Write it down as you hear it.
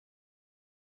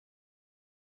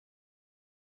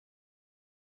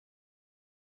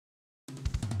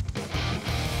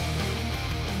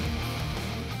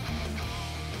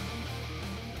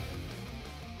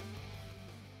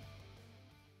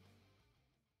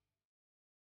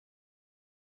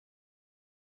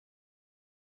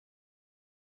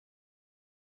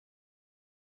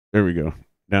There we go.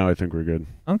 Now I think we're good.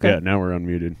 Okay. Yeah, now we're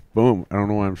unmuted. Boom. I don't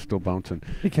know why I'm still bouncing.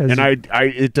 Because And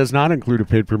it does not include a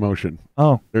paid promotion.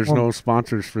 There's well, no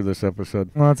sponsors for this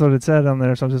episode. Well, that's what it said on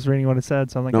there, so I'm just reading what it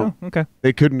said. So I'm like, No. oh, okay.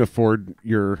 They couldn't afford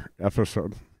your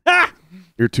episode.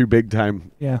 You're too big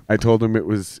time. Yeah. I told them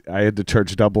I had to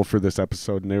charge double for this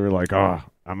episode, and they were like, "Oh,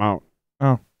 I'm out."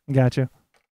 Oh, gotcha.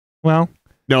 Well,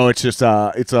 no, it's just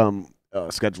a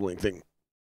scheduling thing.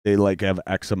 They have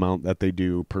X amount that they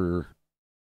do per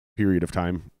period of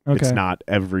time. Okay. It's not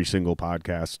every single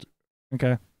podcast.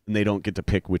 Okay. And they don't get to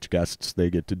pick which guests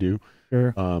they get to do.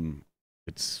 Sure.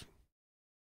 It's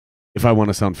if I want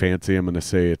to sound fancy, I'm going to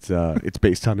say it's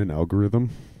based on an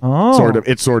algorithm. Oh. Sort of.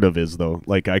 It sort of is though.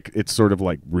 It's sort of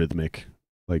like rhythmic.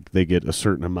 Like they get a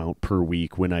certain amount per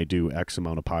week when I do X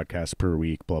amount of podcasts per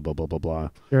week. Blah blah blah blah blah.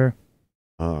 Sure.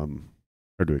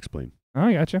 Hard to explain. Oh,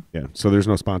 I gotcha. Yeah. So there's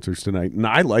no sponsors tonight. And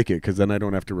I like it because then I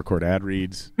don't have to record ad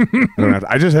reads.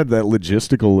 I just had that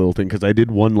logistical little thing because I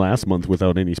did one last month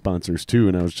without any sponsors too,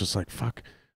 and I was just like, fuck. I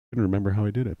couldn't remember how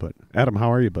I did it. But Adam, how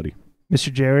are you, buddy?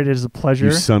 Mr. Jared, it is a pleasure.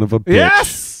 You son of a bitch.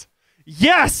 Yes!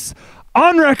 Yes!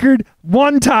 On record,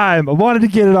 one time. I wanted to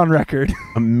get it on record.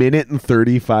 A minute and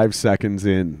 35 seconds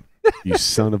in. You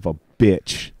son of a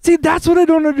bitch. See, that's what I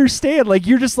don't understand. Like,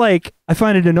 you're just like, I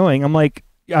find it annoying. I'm like,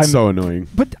 I'm so annoying.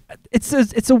 But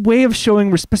it's a way of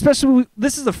showing respect, especially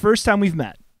this is the first time we've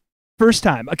met. First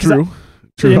time. True.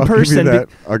 In person.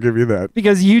 I'll give you that.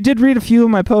 Because you did read a few of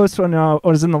my posts when I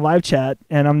was in the live chat,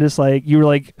 and I'm just like, you were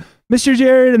like, Mr.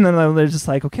 Jared, and then they're just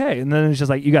like, okay, and then it's just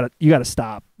like, you gotta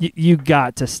stop. You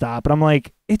got to stop. And I'm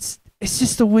like, it's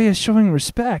just a way of showing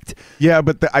respect. Yeah,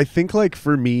 but I think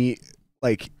for me,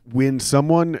 when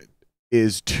someone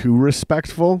is too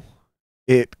respectful,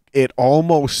 it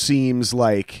almost seems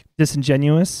like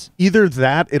disingenuous. Either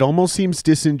that, it almost seems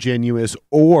disingenuous,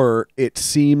 or it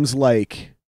seems like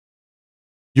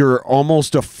you're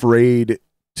almost afraid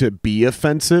to be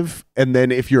offensive. And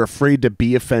then if you're afraid to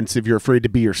be offensive, you're afraid to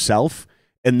be yourself.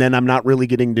 And then I'm not really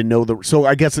getting to know so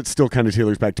I guess it still kind of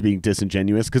tailors back to being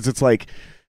disingenuous because it's like,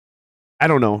 I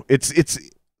don't know. It's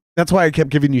that's why I kept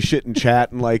giving you shit in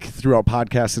chat and throughout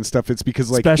podcasts and stuff. It's because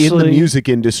especially in the music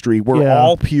industry, we're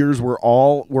all peers. We're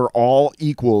all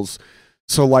equals.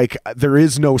 So there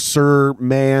is no sir,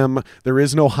 ma'am. There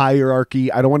is no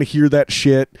hierarchy. I don't want to hear that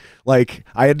shit. I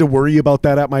had to worry about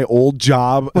that at my old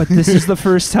job. But this is the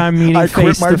first time meeting I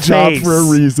face quit my to job face. for a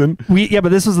reason. But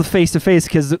this was the face to face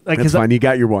because That's fine. You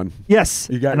got your one. Yes,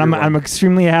 you got. And I'm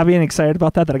extremely happy and excited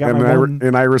about that. That I got my one.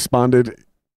 And I responded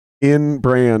in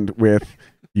brand with,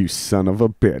 "You son of a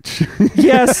bitch."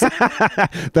 Yes.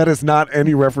 That is not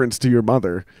any reference to your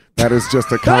mother. That is just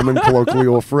a common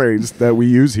colloquial phrase that we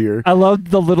use here. I loved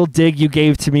the little dig you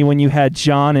gave to me when you had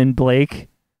John and Blake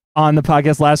on the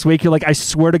podcast last week. You're like, I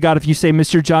swear to God, if you say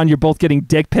Mr. John, you're both getting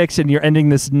dick pics and you're ending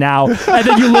this now. And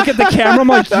then you look at the camera, I'm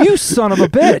like, you son of a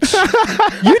bitch.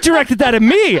 You directed that at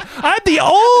me. I'm the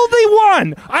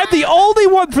only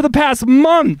one for the past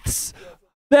months.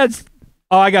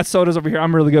 Oh, I got sodas over here.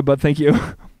 I'm really good, bud. Thank you.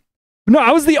 No,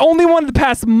 I was the only one in the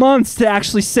past months to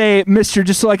actually say Mr.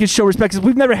 just so I could show respect because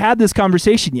we've never had this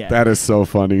conversation yet. That is so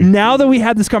funny. Now that we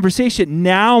had this conversation,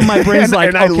 now my brain's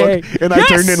like, okay. I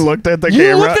turned and looked at the camera.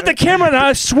 You looked at the camera and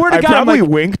I swear to God, I probably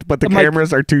winked, but the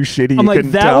cameras are too shitty. I'm like,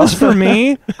 that was for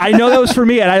me. I know that was for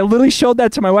me. And I literally showed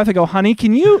that to my wife. I go, honey,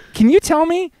 can you tell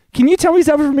me? Can you tell me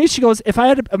that was for me? She goes,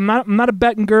 I'm not a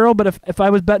betting girl, but if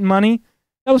I was betting money,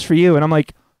 that was for you. And I'm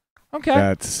like, okay.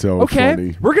 That's so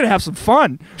funny. We're going to have some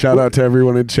fun. Shout out to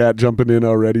everyone in chat jumping in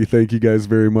already. Thank you guys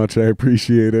very much. I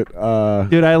appreciate it.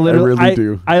 Dude, I really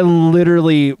do. I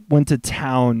literally went to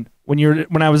town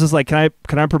when I was just like,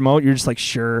 can I promote? You're just like,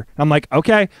 sure. I'm like,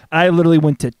 okay. I literally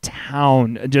went to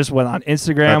town. Just went on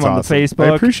Instagram, That's on awesome. the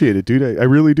Facebook. I appreciate it, dude. I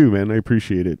really do, man. I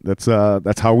appreciate it. That's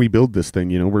how we build this thing.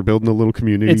 We're building a little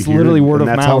community. It's here, literally word of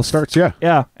that's mouth. How it starts. Yeah.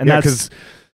 Yeah. And that's because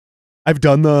I've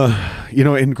done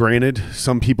and granted,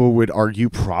 some people would argue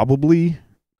probably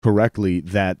correctly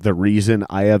that the reason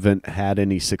I haven't had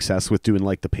any success with doing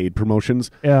the paid promotions.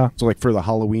 Yeah. So for the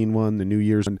Halloween one, the New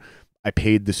Year's one, I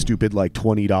paid the stupid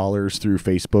 $20 through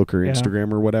Facebook or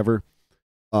Instagram or whatever.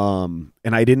 And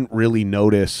I didn't really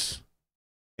notice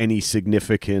any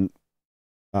significant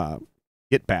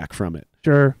get back from it.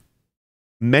 Sure.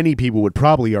 Many people would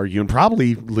probably argue, and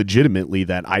probably legitimately,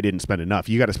 that I didn't spend enough.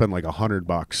 You got to spend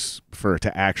 $100 for it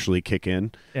to actually kick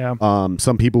in. Yeah.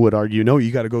 Some people would argue, no, you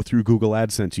got to go through Google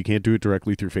AdSense. You can't do it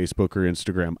directly through Facebook or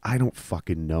Instagram. I don't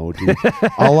fucking know, dude.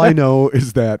 All I know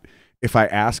is that if I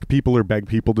ask people or beg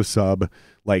people to sub,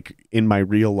 in my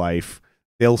real life,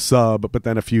 they'll sub, but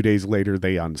then a few days later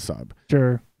they unsub.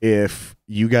 Sure. If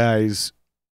you guys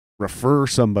refer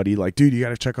somebody like, dude, you got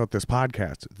to check out this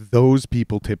podcast. Those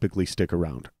people typically stick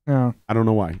around. Oh. I don't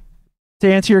know why.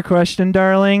 To answer your question,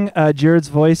 darling, Jared's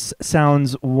voice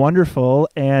sounds wonderful.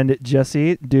 And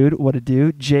Jesse, dude, what it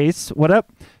do? Jace, what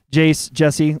up?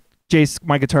 Jesse,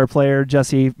 my guitar player.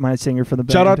 Jesse, my singer for the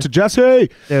band. Shout out to Jesse.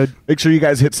 Dude. Make sure you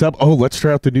guys hit sub. Oh, let's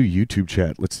try out the new YouTube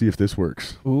chat. Let's see if this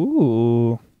works.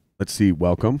 Ooh. Let's see.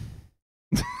 Welcome.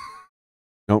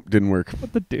 Nope, didn't work.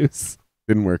 What the deuce?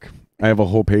 Didn't work. I have a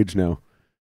whole page now.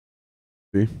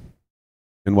 See?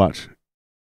 And watch.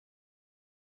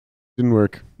 Didn't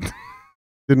work.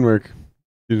 Didn't work.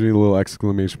 Gives me a little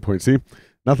exclamation point. See?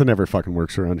 Nothing ever fucking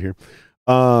works around here.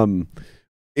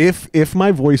 If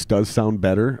my voice does sound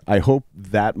better, I hope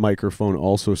that microphone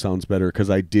also sounds better, because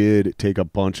I did take a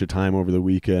bunch of time over the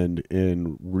weekend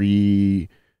and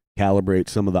recalibrate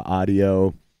some of the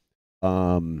audio.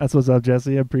 That's what's up,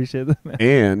 Jesse. I appreciate that,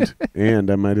 man. and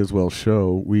I might as well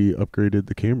show we upgraded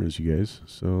the cameras, you guys.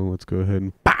 So let's go ahead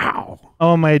and pow.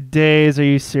 Oh my days, are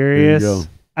you serious? There you go.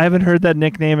 I haven't heard that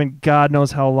nickname in God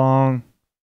knows how long.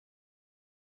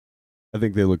 I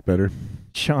think they look better.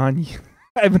 Sean,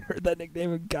 I haven't heard that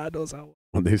nickname in God knows how long.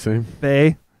 What'd they say?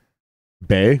 Bay.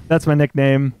 Bay? That's my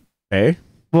nickname. Bay?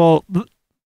 Well,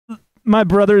 my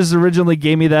brothers originally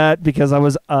gave me that because I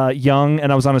was young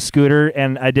and I was on a scooter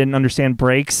and I didn't understand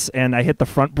brakes, and I hit the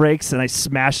front brakes and I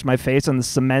smashed my face on the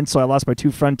cement, so I lost my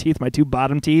 2 front teeth, my 2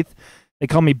 bottom teeth. They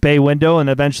called me Bay Window,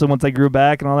 and eventually once I grew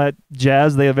back and all that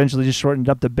jazz, they eventually just shortened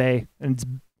up to Bay.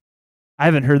 And I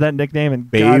haven't heard that nickname in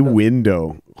Bay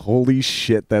Window. Holy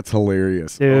shit, that's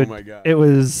hilarious. Dude, oh my God. It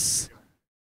was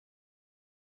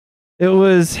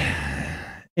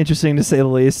interesting to say the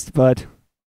least, but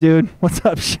dude, what's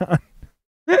up, Sean?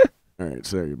 All right,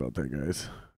 sorry about that, guys.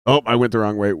 Oh, I went the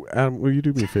wrong way. Adam, will you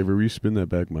do me a favor? Will you spin that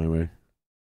back my way?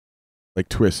 Like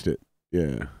twist it.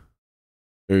 Yeah.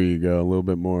 There you go. A little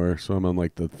bit more. So I'm on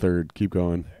like the third. Keep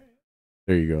going.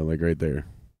 There you go. Like right there.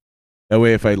 That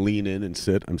way, if I lean in and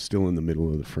sit, I'm still in the middle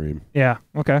of the frame. Yeah.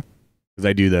 Okay. Because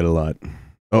I do that a lot.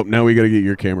 Oh, now we got to get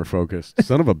your camera focused.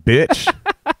 Son of a bitch.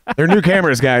 They're new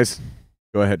cameras, guys.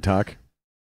 Go ahead, talk.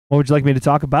 What would you like me to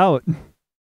talk about?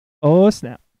 Oh,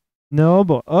 snap. No,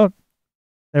 boy. Oh,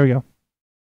 there we go.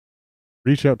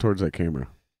 Reach out towards that camera.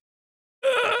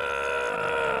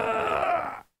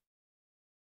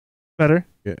 Better?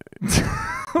 Yeah.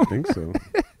 I think so.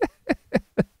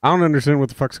 I don't understand what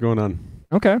the fuck's going on.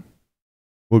 Okay.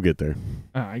 We'll get there.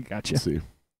 Oh, I got you. Let's see.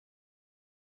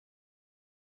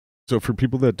 So for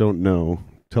people that don't know,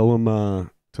 tell them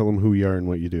who you are and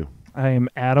what you do. I am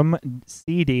Adam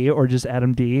CD, or just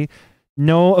Adam D.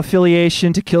 No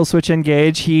affiliation to Killswitch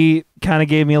Engage. He kind of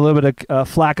gave me a little bit of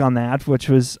flack on that, which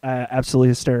was absolutely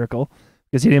hysterical,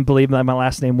 because he didn't believe that my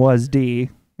last name was D.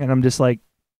 And I'm just like,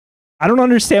 I don't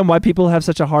understand why people have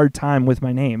such a hard time with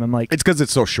my name. I'm like, It's because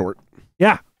it's so short.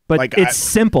 yeah, but Like, it's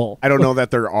simple. I don't know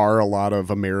that there are a lot of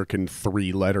American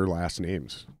 3-letter last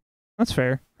names. That's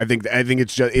fair. I think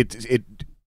it's just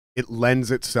it lends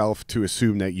itself to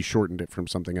assume that you shortened it from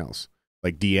something else,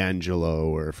 like D'Angelo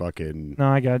or fucking. No,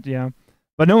 I got, yeah.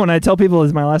 But no, when I tell people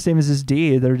my last name is just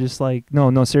D, they're just like,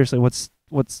 no, seriously, what's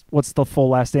the full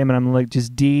last name? And I'm like,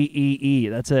 just D-E-E.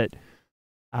 That's it.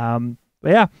 But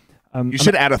yeah. You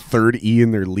should add a third E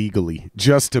in there legally,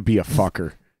 just to be a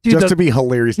fucker. Dude, just to be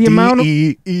hilarious. the amount of-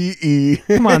 D-E-E-E.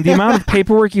 Come on, the amount of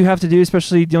paperwork you have to do,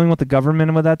 especially dealing with the government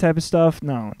and with that type of stuff.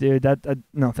 No, dude,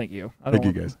 no, thank you. Thank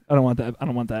you, guys. I don't want that. I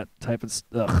don't want that type of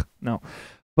stuff. No.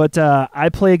 But I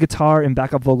play guitar and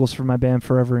backup vocals for my band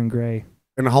Forever in Grey.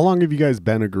 And how long have you guys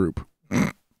been a group?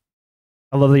 I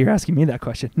love that you're asking me that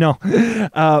question. No.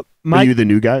 Are you the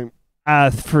new guy?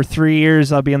 For 3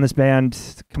 years, I'll be in this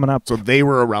band coming up. So they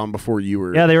were around before you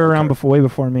were. Yeah, they were around way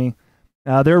before me.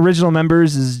 Their original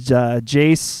members is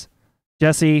Jace,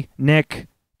 Jesse, Nick,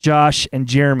 Josh, and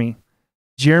Jeremy.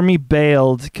 Jeremy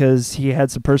bailed because he had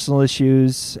some personal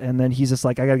issues, and then he's just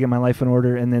like, I got to get my life in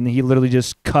order. And then he literally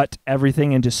just cut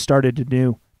everything and just started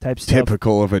anew type stuff.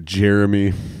 Typical of a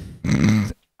Jeremy.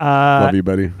 Love you,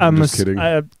 buddy. I'm just kidding.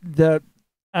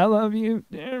 I love you,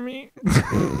 Jeremy.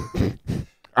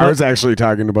 I was actually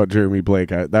talking about Jeremy Blake.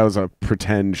 That was a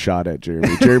pretend shot at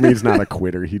Jeremy. Jeremy's not a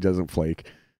quitter. He doesn't flake.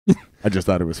 I just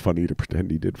thought it was funny to pretend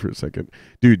he did for a second.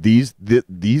 Dude,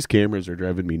 these cameras are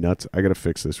driving me nuts. I got to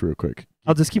fix this real quick.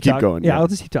 I'll just keep talking. going. Yeah, I'll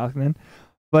just keep talking then.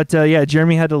 But yeah,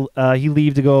 Jeremy had to he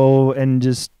leave to go and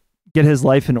just get his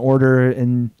life in order.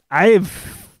 And I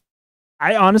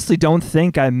honestly don't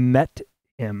think I met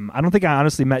him. I don't think I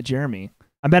honestly met Jeremy.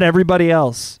 I met everybody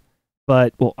else.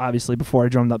 But, well, obviously before I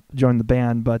joined the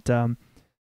band, but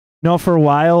No, for a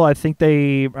while, I think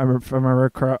I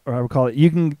recall it.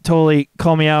 You can totally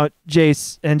call me out,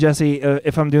 Jace and Jesse,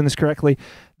 if I'm doing this correctly.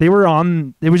 They were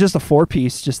on. It was just a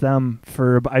 4-piece, just them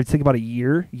for I think about a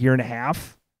year and a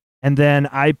half, and then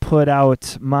I put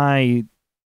out my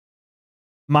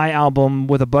album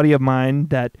with a buddy of mine.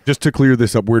 That just to clear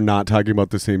this up, we're not talking about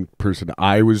the same person.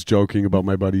 I was joking about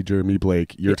my buddy Jeremy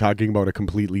Blake. You're talking about a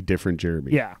completely different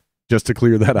Jeremy. Yeah. Just to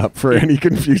clear that up for any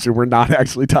confusion, we're not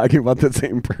actually talking about the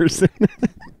same person.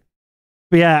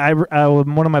 But yeah,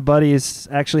 one of my buddies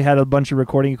actually had a bunch of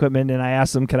recording equipment, and I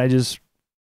asked him, "Can I just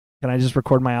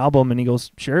record my album?" And he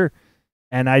goes, "Sure."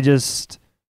 And I just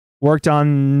worked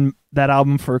on that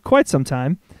album for quite some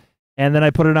time, and then I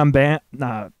put it on Bandcamp.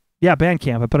 I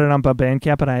put it on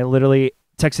Bandcamp, and I literally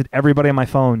texted everybody on my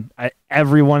phone.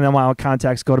 Every one of my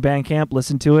contacts, go to Bandcamp,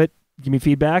 listen to it, give me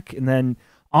feedback, and then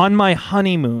on my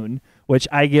honeymoon, which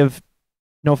I give,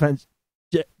 no offense,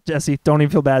 Jesse, don't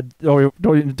even feel bad, or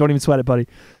don't even sweat it, buddy.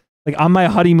 Like on my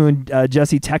honeymoon,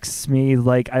 Jesse texts me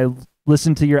like, I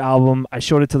listened to your album, I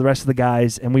showed it to the rest of the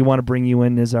guys, and we want to bring you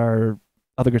in as our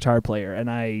other guitar player. And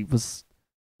I was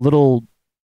a little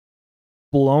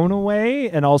blown away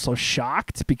and also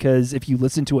shocked, because if you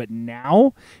listen to it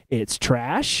now, it's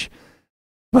trash.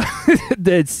 But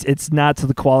it's not to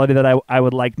the quality that I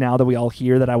would like now that we all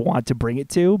hear that I want to bring it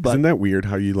to. But isn't that weird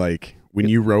how you like when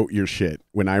you wrote your shit,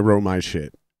 when I wrote my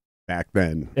shit back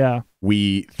then, yeah,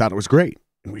 we thought it was great.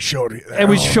 And we showed it. And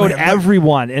we showed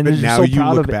everyone. And but they're now so you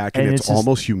proud look of it. back and it's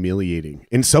almost humiliating.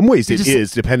 In some ways it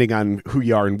is, depending on who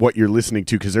you are and what you're listening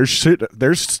to, because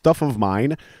there's stuff of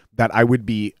mine that I would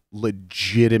be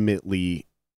legitimately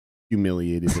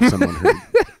humiliated if someone heard.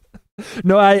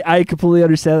 No, I completely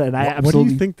understand that, and I absolutely. What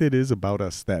do you think that is about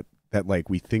us that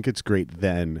like we think it's great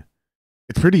then?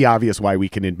 It's pretty obvious why we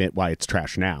can admit why it's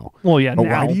trash now. Well, yeah, but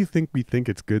now. Why do you think we think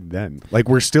it's good then? Like,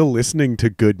 we're still listening to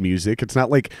good music. It's not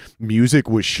like music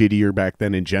was shittier back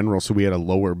then in general, so we had a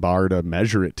lower bar to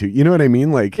measure it to. You know what I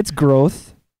mean? Like, it's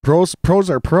growth. Pros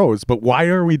are pros, but why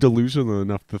are we delusional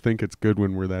enough to think it's good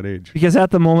when we're that age? Because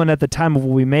at the moment, at the time of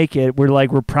when we make it,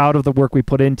 we're proud of the work we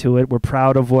put into it. We're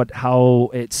proud of how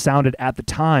it sounded at the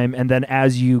time. And then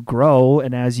as you grow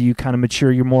and as you kind of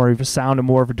mature, you're more of a sound and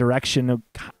more of a direction of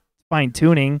fine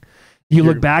tuning. You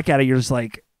look back at it, you're just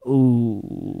like,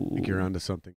 ooh. I think you're onto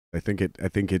something. I think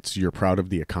it's you're proud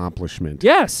of the accomplishment.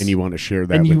 Yes. And you want to share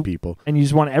that with people. And you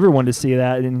just want everyone to see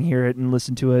that and hear it and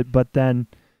listen to it. But then,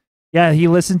 yeah, he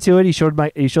listened to it. He showed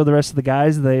the rest of the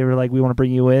guys. They were like, "We want to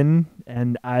bring you in."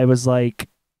 And I was like,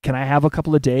 "Can I have a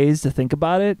couple of days to think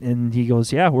about it?" And he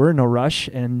goes, "Yeah, we're in no rush."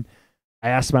 And I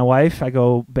asked my wife, I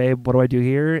go, "Babe, what do I do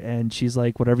here?" And she's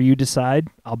like, "Whatever you decide,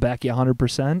 I'll back you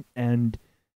 100%. And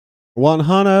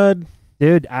 100.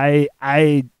 Dude, I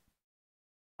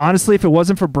honestly, if it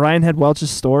wasn't for Brian Head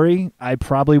Welch's story, I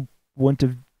probably wouldn't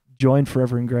have joined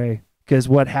Forever in Grey, because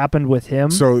what happened with him.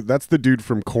 So that's the dude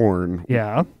from Korn.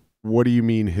 Yeah. What do you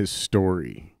mean his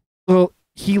story? Well,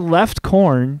 he left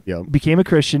Korn, became a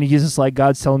Christian. He's just like,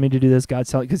 God's telling me to do this. God's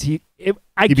telling, because he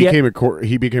became a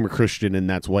Christian, and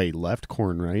that's why he left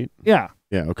Korn, right? Yeah.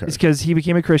 Yeah, okay. It's because he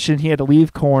became a Christian. He had to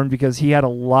leave Korn because he had a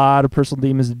lot of personal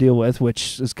demons to deal with,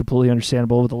 which is completely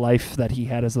understandable with the life that he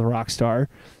had as a rock star.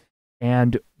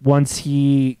 And once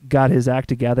he got his act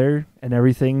together and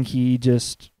everything,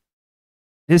 his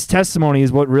testimony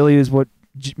is what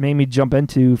made me jump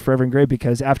into Forever and Grey,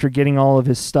 because after getting all of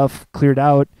his stuff cleared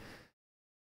out,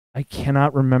 I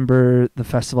cannot remember the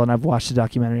festival, and I've watched the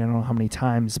documentary I don't know how many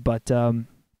times, but it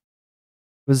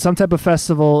was some type of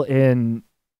festival in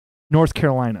North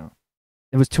Carolina.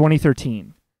 It was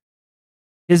 2013.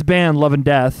 His band, Love and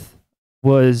Death,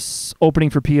 was opening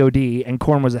for POD, and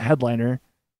Korn was a headliner,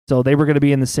 so they were going to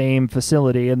be in the same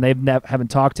facility, and they haven't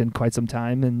talked in quite some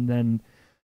time. And then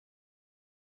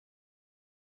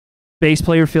bass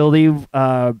player Phildy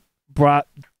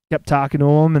kept talking to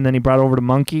him, and then he brought over to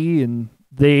Monkey, and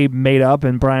they made up,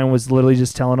 and Brian was literally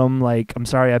just telling him, like, "I'm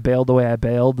sorry I bailed the way I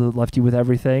bailed, left you with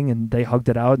everything," and they hugged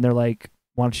it out, and they're like,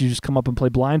 "Why don't you just come up and play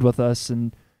blind with us?"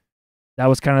 And that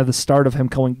was kind of the start of him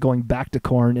going back to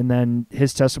Korn, and then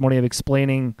his testimony of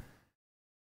explaining,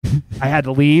 I had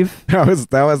to leave.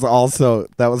 That was also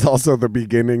the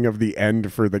beginning of the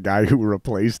end for the guy who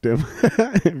replaced him.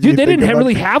 Dude, they didn't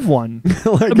really have one.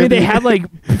 Like, I mean, they had like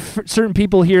certain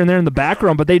people here and there in the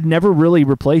background, but they'd never really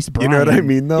replaced Brian. You know what I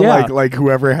mean, though? Yeah. Like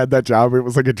whoever had that job, it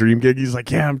was like a dream gig. He's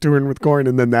like, "Yeah, I'm touring with Korn,"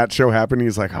 and then that show happened.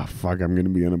 He's like, "Oh fuck, I'm gonna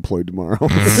be unemployed tomorrow."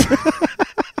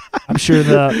 I'm sure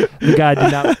the guy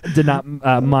did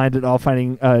not mind at all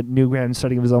finding a new band and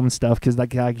starting his own stuff because that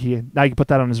guy now you can put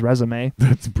that on his resume.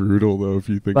 That's brutal though. If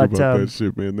you think about that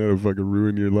shit, man, that'll fucking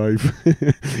ruin your life.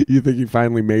 You think you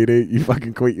finally made it? You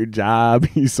fucking quit your job.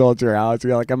 You sold your house.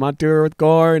 You're like, I'm on tour with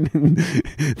Korn.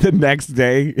 The next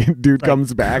day, dude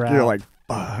comes back. Crap. You're like,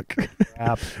 fuck.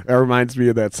 Crap. That reminds me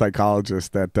of that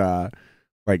psychologist that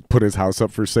like put his house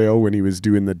up for sale when he was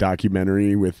doing the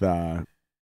documentary with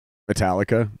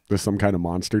Metallica. There's some kind of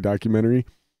monster documentary.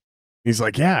 He's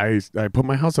like, yeah, I put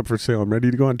my house up for sale. I'm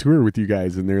ready to go on tour with you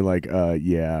guys. And they're like,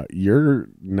 yeah, you're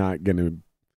not going to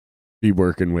be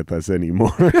working with us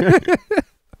anymore.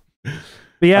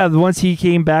 But yeah, once he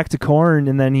came back to Korn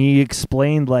and then he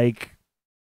explained like,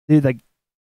 dude, like,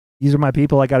 these are my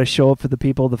people. I got to show up for the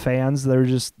people, the fans. They're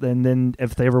just, and then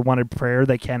if they ever wanted prayer,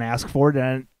 they can't ask for it.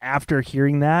 And after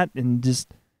hearing that, and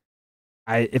just,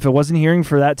 if it wasn't hearing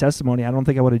for that testimony, I don't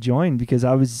think I would have joined because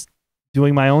I was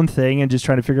doing my own thing and just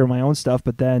trying to figure out my own stuff.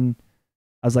 But then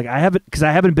I was like, I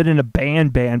haven't been in a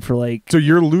band for like. So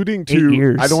you're alluding to 8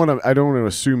 years. I don't want to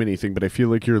assume anything, but I feel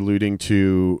like you're alluding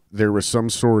to there was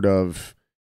some sort of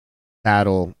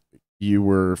battle you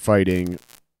were fighting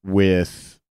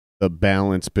with the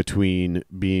balance between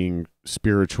being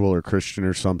spiritual or Christian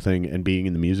or something and being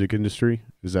in the music industry.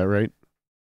 Is that right?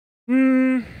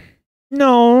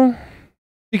 No.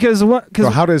 Because what? So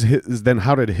how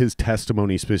did his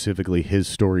testimony, specifically his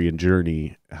story and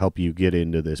journey, help you get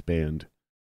into this band?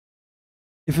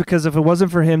 Because if it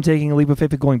wasn't for him taking a leap of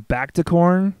faith and going back to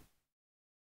Korn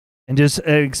and just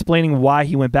explaining why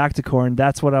he went back to Korn,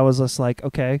 that's what I was just like,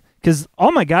 okay. Because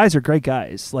all my guys are great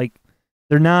guys. Like,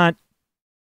 they're not,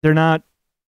 you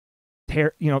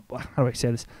know, how do I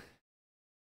say this?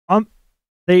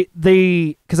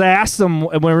 Because I asked them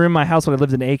when we were in my house when I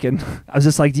lived in Aiken, I was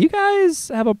just like, do you guys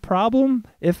have a problem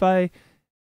if I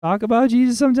talk about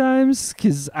Jesus sometimes?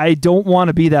 Because I don't want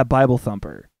to be that Bible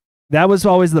thumper. That was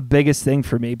always the biggest thing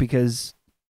for me because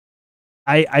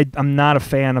I'm not a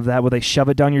fan of that where they shove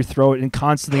it down your throat and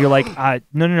constantly you're like,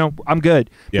 no, I'm good.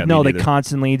 Yeah, but no, they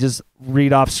constantly just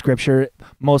read off scripture,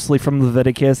 mostly from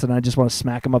Leviticus, and I just want to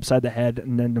smack them upside the head.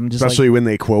 And then I'm just especially like, when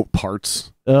they quote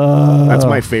parts. That's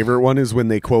my favorite one is when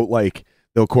they quote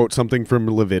they'll quote something from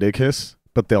Leviticus,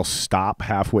 but they'll stop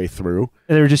halfway through.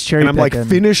 They're just cherry picking. And I'm picking. like,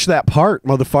 finish that part,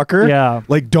 motherfucker. Yeah.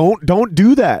 Like, don't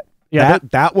do that. Yeah,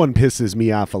 that one pisses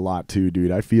me off a lot too,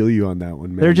 dude. I feel you on that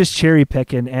one, man. They're just cherry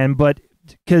picking, but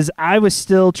because I was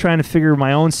still trying to figure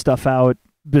my own stuff out,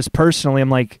 just personally, I'm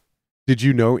like, did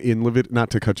you know in Leviticus? Not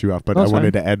to cut you off, but I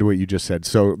wanted to add to what you just said.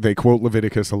 So they quote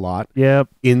Leviticus a lot. Yep.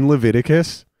 In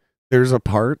Leviticus, there's a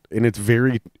part, and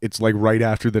it's like right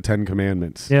after the 10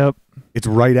 Commandments. Yep. It's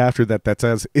right after that. That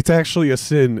says it's actually a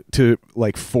sin to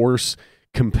like force,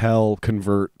 compel,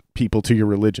 convert people to your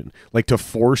religion. Like to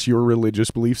force your religious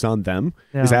beliefs on them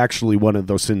is actually one of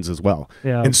those sins as well.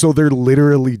 Yeah. And so they're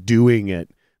literally doing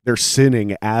it. They're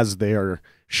sinning as they're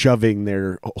shoving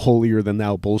their holier than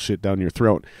thou bullshit down your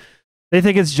throat. They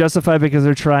think it's justified because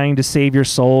they're trying to save your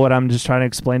soul, and I'm just trying to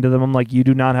explain to them, I'm like, you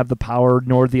do not have the power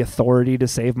nor the authority to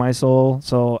save my soul.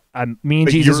 So me and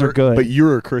Jesus are good. But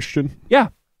you're a Christian? Yeah.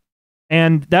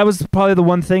 And that was probably the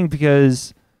one thing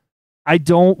because I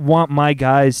don't want my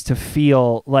guys to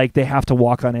feel like they have to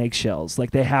walk on eggshells.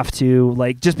 Like they have to,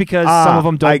 like, just because some of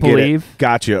them don't believe.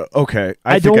 Gotcha. Okay.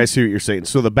 I think I see what you're saying.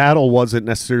 So the battle wasn't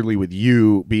necessarily with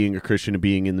you being a Christian and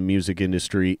being in the music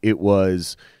industry. It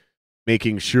was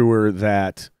making sure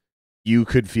that you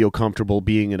could feel comfortable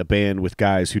being in a band with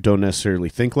guys who don't necessarily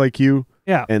think like you.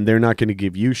 Yeah. And they're not going to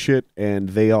give you shit. And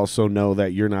they also know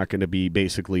that you're not going to be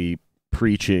basically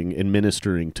preaching and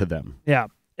ministering to them. Yeah.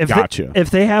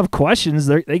 If they have questions,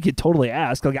 they could totally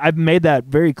ask. Like I've made that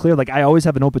very clear. Like I always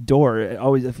have an open door.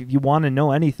 Always, if you want to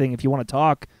know anything, if you want to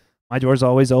talk, my door's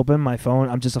always open. My phone,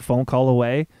 I'm just a phone call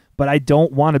away. But I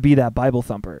don't want to be that Bible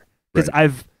thumper because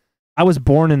I was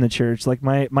born in the church. Like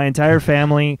my entire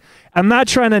family. I'm not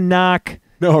trying to knock.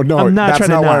 No, that's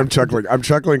not why I'm chuckling. I'm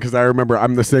chuckling because I remember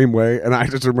I'm the same way, and I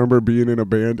just remember being in a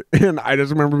band, and I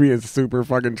just remember being super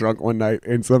fucking drunk one night,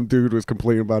 and some dude was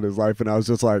complaining about his life, and I was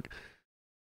just like,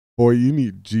 boy, you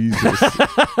need Jesus.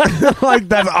 Like,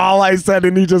 that's all I said.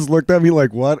 And he just looked at me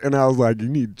like, what? And I was like, you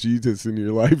need Jesus in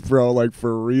your life, bro. Like,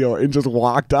 for real. And just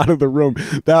walked out of the room.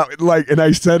 And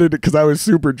I said it because I was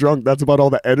super drunk. That's about all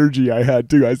the energy I had,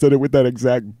 too. I said it with that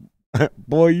exact,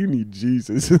 boy, you need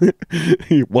Jesus.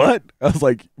 What? I was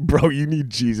like, bro, you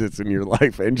need Jesus in your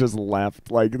life. And just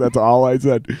laughed. Like, that's all I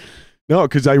said. No,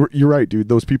 because you're right, dude.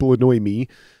 Those people annoy me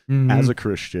as a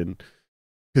Christian.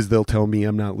 Because they'll tell me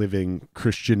I'm not living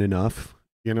Christian enough,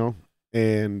 you know?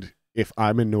 And if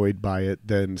I'm annoyed by it,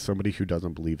 then somebody who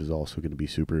doesn't believe is also going to be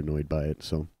super annoyed by it.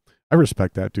 So I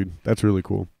respect that, dude. That's really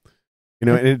cool. You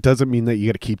know, and it doesn't mean that you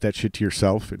got to keep that shit to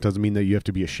yourself. It doesn't mean that you have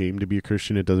to be ashamed to be a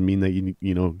Christian. It doesn't mean that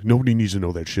you know, nobody needs to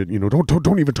know that shit. You know,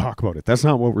 don't even talk about it. That's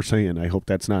not what we're saying. I hope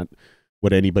that's not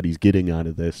what anybody's getting out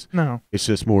of this. No. It's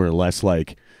just more or less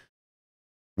like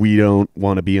we don't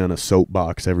want to be on a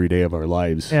soapbox every day of our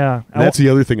lives. Yeah. And that's the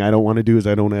other thing I don't want to do is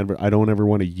I don't ever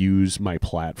want to use my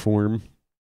platform.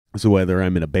 So whether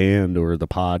I'm in a band or the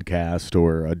podcast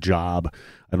or a job,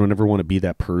 I don't ever want to be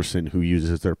that person who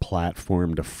uses their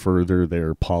platform to further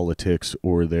their politics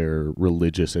or their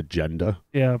religious agenda.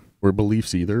 Yeah. Or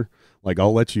beliefs either. Like,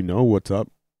 I'll let you know what's up.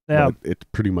 Yeah. But it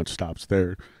pretty much stops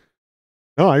there.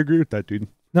 No, I agree with that, dude.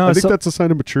 No, I think that's a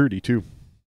sign of maturity too.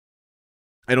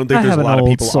 I don't think I there's have a lot an of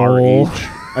old people our soul. age.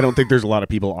 I don't think there's a lot of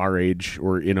people our age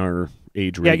or in our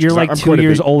age range. Yeah, you're 'cause like I'm 2 quite a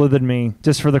years big- older than me,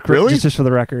 just for the Really? just for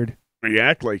the record. You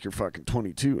act like you're fucking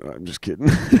 22. I'm just kidding.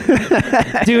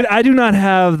 Dude, I do not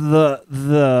have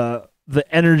the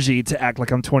energy to act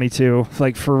like I'm 22.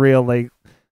 Like, for real. Like,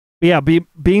 yeah,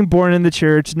 being born in the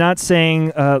church, not saying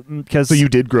because So you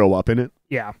did grow up in it?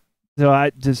 yeah. So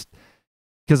I just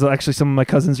because actually some of my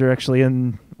cousins are actually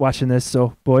in watching this.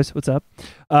 So boys, what's up?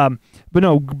 But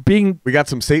no, We got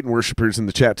some Satan worshipers in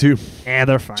the chat too.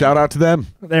 they're fine. Shout out to them.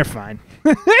 They're fine.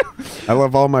 I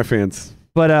love all my fans.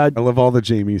 But I love all the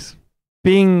Jamies.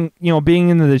 being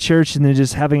into the church and then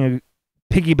just having a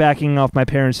piggybacking off my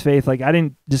parents' faith, like I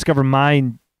didn't discover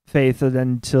my faith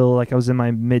until like I was in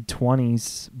my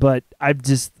mid-20s. But I've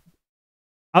just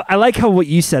I like how what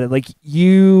you said it, like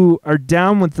you are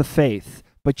down with the faith,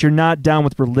 but you're not down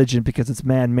with religion because it's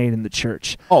man-made in the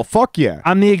church. Oh, fuck yeah.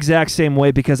 I'm the exact same way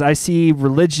because I see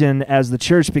religion as the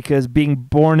church because being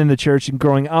born in the church and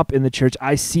growing up in the church,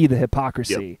 I see the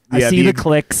hypocrisy. Yep. I see the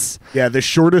cliques. Yeah, the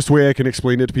shortest way I can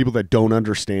explain it to people that don't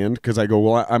understand, because I go,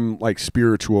 well, I'm like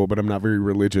spiritual, but I'm not very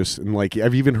religious. And like,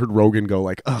 I've even heard Rogan go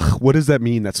like, ugh, what does that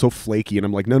mean? That's so flaky. And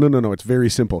I'm like, no, it's very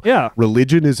simple. Yeah.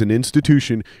 Religion is an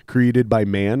institution created by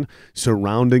man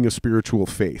surrounding a spiritual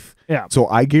faith. Yeah. So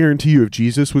I guarantee you, if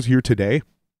Jesus was here today,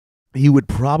 he would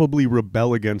probably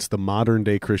rebel against the modern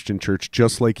day Christian church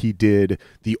just like he did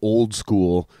the old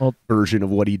school version of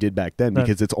what he did back then,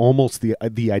 because it's almost the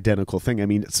identical thing. I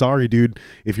mean, sorry, dude,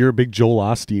 if you're a big Joel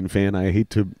Osteen fan, I hate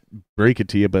to break it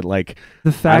to you, but like,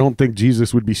 I don't think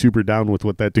Jesus would be super down with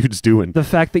what that dude's doing. The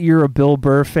fact that you're a Bill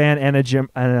Burr fan and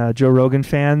a Joe Rogan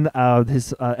fan,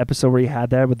 his episode where he had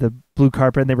that with the blue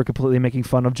carpet and they were completely making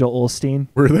fun of Joel Osteen.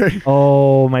 Were they?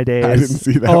 Oh, my days. I didn't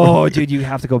see that. Oh, dude, you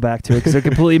have to go back to it because they're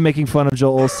completely making fun of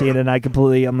Joel Osteen, and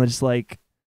I'm just like,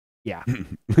 yeah.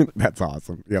 That's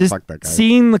awesome. Yeah, just fuck that guy.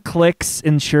 Seeing the cliques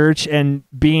in church and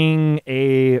being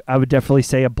I would definitely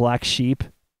say a black sheep.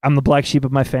 I'm the black sheep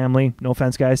of my family. No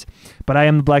offense, guys. But I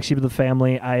am the black sheep of the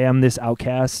family. I am this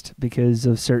outcast because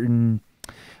of certain,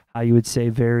 how you would say,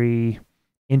 very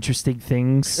interesting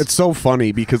things. It's so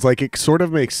funny because like it sort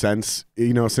of makes sense,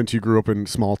 you know, since you grew up in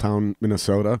small town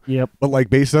Minnesota. Yep. But like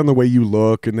based on the way you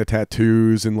look and the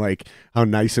tattoos and like how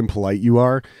nice and polite you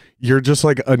are, you're just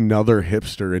like another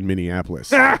hipster in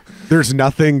Minneapolis. There's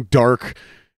nothing dark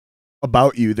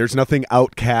about you. There's nothing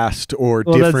outcast or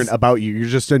different about you. You're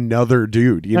just another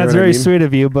dude. You know that's what I very mean? sweet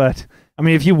of you, but I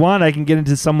mean, if you want, I can get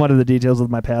into somewhat of the details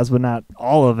of my past, but not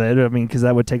all of it. I mean, because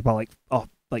that would take about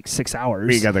like 6 hours.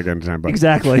 We got that kind of time, buddy.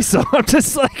 Exactly. So I'm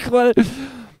just like, what?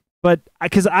 But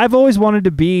because I've always wanted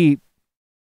to be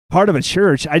part of a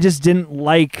church, I just didn't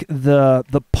like the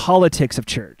politics of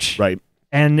church. Right.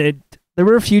 And there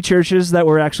were a few churches that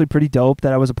were actually pretty dope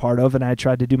that I was a part of, and I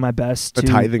tried to do my best. The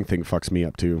tithing thing fucks me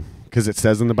up too, because it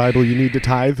says in the Bible you need to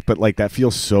tithe, but like that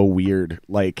feels so weird.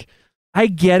 Like, I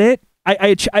get it.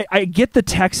 I get the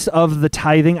text of the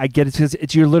tithing. I get it because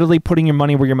you're literally putting your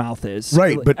money where your mouth is.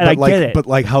 Right, but I like, get it. but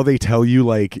like how they tell you,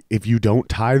 like if you don't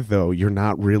tithe though, you're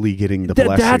not really getting the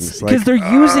blessings. That's like, because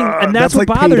they're using, and that's what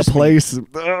like bothers pay to me. place.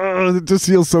 It just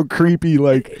feels so creepy.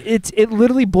 Like It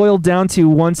literally boiled down to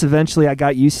once eventually I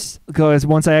got used, because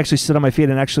once I actually stood on my feet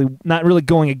and actually not really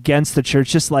going against the church,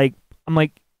 just like I'm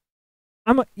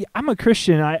a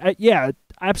Christian. Yeah,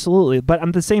 absolutely. But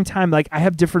at the same time, like I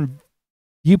have different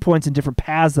viewpoints and different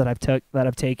paths that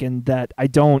I've taken that I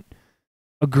don't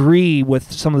agree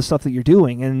with some of the stuff that you're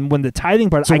doing. And when the tithing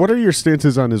part, so what are your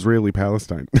stances on Israeli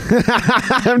Palestine?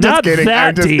 I'm just Not kidding.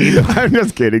 that deep. I'm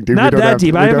just kidding, dude. Not that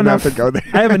deep. We don't have to go there.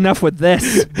 I have enough with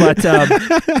this. But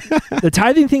the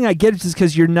tithing thing, I get it, just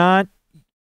because you're not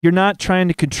trying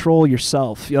to control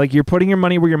yourself. Like you're putting your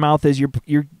money where your mouth is.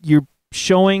 You're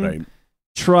showing Right.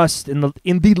 trust in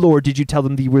the Lord. Did you tell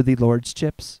them you were the Lord's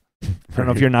chips? I don't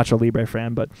know if you're a Nacho Libre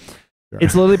fan, but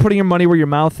it's literally putting your money where your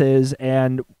mouth is.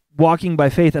 And walking by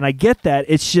faith, and I get that.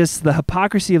 It's just the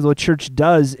hypocrisy of what church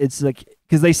does. It's like,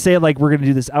 because they say like, we're going to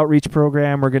do this outreach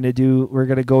program, we're going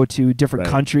to go to different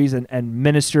countries and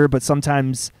minister, but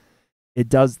sometimes it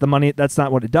does the money. That's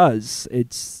not what it does.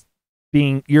 It's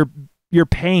being, you're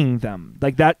paying them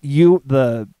like that.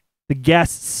 The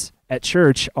guests at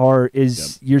church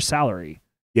is your salary.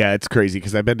 Yeah, it's crazy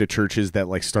because I've been to churches that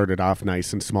like started off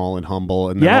nice and small and humble,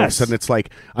 and then all of a sudden it's like,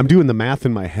 I'm doing the math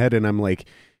in my head, and I'm like,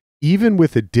 even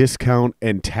with a discount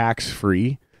and tax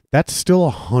free, that's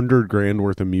still $100,000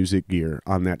 worth of music gear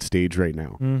on that stage right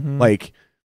now. Mm-hmm. Like,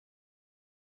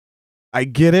 I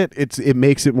get it. It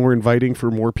makes it more inviting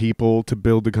for more people to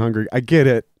build the congregation. I get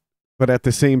it, but at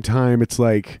the same time, it's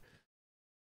like,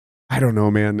 I don't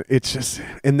know, man. It's just,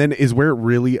 and then is where it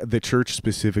really, the church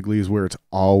specifically is where it's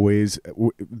always,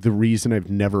 the reason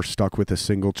I've never stuck with a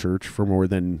single church for more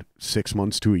than 6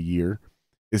 months to a year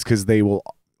is because they will,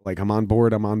 like, I'm on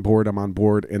board.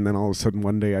 And then all of a sudden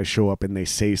one day I show up and they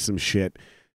say some shit,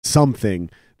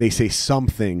 they say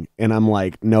something. And I'm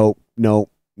like, no.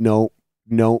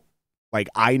 Like,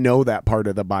 I know that part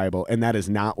of the Bible, and that is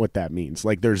not what that means.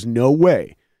 Like, there's no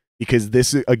way. Because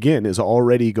this, again, is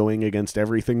already going against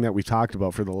everything that we talked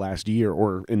about for the last year,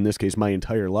 or in this case, my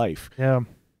entire life. Yeah.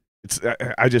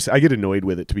 I get annoyed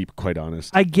with it, to be quite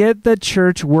honest. I get that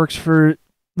church works for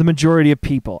the majority of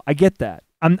people. I get that.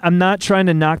 I'm not trying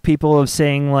to knock people of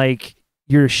saying like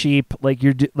you're a sheep, like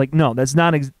no, that's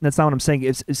not what I'm saying.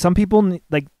 If some people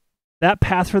like that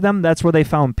path for them, that's where they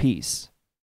found peace,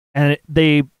 and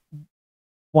they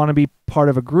want to be part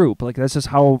of a group. Like that's just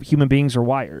how human beings are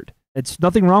wired. It's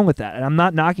nothing wrong with that, and I'm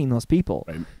not knocking those people.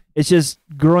 Right. It's just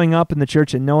growing up in the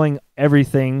church and knowing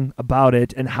everything about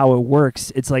it and how it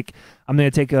works. It's like, I'm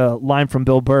going to take a line from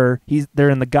Bill Burr. They're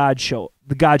in the God show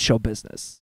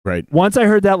business. Right. Once I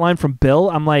heard that line from Bill,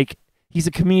 I'm like, he's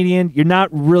a comedian. You're not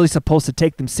really supposed to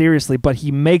take them seriously, but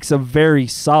he makes a very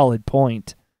solid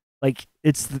point. Like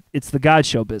it's the God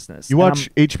show business. You watch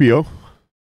HBO?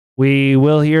 We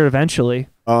will hear eventually.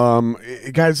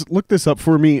 Guys, look this up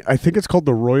for me. I think it's called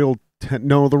the Royal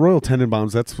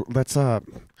Tenenbaums. That's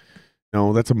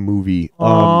a movie.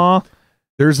 Aww.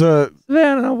 There's a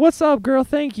Savannah, what's up, girl?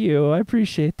 Thank you. I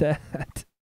appreciate that.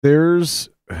 There's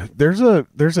a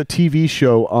TV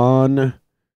show on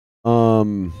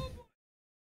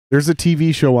there's a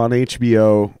TV show on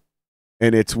HBO,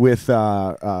 and it's with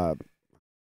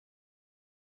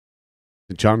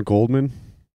John Goldman.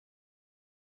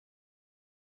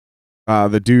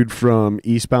 The dude from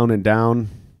Eastbound and Down.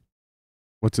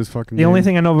 What's his fucking name? The only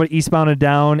thing I know about Eastbound and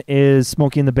Down is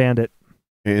Smokey and the Bandit.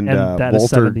 And that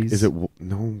Walter, is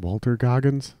 70s. Walter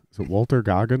Goggins? Is it Walter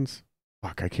Goggins?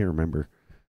 Fuck, I can't remember.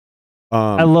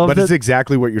 I love but it's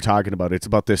exactly what you're talking about. It's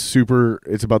about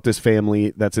this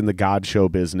family that's in the God show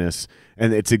business,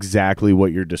 and it's exactly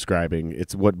what you're describing.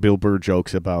 It's what Bill Burr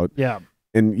jokes about. Yeah.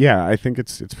 And yeah, I think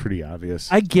it's pretty obvious.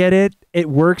 I get it. It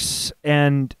works,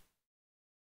 and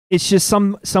it's just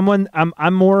someone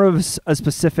I'm more of a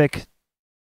specific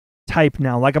type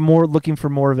now. Like I'm more looking for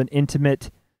more of an intimate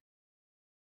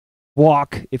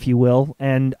walk, if you will,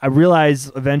 and I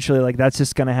realize eventually like that's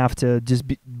just gonna have to just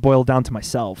boil down to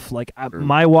myself. Like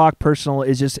my walk personal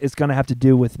is just, it's gonna have to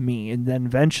do with me, and then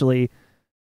eventually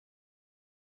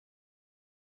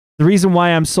the reason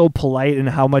why I'm so polite and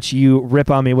how much you rip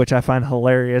on me, which I find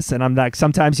hilarious, and I'm like,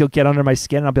 sometimes you'll get under my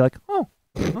skin and I'll be like, oh,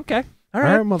 okay, all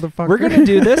right, motherfucker, we're gonna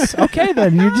do this. Okay,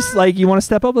 then you're just like, you want to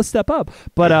step up, let's step up.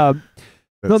 But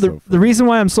no, the reason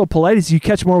why I'm so polite is you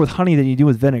catch more with honey than you do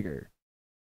with vinegar.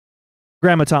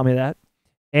 Grandma taught me that.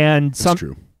 And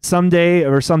someday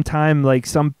or sometime, like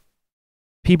some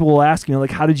people will ask me, like,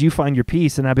 how did you find your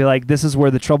peace? And I'd be like, this is where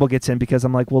the trouble gets in, because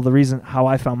I'm like, well, the reason how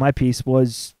I found my peace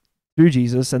was through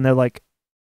Jesus. And they're like,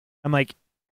 I'm like,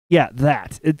 yeah,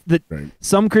 that. Right.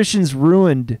 Some Christians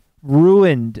ruined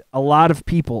a lot of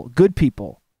people, good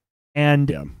people.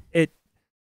 And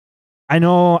I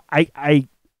know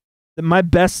my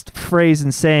best phrase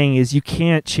in saying is, you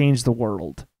can't change the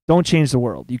world. Don't change the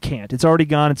world. You can't. It's already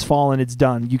gone. It's fallen. It's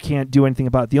done. You can't do anything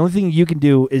about it. The only thing you can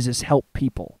do is just help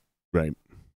people. Right.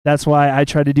 That's why I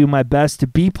try to do my best to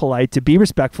be polite, to be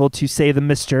respectful, to say the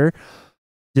Mr.,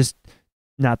 just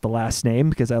not the last name,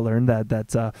 because I learned that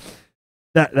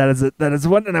is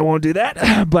one, and I won't do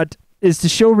that. But is to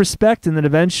show respect, and then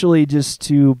eventually just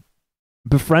to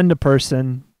befriend a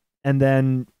person, and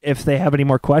then if they have any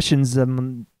more questions,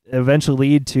 eventually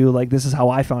lead to like, this is how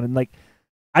I found it. Like,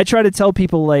 I try to tell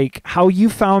people like how you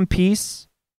found peace.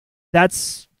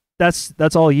 That's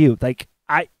all you. Like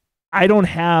I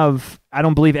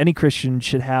don't believe any Christian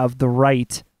should have the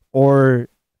right or.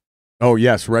 Oh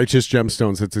yes, Righteous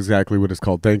Gemstones. That's exactly what it's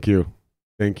called. Thank you.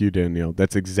 Thank you, Danielle.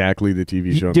 That's exactly the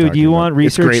TV show I'm Dude, talking you about. want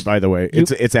research? It's great, by the way.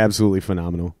 It's absolutely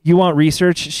phenomenal. You want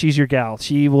research? She's your gal.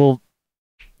 She will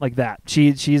like that.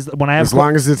 She's when I have As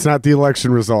long as it's not the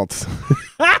election results.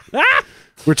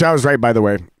 Which I was right, by the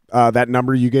way. That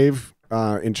number you gave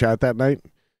in chat that night,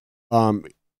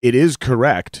 it is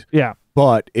correct. Yeah.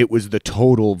 But it was the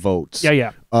total votes.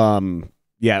 Yeah.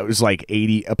 Yeah, it was like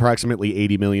approximately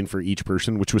 80 million for each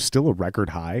person, which was still a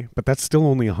record high, but that's still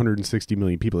only 160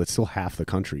 million people. It's still half the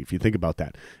country. If you think about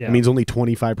that, it means only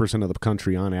 25% of the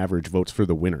country on average votes for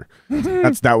the winner.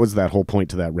 That was that whole point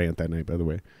to that rant that night, by the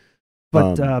way.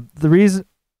 But the reason,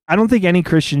 I don't think any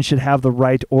Christian should have the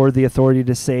right or the authority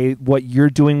to say what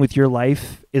you're doing with your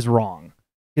life is wrong.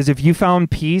 Because if you found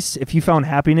peace, if you found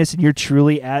happiness, and you're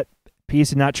truly at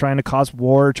peace and not trying to cause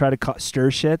war or try to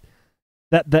stir shit,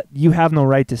 that you have no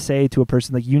right to say to a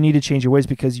person like, you need to change your ways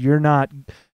because you're not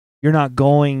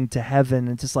going to heaven.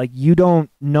 It's just like, you don't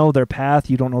know their path,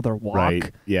 you don't know their walk. Right.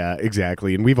 Yeah,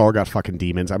 exactly. And we've all got fucking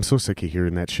demons. I'm so sick of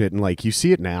hearing that shit. And like, you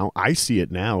see it now. I see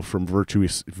it now from virtue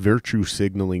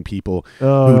signaling people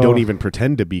who don't even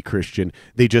pretend to be Christian.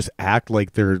 They just act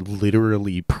like they're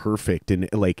literally perfect. And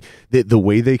like the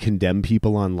way they condemn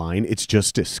people online, it's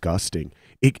just disgusting.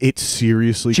 It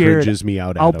seriously Jared, cringes me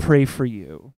out. I'll pray for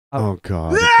you. Oh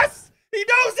God. Yes, he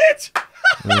knows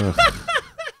it.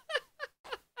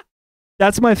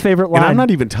 That's my favorite line. And I'm not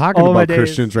even talking All my about days.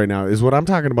 Christians right now. Is what I'm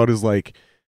talking about is like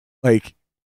I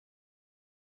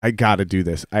gotta do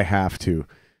this. I have to.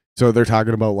 So they're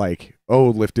talking about like, oh,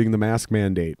 lifting the mask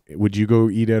mandate. Would you go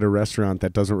eat at a restaurant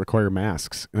that doesn't require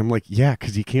masks? And I'm like, yeah,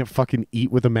 because you can't fucking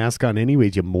eat with a mask on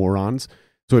anyways, you morons.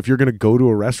 So if you're going to go to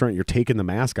a restaurant, you're taking the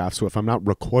mask off. So if I'm not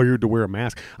required to wear a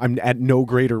mask, I'm at no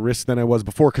greater risk than I was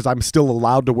before because I'm still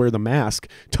allowed to wear the mask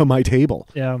to my table.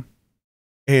 Yeah.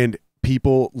 And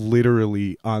people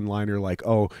literally online are like,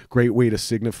 oh, great way to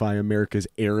signify America's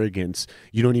arrogance.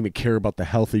 You don't even care about the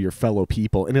health of your fellow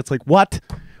people. And it's like, what?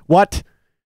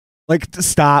 Like,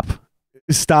 stop.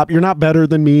 You're not better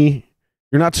than me.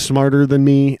 You're not smarter than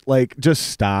me. Like, just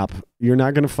stop. You're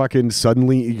not going to fucking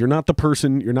suddenly, you're not the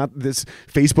person. You're not this,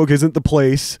 Facebook isn't the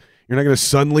place. You're not going to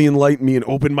suddenly enlighten me and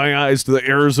open my eyes to the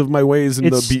errors of my ways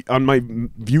and on my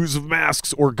views of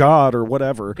masks or God or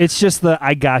whatever. It's just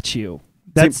I got you.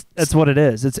 That's what it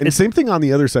is. It's same thing on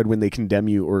the other side when they condemn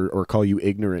you or call you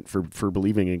ignorant for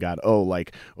believing in God. Oh,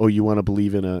 like, oh, you want to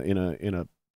believe in a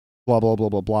blah, blah, blah,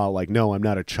 blah, blah. Like, no, I'm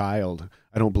not a child.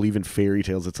 I don't believe in fairy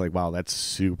tales. It's like, wow, that's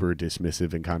super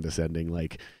dismissive and condescending.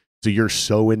 Like, so you're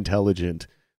so intelligent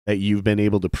that you've been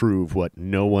able to prove what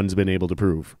no one's been able to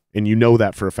prove. And you know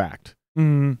that for a fact.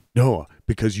 No,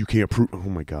 because you can't prove. Oh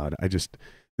my God.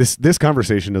 This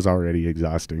conversation is already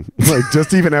exhausting. Like,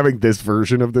 just even having this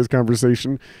version of this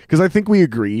conversation, because I think we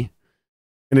agree.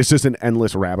 And it's just an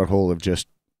endless rabbit hole of just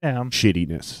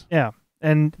shittiness. Yeah.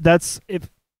 And that's, if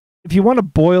you want to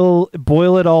boil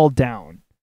it all down,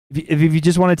 if you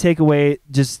just want to take away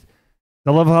just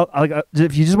the love,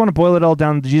 if you just want to boil it all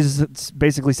down, Jesus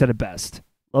basically said it best.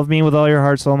 Love me with all your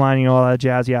heart, soul, mind, all that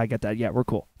jazz. Yeah, I get that. Yeah, we're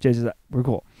cool. Jesus, we're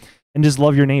cool. And just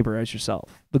love your neighbor as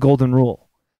yourself. The golden rule.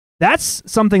 That's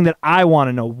something that I want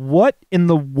to know. What in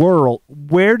the world,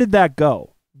 where did that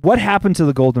go? What happened to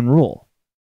the golden rule?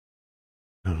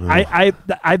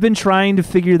 I've been trying to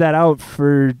figure that out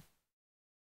for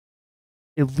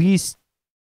at least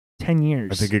 10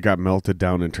 years. I think it got melted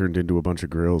down and turned into a bunch of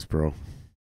grills, bro.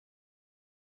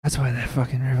 That's why that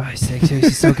fucking ribeye steak tastes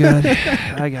is so good.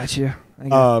 I got you.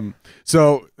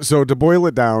 So to boil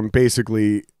it down,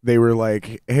 basically they were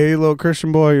like, hey, little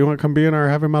Christian boy, you want to come be in our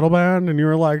heavy metal band? And you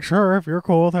were like, sure, if you're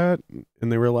cool with that.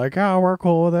 And they were like, oh, we're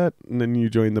cool with it. And then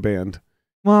you joined the band.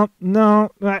 Well,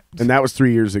 no. And that was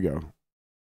 3 years ago.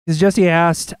 Because Jesse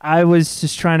asked, I was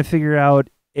just trying to figure out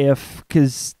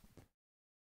because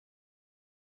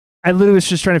I literally was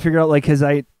just trying to figure out, like, because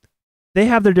they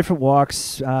have their different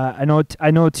walks. I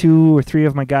know 2 or 3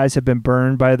 of my guys have been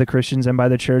burned by the Christians and by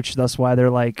the church. That's why they're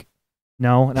like,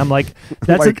 no. And I'm like,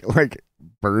 that's like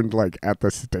burned like at the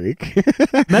stake.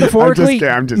 Metaphorically,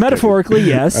 I'm just metaphorically,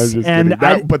 kidding. yes. And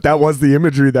but that was the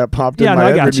imagery that popped in my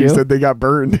head when you said they got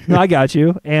burned. No, I got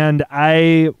you. And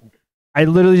I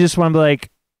literally just want to be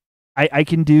like, I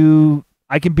can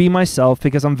be myself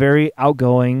because I'm very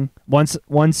outgoing. Once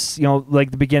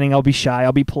like the beginning, I'll be shy,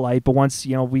 I'll be polite, but once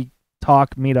we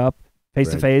talk, meet up face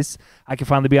to face, I can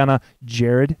finally be on a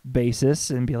Jared basis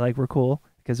and be like, we're cool,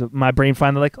 because my brain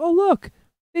finally like, oh look,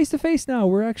 face to face now,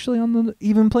 we're actually on the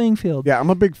even playing field. Yeah, I'm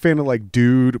a big fan of like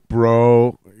dude,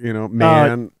 bro,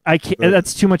 man. I can't.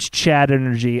 That's too much Chad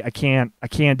energy. I can't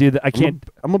do that. I can't.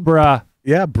 I'm a bruh.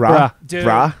 Yeah, brah. Dude,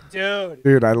 brah. dude.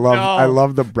 Dude, I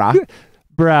love the brah.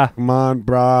 Bruh. Come on,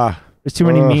 brah. There's too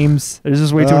many memes. There's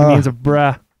just way too many memes of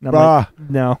bruh. And I'm like,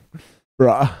 no.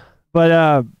 Bruh.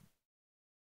 But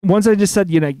once I just said,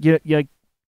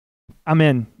 I'm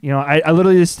in. I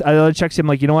literally texted him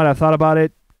like, you know what? I thought about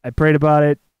it. I prayed about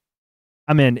it.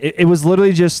 I'm in. It was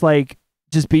literally just like,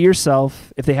 just be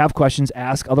yourself. If they have questions,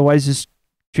 ask. Otherwise, just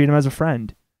treat them as a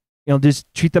friend.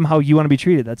 Just treat them how you want to be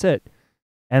treated. That's it.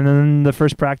 And then the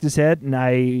first practice hit, and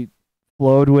I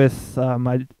flowed with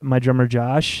my drummer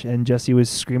Josh, and Jesse was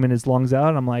screaming his lungs out.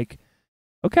 And I'm like,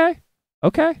 okay.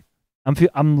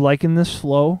 I'm liking this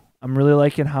flow. I'm really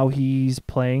liking how he's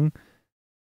playing.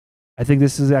 I think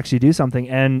this is actually do something.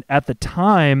 And at the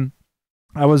time,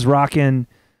 I was rocking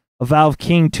a Valve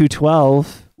King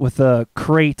 212 with a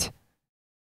crate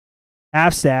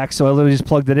half stack, so I literally just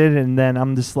plugged it in, and then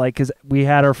I'm just like, because we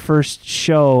had our first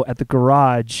show at the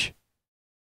garage,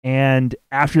 and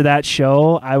after that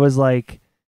show, I was like,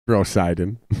 Bro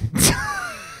Sidon.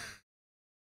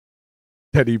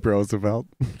 Teddy Roosevelt.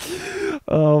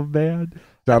 Oh man.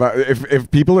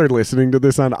 If people are listening to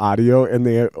this on audio and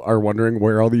they are wondering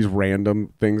where all these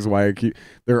random things we're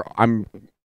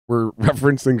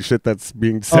referencing shit that's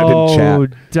being said in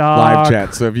chat, Doc, live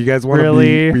chat. So if you guys want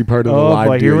to be part of the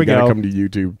live deal, you gotta come to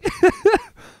YouTube.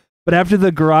 But after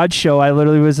the garage show, I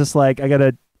literally was just like,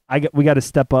 we gotta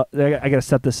step up. I gotta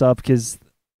set this up because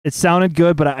it sounded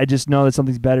good, but I just know that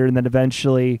something's better. And then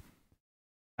eventually,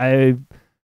 my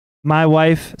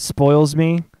wife spoils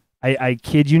me. I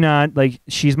kid you not. Like,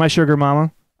 she's my sugar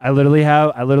mama. I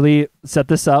literally set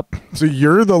this up. So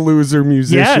you're the loser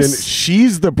musician. Yes.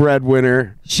 She's the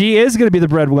breadwinner. She is going to be the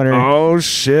breadwinner. Oh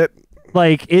shit.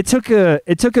 Like, it took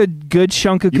a good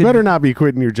chunk of... You better not be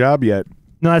quitting your job yet.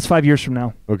 No, that's 5 years from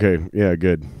now. Okay. Yeah,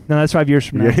 good. No, that's 5 years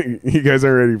from now. You guys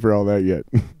aren't ready for all that yet.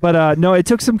 But no, it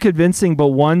took some convincing, but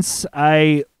once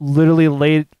I literally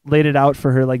laid it out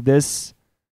for her like this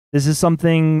is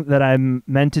something that I'm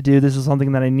meant to do. This is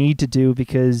something that I need to do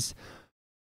because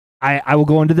I will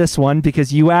go into this one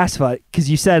because you asked about it. Because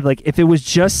you said, like, if it was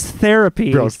just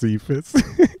therapy. Bro, Cephas.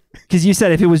 Because you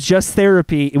said if it was just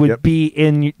therapy, it would be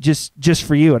in just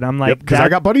for you. And I'm like, because I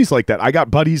got buddies like that. I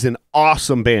got buddies in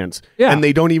awesome bands. Yeah. And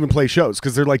they don't even play shows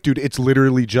because they're like, dude, it's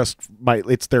literally just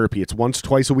it's therapy. It's once,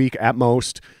 twice a week at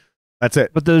most. That's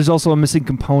it. But there's also a missing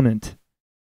component.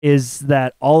 Is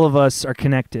that all of us are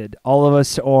connected. All of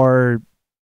us are...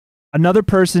 Another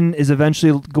person is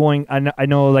eventually going... I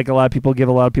know like a lot of people give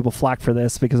a lot of people flack for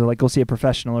this because they're like, go see a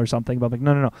professional or something. But I'm like,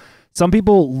 no. Some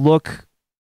people look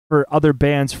for other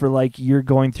bands for like, you're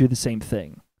going through the same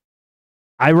thing.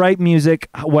 I write music,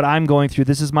 what I'm going through.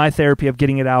 This is my therapy of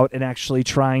getting it out and actually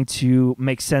trying to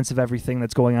make sense of everything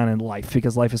that's going on in life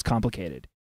because life is complicated.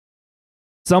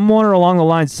 Somewhere along the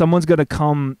line, someone's going to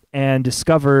come and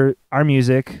discover our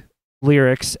music,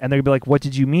 lyrics, and they're going to be like, what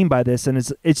did you mean by this? And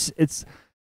this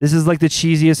is like the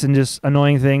cheesiest and just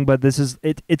annoying thing, but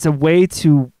it's a way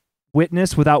to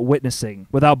witness without witnessing,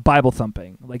 without Bible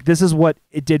thumping. Like, this is what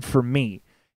it did for me.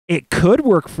 It could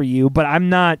work for you, but I'm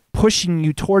not pushing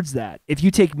you towards that. If you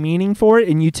take meaning for it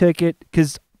and you take it,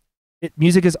 because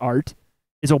music is art,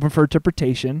 it's open for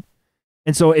interpretation.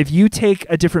 And so if you take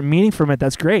a different meaning from it,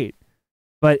 that's great.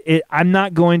 But I'm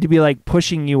not going to be like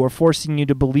pushing you or forcing you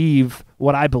to believe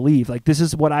what I believe. Like, this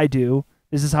is what I do.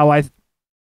 This is how I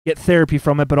get therapy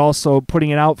from it, but also putting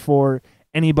it out for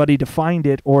anybody to find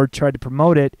it or try to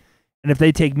promote it. And if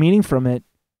they take meaning from it,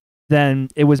 then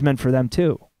it was meant for them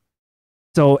too.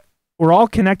 So we're all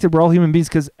connected. We're all human beings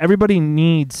because everybody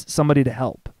needs somebody to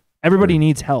help. Everybody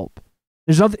needs help.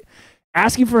 There's nothing...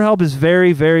 Asking for help is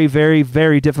very, very, very,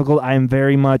 very difficult. I am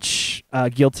very much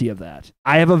guilty of that.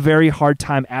 I have a very hard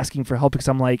time asking for help because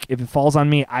I'm like, if it falls on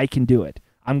me, I can do it.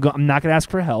 I'm not going to ask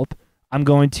for help. I'm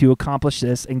going to accomplish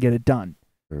this and get it done.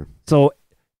 Sure. So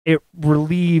it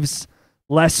relieves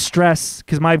less stress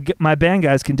because my band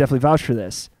guys can definitely vouch for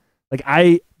this. Like,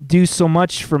 I do so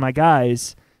much for my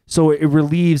guys, so it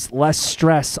relieves less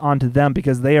stress onto them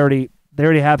because they already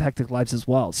have hectic lives as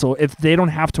well. So if they don't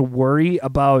have to worry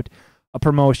about a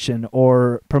promotion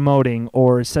or promoting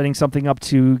or setting something up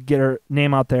to get our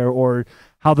name out there or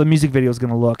how the music video is going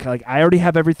to look. Like, I already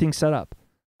have everything set up.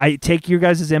 I take your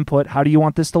guys' input. How do you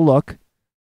want this to look?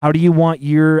 How do you want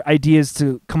your ideas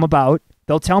to come about?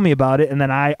 They'll tell me about it, and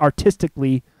then I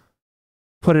artistically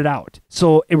put it out.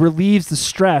 So it relieves the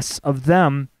stress of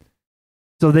them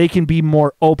so they can be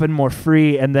more open, more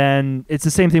free, and then it's the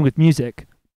same thing with music.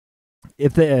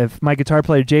 If my guitar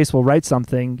player Jace will write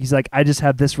something, he's like, I just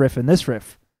have this riff and this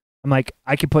riff. I'm like,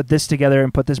 I can put this together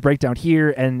and put this breakdown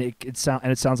here, and it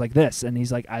sounds like this. And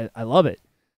he's like, I love it.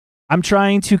 I'm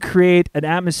trying to create an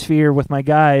atmosphere with my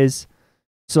guys,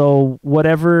 so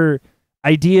whatever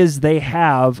ideas they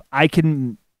have, I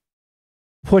can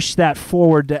push that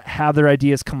forward to have their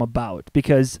ideas come about.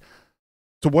 Because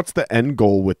So what's the end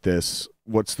goal with this?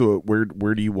 What's the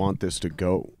where do you want this to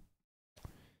go?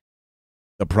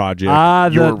 The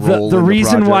project. Your role the in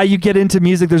reason project? why you get into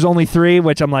music, there's only 3,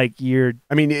 which I'm like,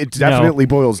 I mean, it definitely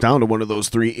boils down to one of those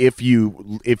 3 if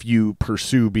you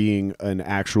pursue being an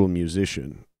actual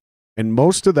musician. And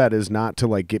most of that is not to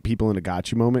like get people in a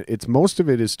gotcha moment. It's most of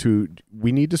it is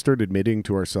we need to start admitting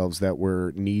to ourselves that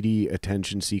we're needy,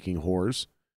 attention-seeking whores.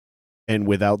 And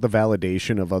without the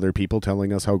validation of other people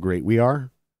telling us how great we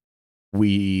are,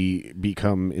 we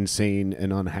become insane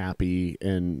and unhappy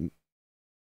and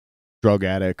drug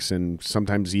addicts, and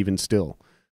sometimes even still.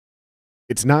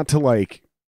 It's not to like,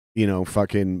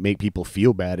 fucking make people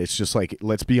feel bad. It's just like,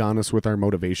 let's be honest with our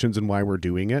motivations and why we're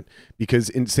doing it.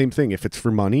 Because same thing, if it's for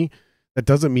money, that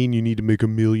doesn't mean you need to make $1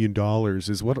 million.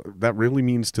 Is what that really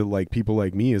means to like people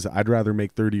like me. Is I'd rather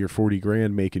make 30 or 40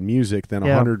 grand making music than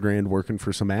 100 grand working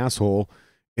for some asshole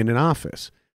in an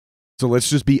office. So let's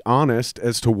just be honest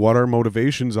as to what our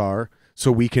motivations are, so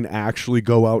we can actually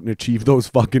go out and achieve those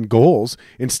fucking goals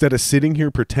instead of sitting here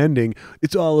pretending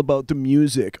it's all about the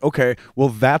music. Okay, well,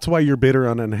 that's why you're bitter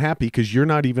and unhappy, because you're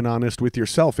not even honest with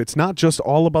yourself. It's not just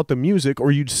all about the music, or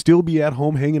you'd still be at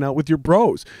home hanging out with your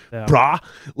bros. Yeah. Brah.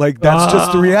 Like, that's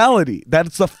just the reality.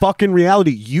 That's the fucking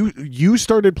reality. You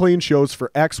started playing shows for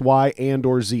X, Y, and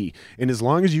or Z. And as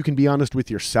long as you can be honest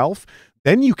with yourself,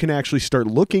 then you can actually start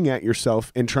looking at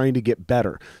yourself and trying to get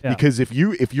better. Yeah. Because if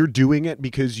you're doing it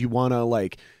because you want to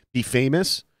like be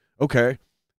famous, okay,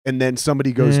 and then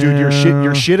somebody goes, dude,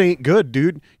 your shit ain't good,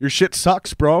 dude. Your shit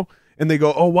sucks, bro. And they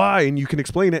go, oh, why? And you can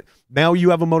explain it. Now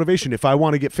you have a motivation. If I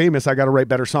want to get famous, I got to write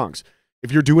better songs.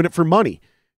 If you're doing it for money,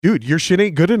 dude, your shit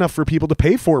ain't good enough for people to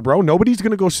pay for, bro. Nobody's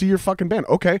going to go see your fucking band.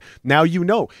 Okay, now you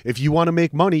know. If you want to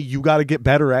make money, you got to get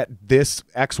better at this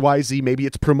XYZ. Maybe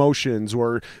it's promotions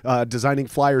or designing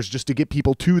flyers just to get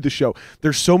people to the show.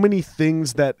 There's so many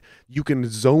things that you can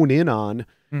zone in on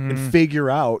and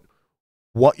figure out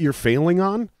what you're failing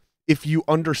on if you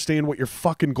understand what your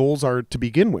fucking goals are to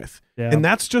begin with. Yeah. And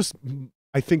that's just,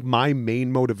 I think my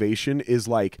main motivation is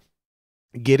like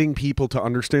getting people to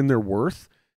understand their worth.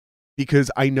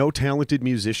 Because I know talented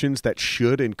musicians that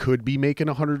should and could be making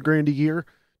 100 grand a year,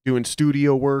 doing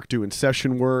studio work, doing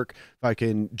session work,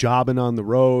 fucking jobbing on the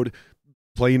road,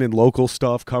 playing in local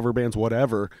stuff, cover bands,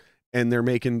 whatever, and they're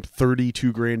making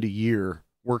 32 grand a year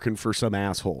working for some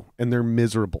asshole, and they're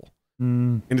miserable.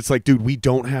 And it's like, dude, we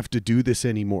don't have to do this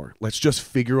anymore. Let's just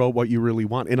figure out what you really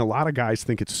want. And a lot of guys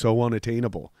think it's so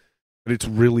unattainable. But it's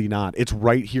really not. It's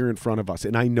right here in front of us.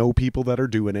 And I know people that are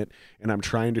doing it, and I'm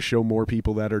trying to show more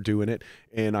people that are doing it,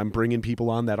 and I'm bringing people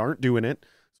on that aren't doing it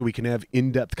so we can have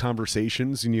in-depth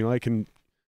conversations, and, I can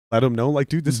let them know, like,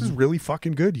 dude, this is really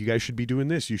fucking good. You guys should be doing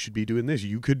this. You should be doing this.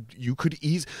 You could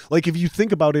ease, like, if you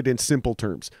think about it in simple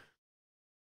terms,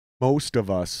 most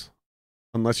of us,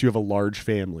 unless you have a large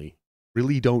family,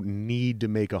 really don't need to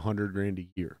make 100 grand a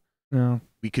year. No.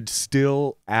 We could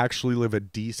still actually live a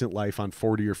decent life on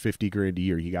 40 or 50 grand a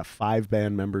year. You got 5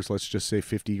 band members, let's just say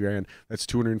 50 grand. That's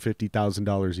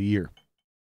 $250,000 a year.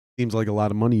 Seems like a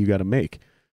lot of money you got to make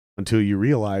until you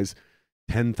realize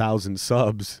 10,000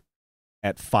 subs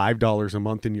at $5 a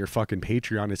month in your fucking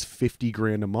Patreon is 50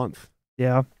 grand a month.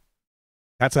 Yeah.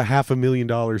 That's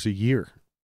 $500,000 a year.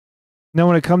 No,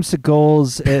 when it comes to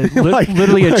goals,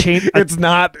 literally a change. It's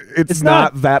not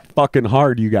that fucking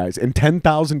hard, you guys. And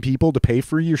 10,000 people to pay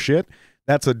for your shit,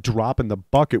 that's a drop in the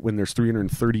bucket when there's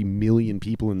 330 million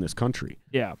people in this country.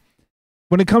 Yeah.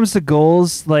 When it comes to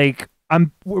goals, like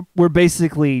we're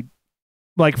basically,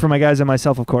 like for my guys and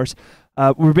myself, of course,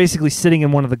 we're basically sitting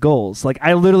in one of the goals. Like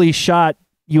I literally shot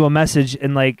you a message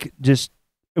and like it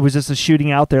was just a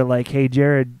shooting out there like, hey,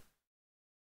 Jared,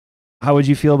 how would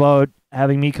you feel about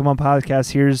having me come on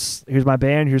podcast? Here's my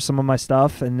band, here's some of my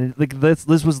stuff. And like this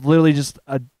was literally just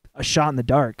a shot in the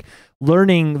dark,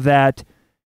 learning that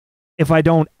if I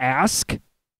don't ask,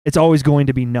 it's always going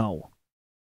to be no.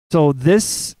 So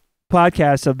this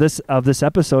podcast of this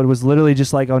episode was literally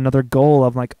just like another goal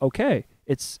of like, okay,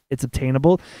 it's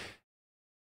obtainable.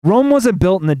 Rome wasn't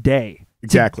built in a day.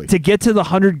 Exactly. To get to the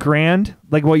 100 grand,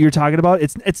 like what you're talking about,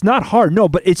 it's not hard. No,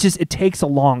 but it's just, it takes a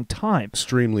long time.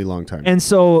 Extremely long time. And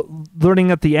so learning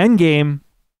at the end game,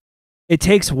 it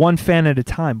takes one fan at a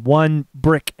time, one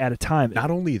brick at a time.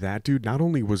 Not only that, dude, not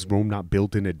only was Rome not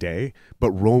built in a day, but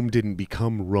Rome didn't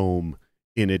become Rome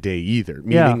in a day either.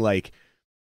 Meaning like,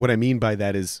 what I mean by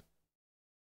that is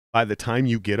by the time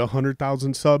you get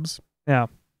 100,000 subs,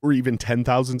 or even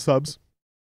 10,000 subs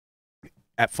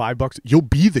at $5, you'll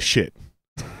be the shit.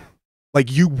 Like,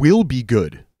 you will be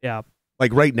good. Yeah.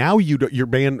 Like right now, your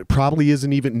band probably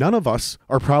isn't even. None of us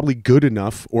are probably good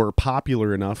enough or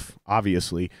popular enough,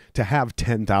 obviously, to have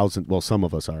 10,000. Well, some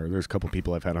of us are. There's a couple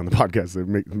people I've had on the podcast that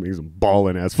make some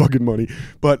balling ass fucking money.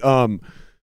 But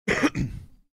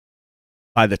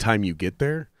by the time you get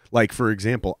there, like for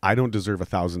example, I don't deserve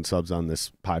 1,000 subs on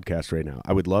this podcast right now.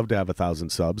 I would love to have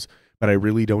 1,000 subs, but I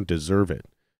really don't deserve it.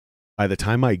 By the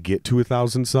time I get to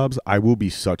 1,000 subs, I will be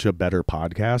such a better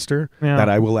podcaster that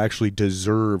I will actually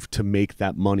deserve to make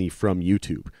that money from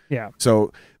YouTube. Yeah.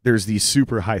 So there's these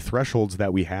super high thresholds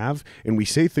that we have, and we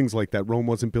say things like that Rome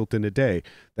wasn't built in a day.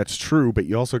 That's true, but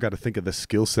you also got to think of the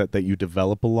skill set that you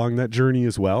develop along that journey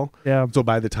as well. Yeah. So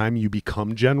by the time you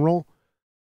become general,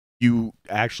 you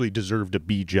actually deserve to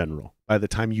be general. By the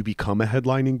time you become a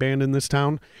headlining band in this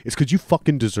town, it's because you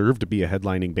fucking deserve to be a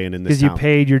headlining band in this town. Because you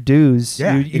paid your dues.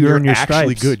 Yeah, you earn your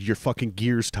actually stripes. good. Your fucking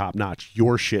gear's top notch.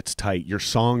 Your shit's tight. Your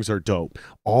songs are dope.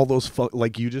 All those,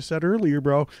 like you just said earlier,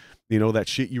 bro. You know, that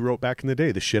shit you wrote back in the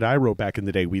day, the shit I wrote back in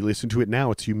the day. We listen to it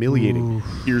now. It's humiliating. Ooh.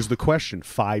 Here's the question.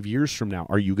 5 years from now,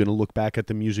 are you going to look back at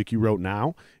the music you wrote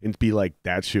now and be like,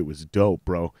 that shit was dope,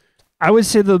 bro? I would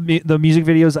say the music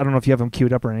videos, I don't know if you have them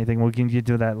queued up or anything. We can get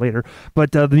to that later.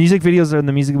 But the music videos and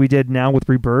the music we did now with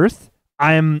Rebirth,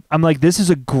 I'm like, this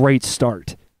is a great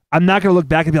start. I'm not going to look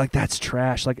back and be like, that's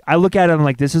trash. Like, I look at it and I'm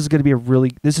like, this is going to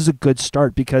be this is a good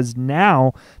start, because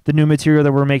now the new material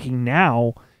that we're making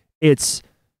now, it's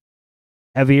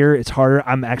heavier, it's harder.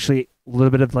 I'm actually a little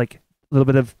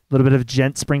bit of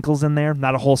gent sprinkles in there.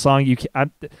 Not a whole song.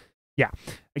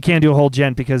 I can't do a whole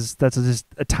gent because that's just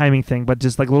a timing thing, but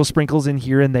just like little sprinkles in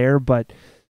here and there. But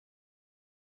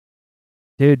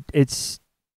dude, it's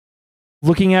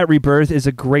looking at Rebirth is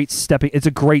a great it's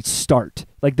a great start.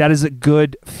 Like, that is a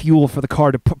good fuel for the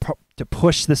car to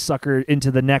push this sucker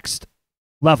into the next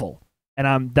level.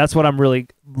 And that's what I'm really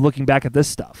looking back at this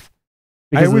stuff.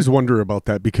 I always wonder about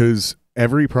that, because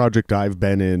every project I've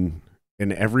been in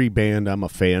and every band I'm a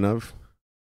fan of,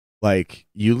 like,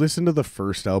 you listen to the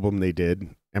first album they did,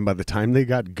 and by the time they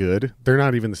got good, they're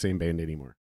not even the same band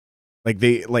anymore. I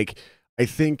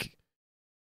think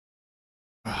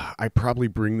I probably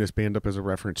bring this band up as a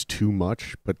reference too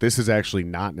much, but this is actually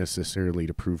not necessarily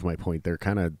to prove my point. They're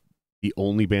kind of the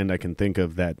only band I can think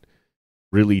of that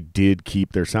really did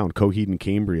keep their sound. Coheed and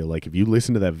Cambria. Like, if you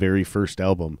listen to that very first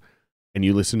album and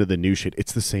you listen to the new shit,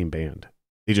 it's the same band.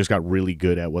 They just got really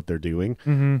good at what they're doing.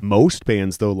 Mm-hmm. Most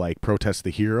bands, though, like Protest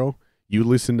the Hero, you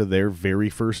listen to their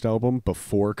very first album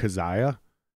before Kazaya,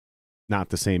 not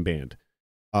the same band.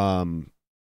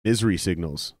 Misery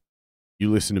Signals.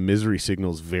 You listen to Misery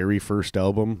Signals' very first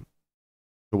album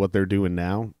to what they're doing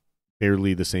now,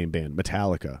 barely the same band.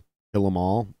 Metallica, Kill 'Em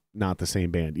All, not the same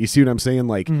band. You see what I'm saying?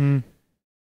 Like,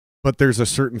 but there's a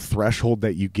certain threshold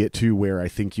that you get to where I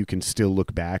think you can still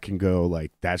look back and go,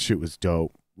 like, that shit was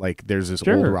dope. Like, there's this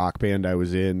old rock band I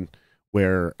was in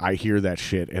where I hear that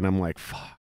shit and I'm like,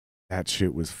 fuck, that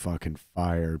shit was fucking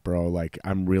fire, bro. Like,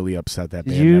 I'm really upset that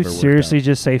band you never worked seriously out.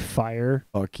 just say fire?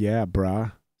 Fuck yeah,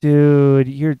 brah. Dude,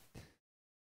 you're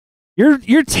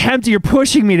tempted. You're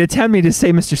pushing me to tempt me to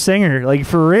say Mr. Singer. Like,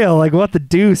 for real. Like, what the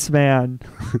deuce, man?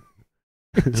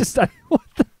 Just what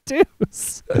the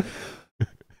deuce.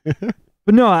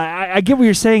 But no, I get what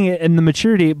you're saying in the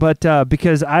maturity, but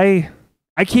because I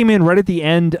came in right at the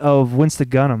end of Winston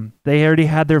Gunham. They already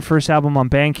had their first album on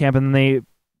Bandcamp, and then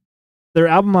their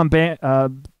album on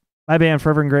my band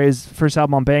Forever and Gray's first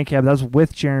album on Bandcamp, that was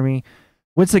with Jeremy.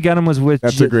 Winston Gunham was with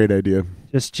That's a great idea.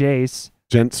 Just Jace.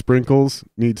 Gent Sprinkles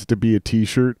needs to be a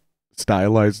t-shirt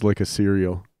stylized like a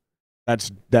cereal. That's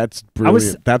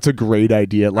brilliant. That's a great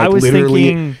idea. Like, I was literally,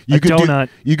 thinking you could donut.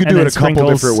 You could and do then it a couple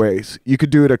sprinkles. different ways. You could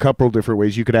do it a couple different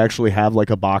ways. You could actually have like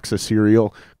a box of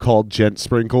cereal called Gent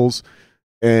Sprinkles,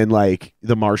 and like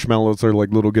the marshmallows are like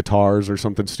little guitars or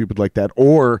something stupid like that.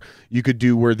 Or you could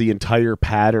do where the entire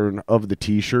pattern of the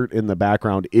t-shirt in the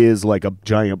background is like a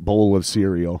giant bowl of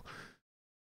cereal.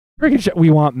 We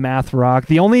want math rock.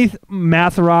 The only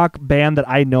math rock band that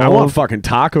I know I want of. fucking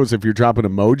tacos if you're dropping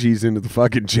emojis into the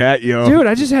fucking chat, yo. Dude,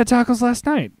 I just had tacos last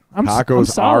night. I'm Tacos are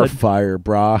solid. fire,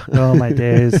 brah. Oh, my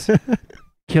days.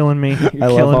 Killing me. You're I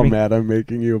love killing how me. mad I'm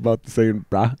making you about saying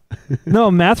brah. No,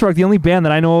 math rock, the only band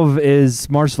that I know of is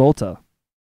Mars Volta.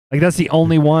 Like, that's the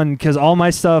only one, because all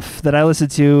my stuff that I listen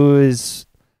to is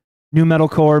new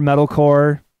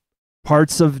metalcore,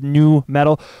 parts of new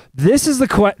metal. This is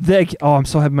I'm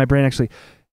so happy my brain actually.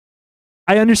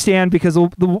 I understand, because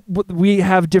we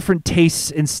have different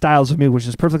tastes and styles of music, which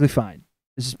is perfectly fine.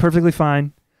 This is perfectly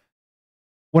fine.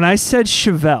 When I said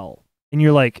Chevelle, and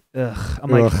you're like, ugh,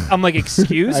 I'm like,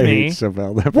 excuse I me. hate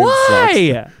Chevelle. That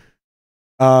Why?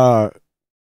 sucks.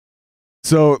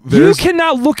 So You there's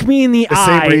cannot look me in the the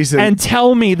same eye reason. and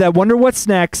tell me that Wonder What's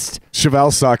Next.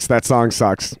 Chevelle sucks. That song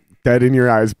sucks. Dead in your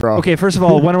eyes, bro. Okay, first of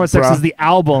all, Wonder What's Next Bruh. is the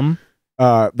album.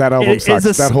 That album It sucks.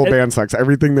 is a That whole s- band sucks.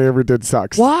 Everything they ever did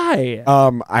sucks. Why?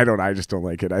 I just don't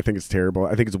like it. I think it's terrible.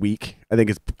 I think it's weak. I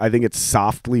think it's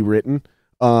softly written.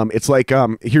 It's like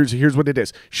here's what it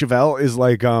is. Chevelle is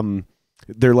like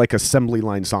they're like assembly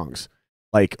line songs.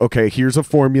 Like, okay, here's a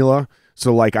formula.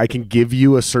 So like I can give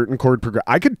you a certain chord progression.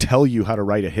 I could tell you how to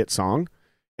write a hit song,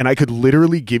 and I could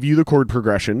literally give you the chord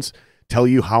progressions, tell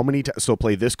you how many so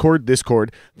play this chord,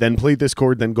 then play this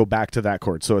chord, then go back to that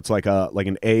chord. So it's like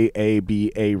an A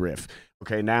B A riff.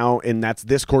 Okay, now and that's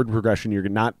this chord progression. You're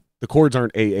not the chords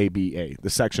aren't A B A. The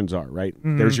sections are, right?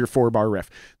 Mhm. There's your 4-bar riff.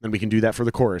 Then we can do that for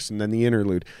the chorus and then the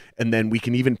interlude. And then we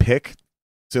can even pick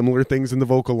similar things in the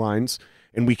vocal lines,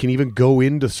 and we can even go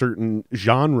into certain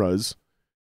genres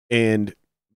and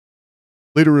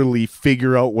literally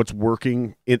figure out what's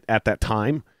working at that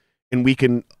time, and we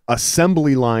can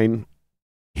assembly line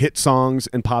hit songs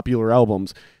and popular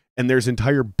albums, and there's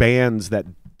entire bands that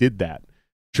did that.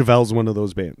 Chevelle's one of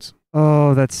those bands.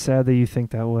 Oh, that's sad that you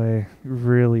think that way.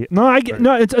 Really? No, I get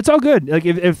no. It's all good. Like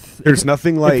if There's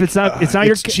nothing like it's not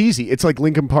your it's cheesy. It's like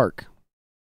Linkin Park.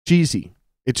 Cheesy.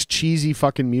 It's cheesy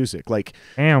fucking music. Like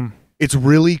damn. it's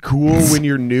really cool when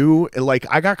you're new. And like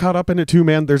I got caught up into too,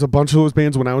 man. There's a bunch of those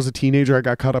bands when I was a teenager. I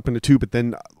got caught up into too, but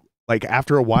then like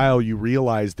after a while, you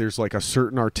realize there's like a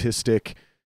certain artistic,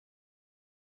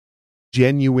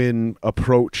 genuine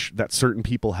approach that certain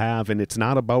people have, and it's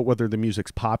not about whether the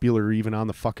music's popular or even on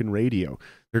the fucking radio.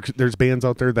 There's bands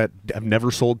out there that have never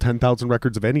sold 10,000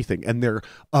 records of anything, and they're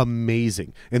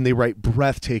amazing, and they write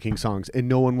breathtaking songs, and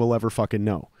no one will ever fucking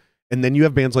know. And then you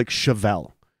have bands like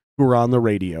Chevelle, who are on the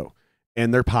radio,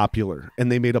 and they're popular,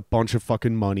 and they made a bunch of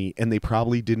fucking money, and they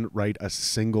probably didn't write a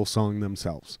single song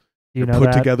themselves. You They're know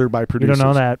put that. together by You producers. don't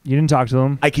know that. You didn't talk to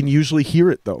them. I can usually hear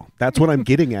it though. That's what I'm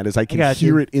getting at is I can got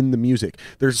hear you. it in the music.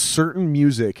 There's certain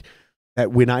music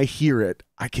that when I hear it,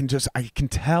 I can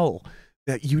tell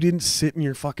that you didn't sit in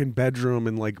your fucking bedroom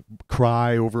and like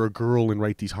cry over a girl and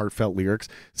write these heartfelt lyrics.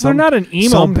 They're not an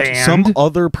emo band. Some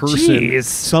other person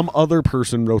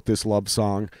Jeez. wrote this love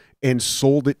song and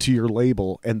sold it to your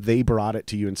label, and they brought it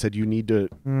to you and said you need to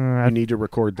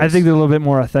record this. I think they're a little bit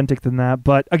more authentic than that.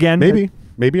 But again,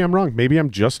 Maybe I'm wrong. Maybe I'm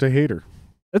just a hater.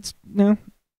 it's no,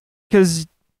 because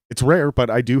It's rare, but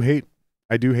I do hate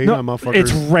on motherfuckers.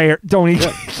 it's rare. Don't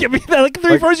even give me that. Like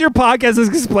the first of your podcast is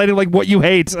explaining like what you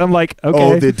hate. I'm like, okay.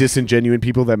 Oh, the disingenuine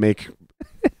people that make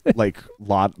like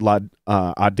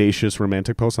audacious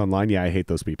romantic posts online. Yeah, I hate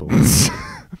those people.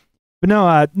 But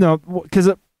no, because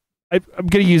I'm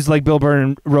gonna use like Bill Burr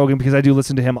and Rogan because I do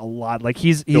listen to him a lot. Like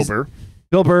he's Bill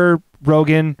Burr,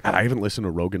 Rogan. God, I haven't listened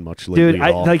to Rogan much lately Dude,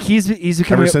 at all. he's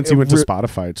becoming Ever since he went to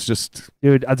Spotify, it's just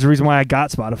dude. That's the reason why I got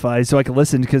Spotify so I could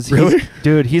listen because Really?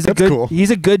 dude, he's That's a good cool.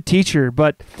 he's a good teacher.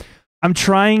 But I'm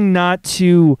trying not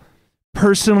to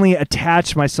personally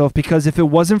attach myself because if it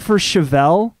wasn't for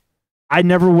Chevelle, I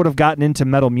never would have gotten into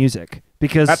metal music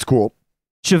because that's cool.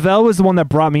 Chevelle was the one that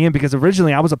brought me in because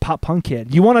originally I was a pop punk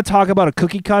kid. You want to talk about a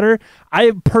cookie cutter? I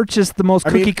have purchased the most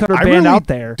cookie cutter I band really out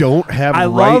there. Don't have. I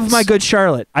rights. love my Good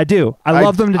Charlotte. I do. I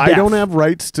love them to death. I don't have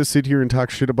rights to sit here and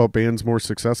talk shit about bands more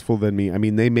successful than me. I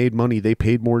mean, they made money, they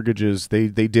paid mortgages, they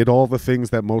did all the things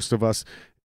that most of us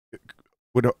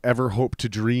would ever hope to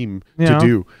dream Yeah. to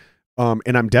do.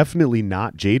 And I'm definitely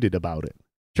not jaded about it.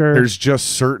 Sure. There's just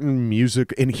certain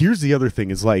music, and here's the other thing: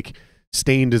 is like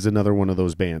Stained is another one of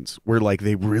those bands where like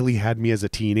they really had me as a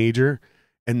teenager.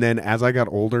 And then as I got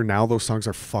older, now those songs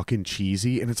are fucking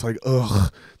cheesy, and it's like, ugh.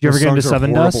 Did you ever those get into songs are Seven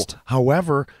horrible. Dust?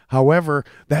 However,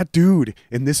 that dude,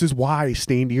 and this is why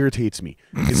Stained irritates me,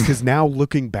 is because now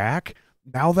looking back,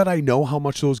 now that I know how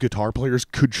much those guitar players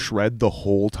could shred the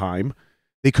whole time,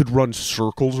 they could run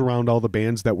circles around all the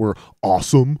bands that were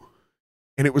awesome.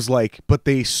 And it was like, but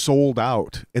they sold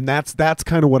out. And that's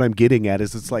kind of what I'm getting at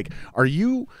is it's like, are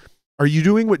you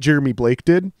doing what Jeremy Blake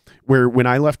did, where when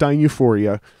I left Dying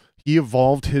Euphoria, he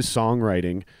evolved his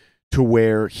songwriting to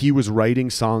where he was writing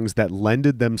songs that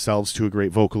lended themselves to a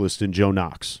great vocalist in Joe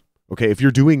Knox. Okay, if you're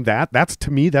doing that, that's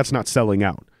to me, that's not selling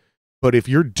out. But if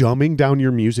you're dumbing down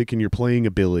your music and your playing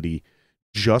ability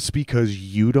just because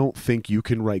you don't think you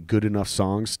can write good enough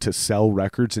songs to sell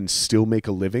records and still make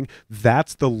a living,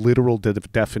 that's the literal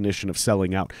definition of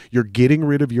selling out. You're getting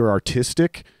rid of your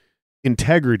artistic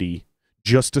integrity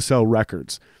just to sell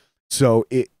records. So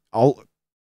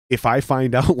if I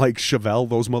find out like Chevelle,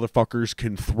 those motherfuckers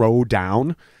can throw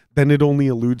down, then it only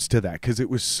alludes to that because it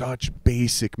was such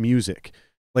basic music.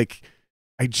 Like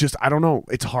I don't know.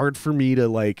 It's hard for me to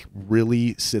like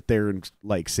really sit there and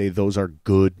like say those are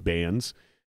good bands,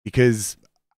 because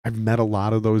I've met a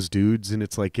lot of those dudes and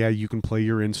it's like, yeah, you can play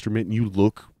your instrument and you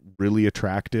look really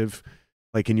attractive,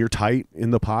 like, and you're tight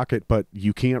in the pocket, but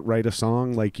you can't write a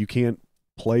song. Like, you can't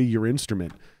play your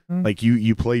instrument. Like,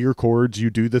 you play your chords, you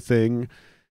do the thing.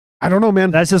 I don't know,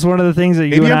 man. That's just one of the things that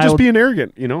you Maybe and I'm I just will- being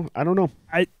arrogant, you know? I don't know.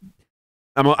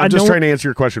 I'm just know- trying to answer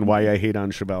your question why I hate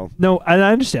on Chevelle No, I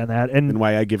understand that, and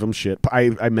why I give him shit.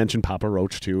 I mentioned Papa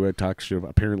Roach too. I talked shit.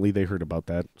 Apparently they heard about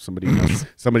that. Somebody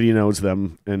knows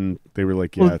them, and they were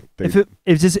like, yeah. Well, if it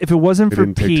wasn't they for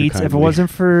didn't take too Pete, if it kindly. wasn't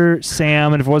for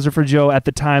Sam, and if it wasn't for Joe at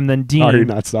the time, then Dean, sorry,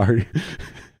 not sorry.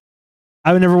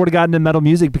 I would never would have gotten into metal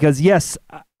music, because yes,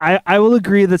 I will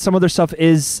agree that some of their stuff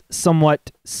is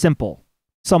somewhat simple,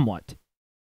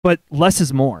 but less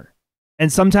is more.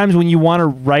 And sometimes when you want to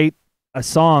write a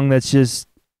song that's just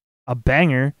a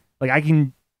banger, like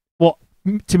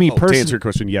to me To personally, answer your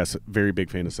question, yes, very big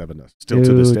fan of Seven Dust. Still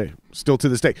to this day. Still to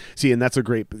this day. See, and that's a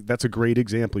great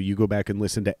example. You go back and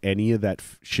listen to any of that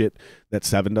shit that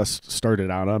Seven Dust started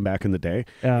out on back in the day,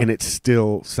 and it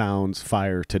still sounds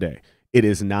fire today. It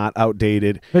is not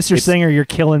outdated. Mr. Singer, you're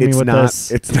killing me with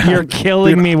this. It's not, You're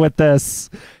killing me with this.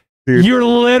 Dude, You're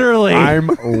literally. I'm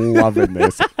loving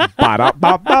this.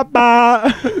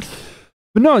 Ba-da-ba-ba-ba.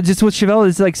 But no, just with Chevelle,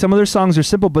 it's like some of their songs are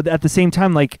simple, but at the same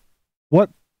time, like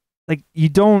you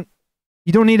don't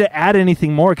need to add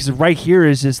anything more, because right here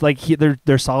is just like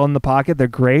they're solid in the pocket, they're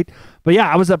great. But yeah,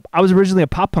 I was originally a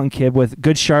pop punk kid with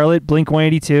Good Charlotte,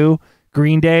 Blink-182,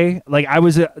 Green Day. Like I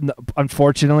was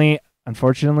unfortunately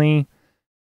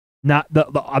not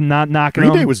I'm not knocking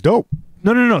Green them. Day was dope.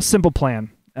 No, Simple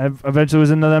Plan. I eventually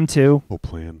was into them too. Oh,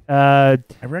 Plan. I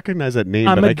I recognize that name,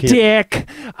 I'm but a I can't. dick.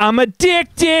 I'm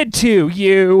addicted to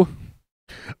you.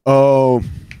 Oh,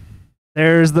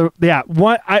 There's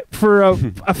for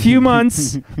a few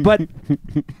months, but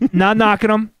not knocking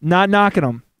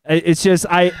them. It's just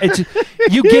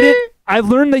you get it. I've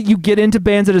learned that you get into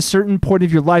bands at a certain point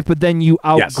of your life, but then you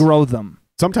outgrow them.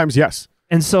 sometimes yes,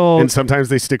 And so, and sometimes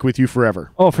they stick with you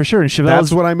forever. oh, for sure. And Chevelle's,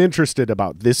 That's what I'm interested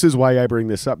about. This is why I bring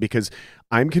this up, because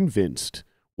I'm convinced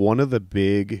one of the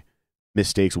big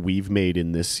mistakes we've made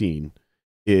in this scene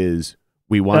is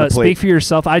we want to play. Speak for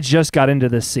yourself. I just got into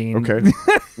this scene. Okay.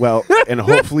 Well, and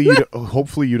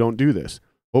hopefully you don't do this.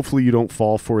 Hopefully you don't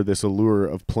fall for this allure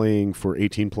of playing for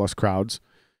 18 plus crowds,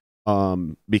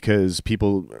 because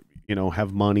people,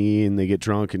 have money and they get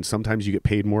drunk, and sometimes you get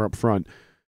paid more up front.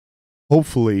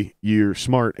 Hopefully you're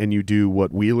smart and you do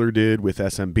what Wheeler did with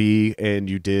SMB, and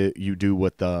you do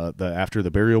what the After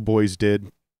the Burial Boys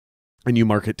did, and you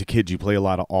market to kids. You play a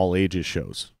lot of all ages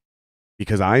shows,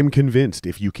 because I'm convinced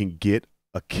if you can get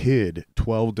a kid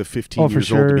 12 to 15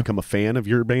 years old to become a fan of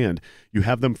your band, you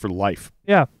have them for life.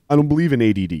 Yeah. I don't believe in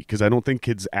ADD, because I don't think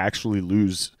kids actually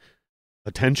lose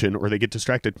attention or they get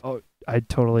distracted. Oh,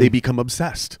 They become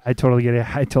obsessed. I totally get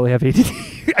it. I totally have ADD.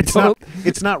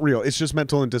 It's not real. It's just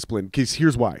mental indiscipline. Because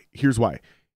here's why.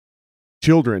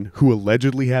 Children who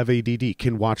allegedly have ADD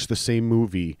can watch the same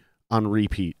movie on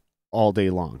repeat all day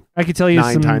long. I could tell you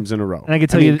 9 times in a row. And I can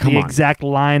tell you come the on. exact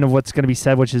line of what's going to be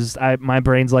said, which is my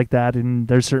brain's like that. And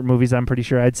there's certain movies I'm pretty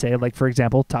sure I'd say, like, for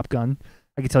example, Top Gun.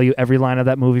 I could tell you every line of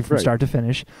that movie from Right. start to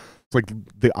finish. It's like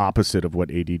the opposite of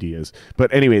what ADD is.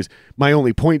 But anyways, my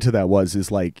only point to that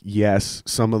is like, yes,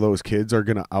 some of those kids are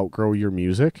going to outgrow your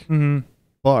music,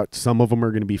 but some of them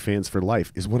are going to be fans for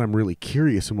life, is what I'm really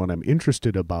curious and what I'm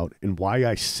interested about, and why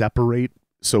I separate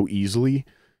so easily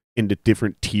into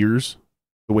different tiers.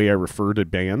 The way I refer to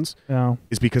bands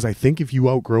is because I think if you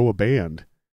outgrow a band,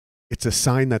 it's a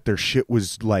sign that their shit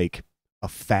was like a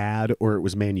fad, or it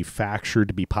was manufactured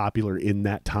to be popular in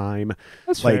that time.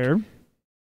 That's like, fair.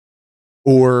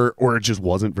 Or it just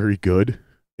wasn't very good,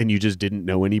 and you just didn't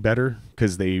know any better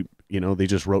because they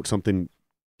just wrote something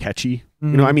catchy.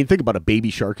 I mean, think about it. Baby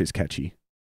Shark is catchy.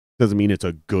 Doesn't mean it's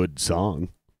a good song.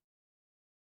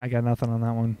 I got nothing on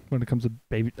that one when it comes to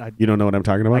baby. You don't know what I'm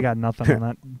talking about? I got nothing on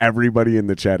that. Everybody in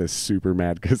the chat is super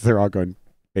mad because they're all going,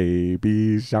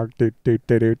 Baby Shark. Do, do,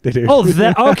 do, do, do, do. Oh,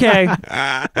 okay.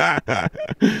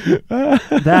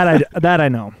 that I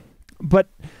know. But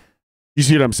you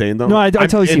see what I'm saying, though? No, I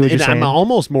totally see what you're saying. I'm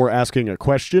almost more asking a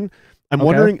question. I'm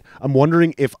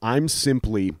wondering if I'm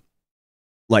simply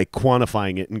like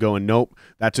quantifying it and going, nope,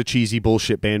 that's a cheesy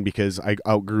bullshit band because I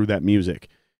outgrew that music.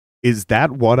 Is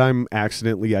that what I'm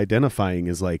accidentally identifying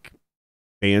as like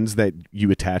bands that you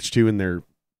attach to, and you're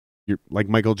like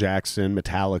Michael Jackson,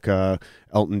 Metallica,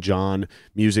 Elton John,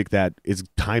 music that is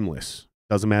timeless.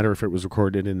 Doesn't matter if it was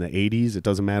recorded in the 80s. It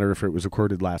doesn't matter if it was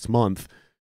recorded last month.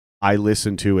 I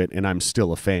listen to it and I'm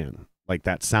still a fan. Like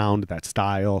that sound, that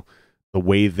style, the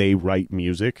way they write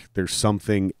music, there's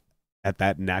something at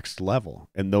that next level.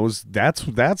 And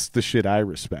that's the shit I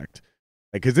respect.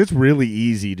 Like, cause it's really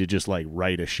easy to just like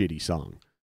write a shitty song.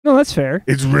 No, that's fair.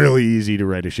 It's really easy to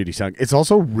write a shitty song. It's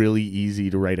also really easy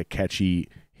to write a catchy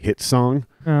hit song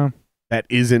that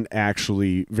isn't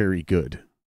actually very good.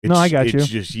 No, I got you. It's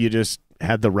just, you just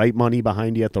had the right money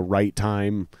behind you at the right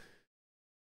time.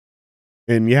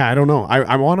 And yeah, I don't know.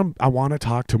 I want to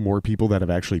talk to more people that have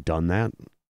actually done that,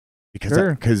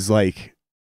 because like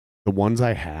the ones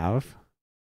I have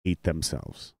hate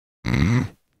themselves.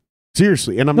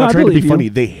 Seriously, and I'm not trying to be funny.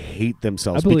 They hate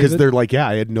themselves because they're like, yeah,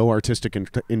 I had no artistic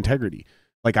integrity.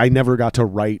 Like I never got to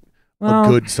write a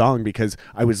good song because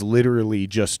I was literally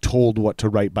just told what to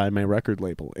write by my record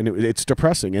label, and it's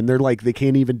depressing. And they're like, they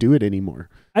can't even do it anymore.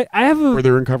 Or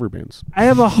they're in cover bands. I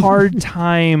have a hard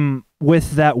time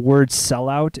with that word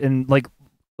sellout and like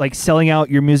selling out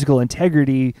your musical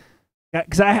integrity,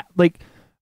 because I like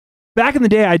back in the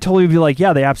day I totally would be like,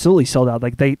 yeah, they absolutely sold out.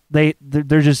 Like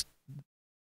they're just,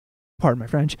 pardon my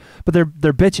French, but they're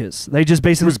bitches. They just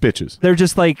basically Who's bitches? They're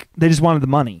just like, they just wanted the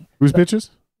money. Who's bitches?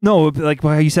 No, like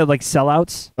how you said, like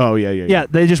sellouts. Oh yeah. Yeah,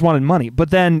 they just wanted money. But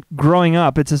then growing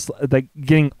up, it's just like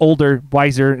getting older,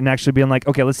 wiser, and actually being like,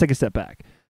 okay, let's take a step back.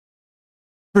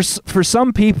 For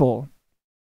some people,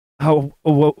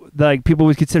 like people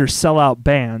would consider sellout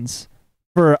bands.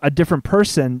 For a different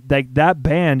person, like that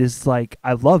band is like,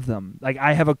 I love them. Like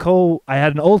I had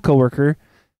an old coworker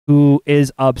who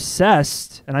is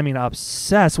obsessed, and I mean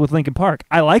obsessed with Linkin Park.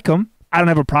 I like them. I don't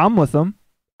have a problem with them.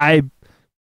 I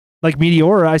like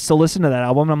Meteora. I still listen to that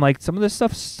album. And I'm like, some of this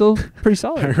stuff's still pretty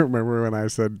solid. I remember when I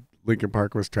said Linkin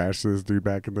Park was trash to this dude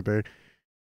back in the day.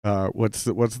 What's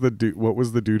the dude? What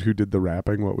was the dude who did the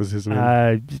rapping? What was his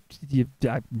name?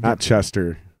 Not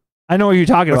Chester. I know what you're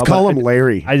talking Let's about. call him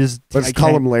Larry. Let's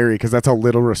call him Larry because that's how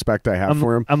little respect I have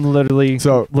for him. I'm literally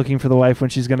looking for the wife when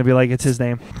she's gonna be like, it's his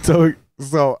name.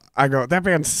 So I go, that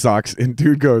band sucks. And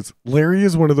dude goes, Larry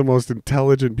is one of the most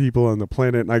intelligent people on the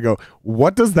planet. And I go,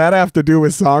 what does that have to do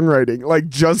with songwriting? Like,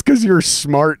 just because you're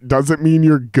smart doesn't mean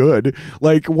you're good.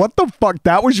 Like, what the fuck?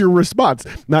 That was your response.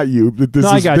 Not you.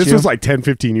 This was like 10,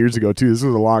 15 years ago, too. This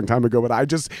was a long time ago. But I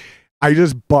just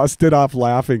busted off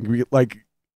laughing. Like,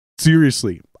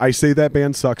 seriously, I say that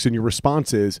band sucks. And your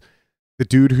response is, the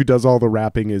dude who does all the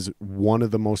rapping is one of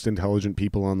the most intelligent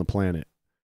people on the planet.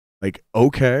 Like,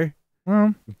 okay.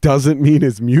 Well, doesn't mean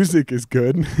his music is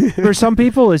good. For some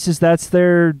people, it's just that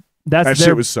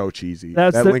shit was so cheesy.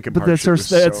 Linkin Park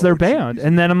that's their band.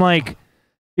 And then I'm like,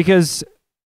 because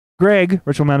Greg,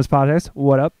 Ritual Madness Podcast,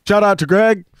 what up? Shout out to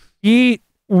Greg. Make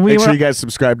sure you guys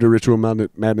subscribe to Ritual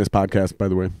Madness Podcast, by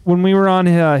the way. When we were on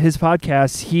his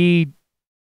podcast, he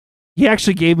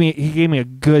actually gave me a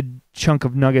good chunk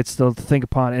of nuggets to think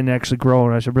upon and actually grow,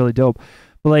 and it's really dope.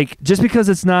 But like, just because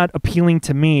it's not appealing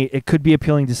to me, it could be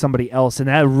appealing to somebody else. And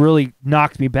that really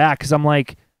knocked me back because I'm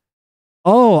like,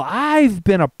 oh, I've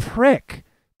been a prick,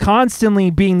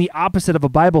 constantly being the opposite of a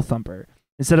Bible thumper.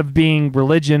 Instead of being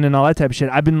religion and all that type of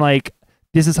shit, I've been like,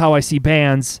 this is how I see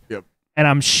bands. Yep. And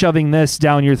I'm shoving this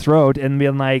down your throat and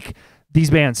being like, these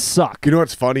bands suck. You know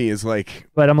what's funny is like,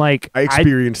 but I'm like, I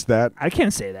experienced that. I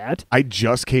can't say that. I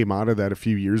just came out of that a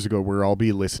few years ago where I'll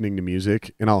be listening to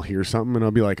music and I'll hear something and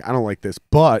I'll be like, I don't like this,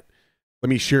 but let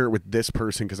me share it with this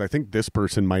person because I think this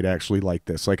person might actually like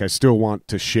this. Like, I still want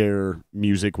to share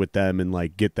music with them and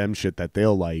like get them shit that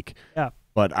they'll like. Yeah.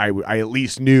 But I at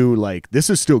least knew like this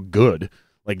is still good.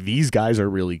 Like, these guys are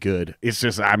really good. It's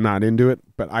just I'm not into it,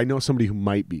 but I know somebody who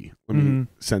might be. Let me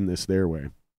send this their way.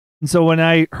 And so when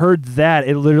I heard that,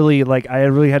 it literally, like, I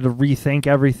really had to rethink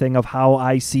everything of how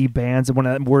I see bands. And when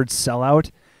that word sellout,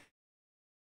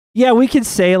 yeah, we could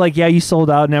say, like, yeah, you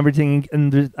sold out and everything.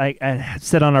 And I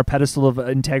sit on our pedestal of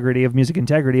integrity, of music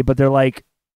integrity. But they're like,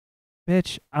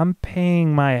 bitch, I'm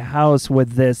paying my house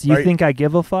with this. You think I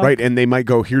give a fuck? Right, and they might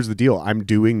go, here's the deal. I'm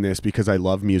doing this because I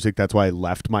love music. That's why I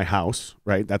left my house,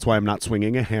 right? That's why I'm not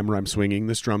swinging a hammer. I'm swinging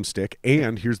this drumstick.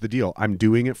 And here's the deal. I'm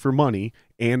doing it for money,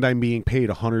 and I'm being paid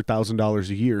 $100,000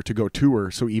 a year to go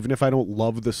tour. So even if I don't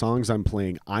love the songs I'm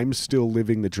playing, I'm still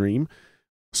living the dream.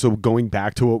 So going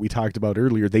back to what we talked about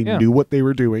earlier, they knew what they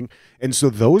were doing. And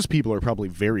so those people are probably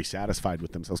very satisfied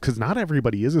with themselves because not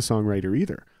everybody is a songwriter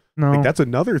either. No. Like, that's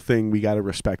another thing we got to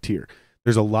respect here.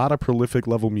 There's a lot of prolific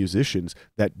level musicians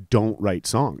that don't write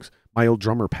songs. My old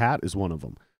drummer, Pat, is one of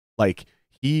them. Like,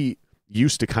 he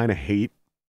used to kind of hate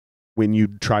when you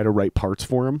try to write parts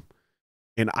for him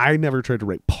And I never tried to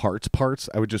write parts.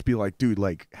 I would just be like, dude,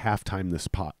 like halftime this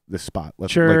spot.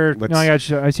 Let's Sure. let's, No, I got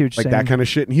you. I see what you're like saying. that kind of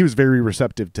shit. And he was very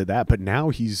receptive to that. But now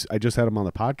I just had him on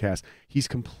the podcast. He's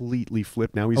completely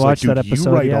flipped. Now he's I like, watched dude, that episode,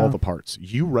 you write yeah. all the parts.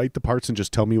 You write the parts and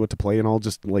just tell me what to play, and I'll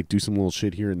just like do some little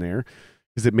shit here and there,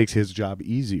 because it makes his job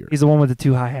easier. He's the one with the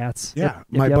 2 hi-hats. Yeah,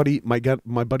 my buddy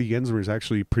Gensmer is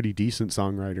actually a pretty decent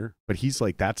songwriter, but he's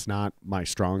like, that's not my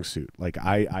strong suit. Like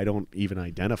I don't even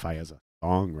identify as a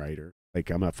songwriter. Like,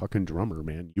 I'm a fucking drummer,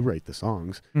 man. You write the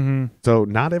songs. Mm-hmm. So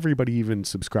not everybody even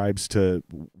subscribes to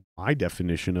my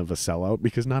definition of a sellout,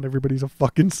 because not everybody's a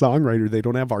fucking songwriter. They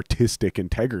don't have artistic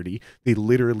integrity. They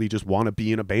literally just want to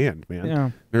be in a band, man.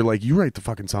 Yeah. They're like, you write the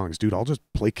fucking songs, dude. I'll just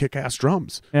play kick-ass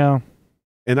drums. Yeah.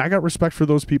 And I got respect for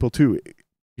those people too,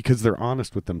 because they're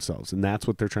honest with themselves, and that's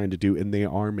what they're trying to do, and they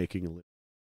are making a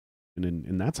living.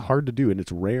 And that's hard to do, and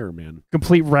it's rare, man.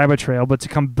 Complete rabbit trail, but to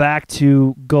come back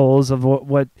to goals of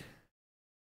what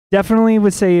definitely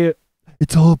would say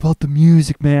it's all about the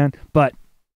music, man. But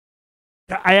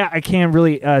I can't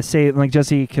really say, like,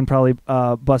 Jesse can probably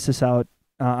bust this out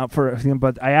for everything.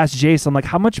 But I asked Jason, I'm like,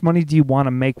 how much money do you want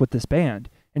to make with this band?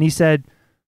 And he said,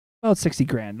 well, it's 60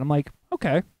 grand. I'm like,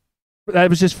 okay. That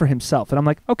was just for himself. And I'm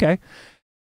like, okay.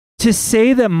 To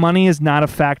say that money is not a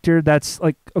factor, that's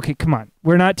like, okay, come on.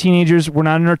 We're not teenagers. We're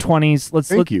not in our 20s.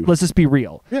 Let's just be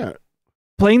real. Yeah.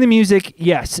 Playing the music,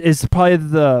 yes, is probably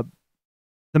the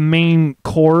main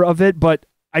core of it, but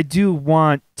I do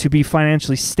want to be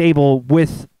financially stable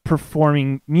with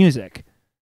performing music.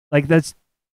 Like, it's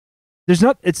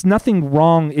nothing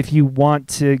wrong if you want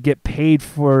to get paid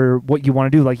for what you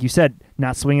want to do. Like you said,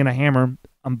 not swinging a hammer,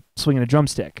 I'm swinging a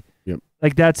drumstick. Yep.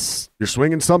 Like, you're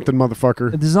swinging something,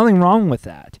 motherfucker. There's nothing wrong with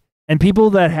that. And people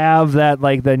that have that,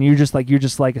 like, then you're just like a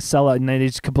sellout, and they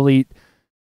just complete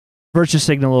virtue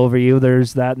signal over you.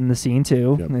 There's that in the scene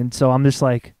too. Yep. And so I'm just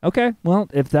like, okay, well,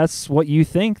 if that's what you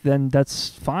think, then that's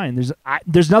fine.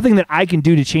 There's nothing that I can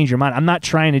do to change your mind. I'm not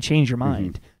trying to change your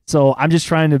mind. So I'm just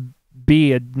trying to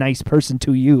be a nice person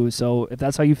to you. So if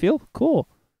that's how you feel, cool.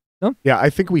 No? Yeah, I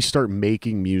think we start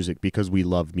making music because we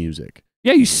love music.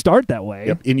 Yeah, you start that way.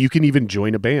 Yep. And you can even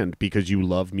join a band because you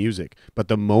love music. But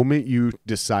the moment you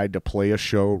decide to play a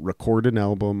show, record an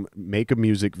album, make a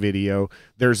music video,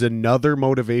 there's another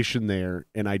motivation there.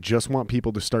 And I just want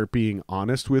people to start being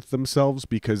honest with themselves,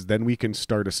 because then we can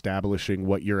start establishing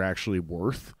what you're actually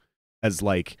worth as,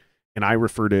 like, and I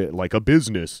refer to it like a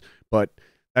business, but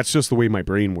that's just the way my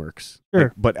brain works. Sure.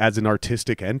 Like, but as an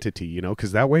artistic entity,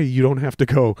 because that way you don't have to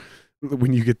go,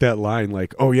 when you get that line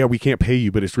like, oh yeah, we can't pay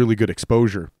you, but it's really good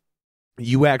exposure.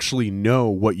 You actually know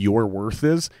what your worth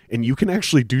is, and you can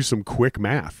actually do some quick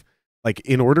math. Like,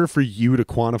 in order for you to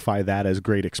quantify that as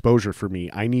great exposure for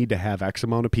me, I need to have X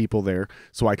amount of people there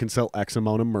so I can sell X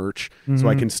amount of merch, so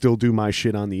I can still do my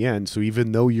shit on the end. So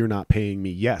even though you're not paying me,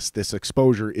 yes, this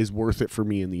exposure is worth it for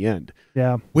me in the end.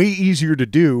 Yeah. Way easier to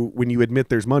do when you admit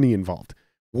there's money involved.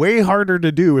 Way harder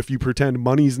to do if you pretend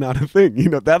money's not a thing.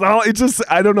 That all, it's just,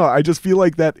 I don't know. I just feel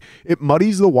like that it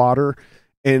muddies the water,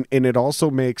 and it also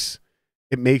makes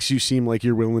you seem like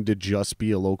you're willing to just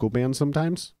be a local band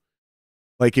sometimes.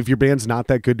 Like, if your band's not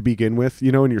that good to begin with,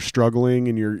 and you're struggling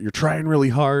and you're trying really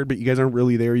hard, but you guys aren't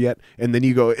really there yet. And then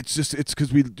you go, it's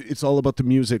because it's all about the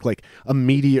music. Like,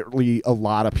 immediately a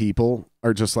lot of people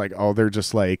are just like, oh, they're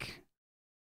just like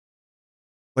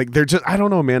they're just, I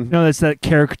don't know, man. No, that's that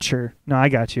caricature. No, I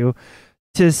got you.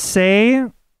 To say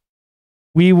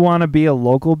we want to be a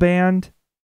local band,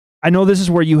 I know this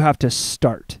is where you have to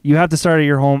start. You have to start at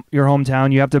your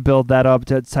hometown. You have to build that up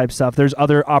to type stuff. There's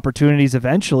other opportunities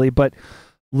eventually, but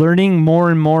learning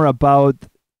more and more about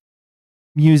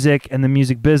music and the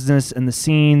music business and the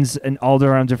scenes and all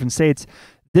around different states,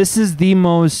 this is the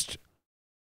most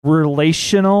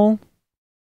relational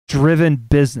driven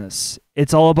business.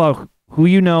 It's all about who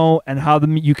you know and how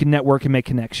you can network and make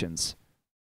connections.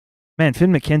 Man,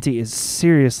 Finn McKenty is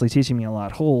seriously teaching me a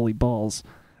lot. Holy balls.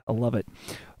 I love it.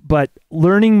 But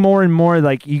learning more and more,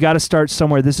 like, you got to start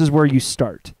somewhere. This is where you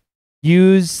start.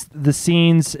 Use the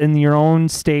scenes in your own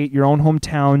state, your own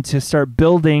hometown, to start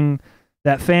building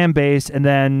that fan base, and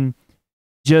then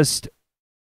just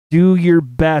do your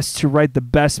best to write the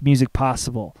best music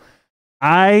possible.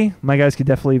 My guys could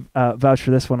definitely vouch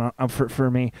for this one for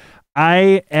me.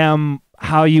 I am,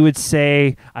 how you would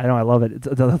say, I know, I love it.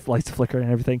 The lights flicker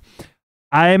and everything.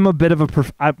 I'm a bit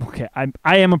of I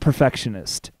am a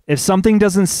perfectionist. If something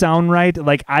doesn't sound right,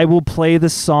 like, I will play the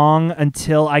song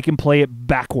until I can play it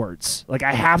backwards. Like,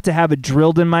 I have to have it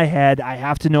drilled in my head. I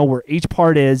have to know where each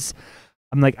part is.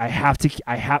 I'm like,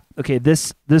 okay,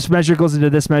 this measure goes into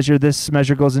this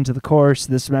measure goes into the chorus,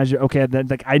 this measure, okay, then,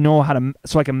 like, I know how to,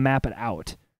 so I can map it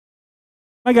out.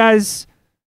 my guys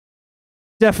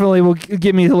definitely will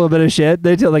give me a little bit of shit.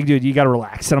 They tell like, dude, you got to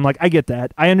relax. And I'm like, I get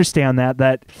that. I understand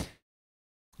that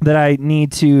I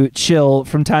need to chill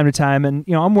from time to time. And,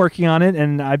 I'm working on it,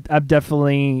 and I've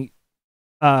definitely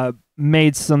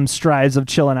made some strides of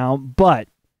chilling out. But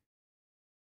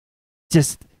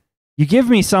just, you give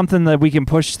me something that we can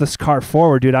push this car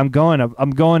forward, dude. I'm going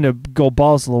to go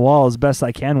balls to the wall as best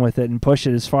I can with it and push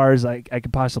it as far as I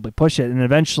could possibly push it. And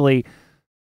eventually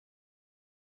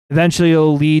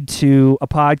it'll lead to a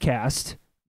podcast.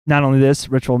 Not only this,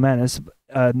 Ritual Menace,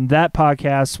 that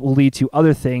podcast will lead to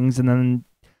other things. And then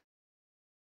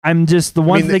I'm just the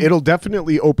one thing. It'll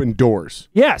definitely open doors.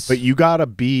 Yes. But you got to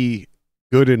be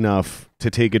good enough to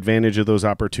take advantage of those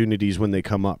opportunities when they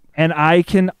come up. And I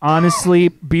can honestly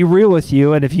be real with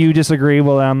you. And if you disagree,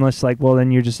 well, I'm just like, well,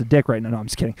 then you're just a dick right now. No, I'm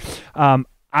just kidding.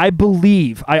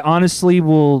 I honestly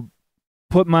will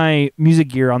put my music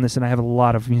gear on this, and I have a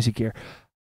lot of music gear.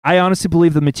 I honestly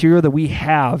believe the material that we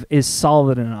have is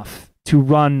solid enough to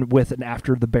run with an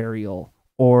After the Burial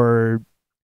or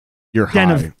You're Den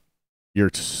high. of-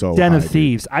 You're so Den high, of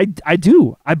Thieves. I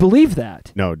do. I believe that.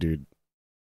 Dude. No, dude.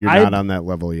 You're not on that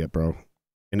level yet, bro.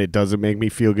 And it doesn't make me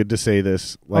feel good to say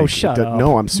this. Like, shut up.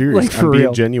 No, I'm serious. Like, for I'm being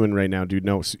real. genuine right now, dude.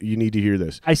 No, you need to hear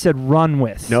this. I said run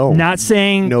with. No. Not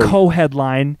saying No.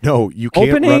 co-headline. No, you can't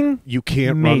Opening? you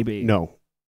can't Maybe. run.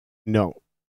 No.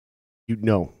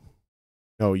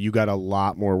 No, you got a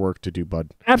lot more work to do,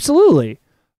 bud. Absolutely.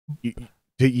 To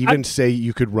even say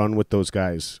you could run with those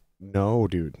guys. No,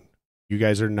 dude. You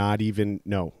guys are not even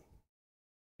no.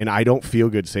 And I don't feel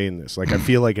good saying this. Like, I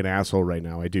feel like an asshole right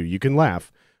now. I do. You can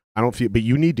laugh. I don't feel, but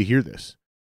you need to hear this.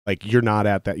 Like, you're not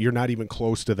at that. You're not even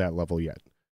close to that level yet.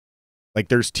 Like,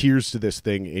 there's tiers to this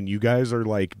thing, and you guys are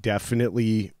like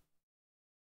definitely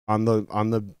on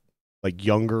the like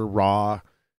younger raw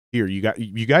here.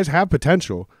 You guys have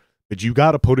potential, but you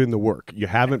got to put in the work. You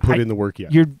haven't put in the work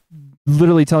yet. You're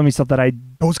literally telling me stuff that I.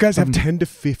 Those guys have 10 to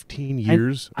 15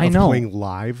 years I of know. playing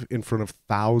live in front of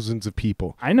thousands of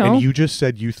people. I know. And you just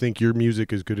said you think your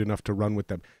music is good enough to run with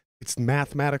them. It's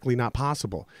mathematically not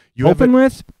possible. You Open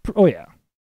with. Oh yeah.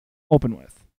 Open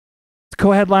with.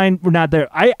 Co-headline, we're not there.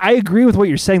 I agree with what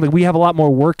you're saying. Like, we have a lot more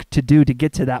work to do to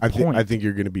get to that point. I think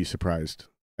you're going to be surprised.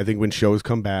 I think when shows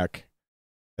come back,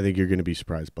 I think you're going to be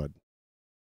surprised, bud.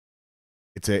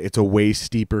 It's a way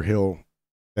steeper hill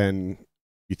than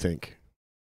you think.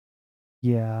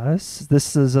 Yes,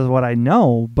 this is what I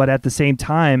know, but at the same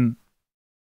time,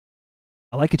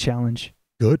 I like a challenge.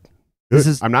 Good.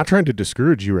 I'm not trying to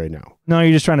discourage you right now. No,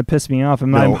 you're just trying to piss me off,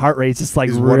 and my heart rate's just like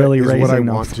really raising. What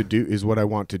I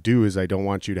want to do is I don't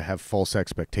want you to have false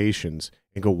expectations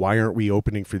and go, why aren't we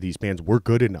opening for these bands? We're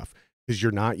good enough. Because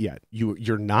you're not yet.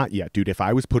 You're not yet, dude. If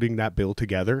I was putting that bill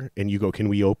together and you go, can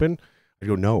we open? I'd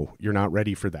go, no, you're not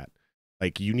ready for that.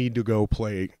 Like, you need to go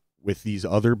play with these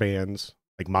other bands,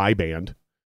 like my band.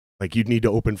 Like, you'd need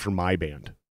to open for my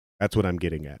band. That's what I'm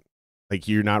getting at. Like,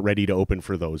 you're not ready to open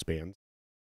for those bands.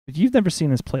 But you've never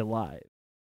seen us play live.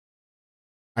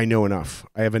 I know enough.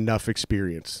 I have enough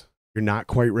experience. You're not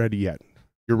quite ready yet.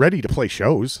 You're ready to play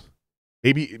shows.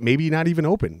 Maybe not even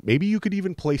open. Maybe you could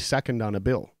even play second on a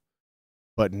bill.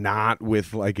 But not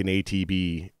with like an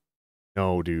ATB.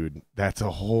 No, dude. That's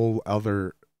a whole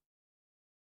nother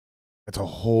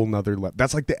level.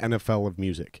 That's like the NFL of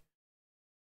music.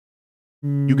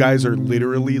 You guys are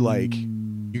literally like,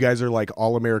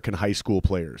 All-American high school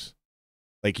players.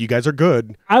 Like, you guys are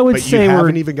good, I would but say you we're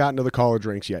haven't even gotten to the college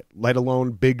ranks yet, let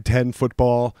alone Big Ten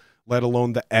football, let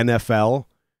alone the NFL.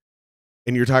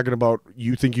 And you're talking about,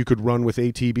 you think you could run with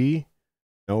ATB?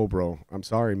 No, bro. I'm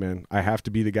sorry, man. I have to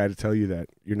be the guy to tell you that.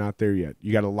 You're not there yet.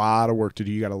 You got a lot of work to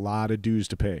do. You got a lot of dues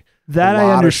to pay. that a I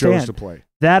lot understand. of shows to play.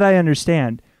 That I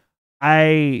understand.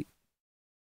 I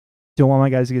don't want my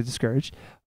guys to get discouraged.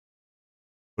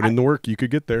 Put in the work. You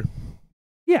could get there.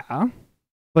 Yeah,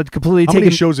 but completely How taking.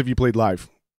 many shows have you played live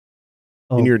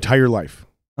in your entire life?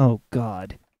 Oh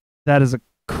God, that is a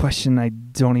question I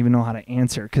don't even know how to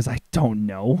answer because I don't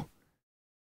know.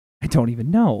 I don't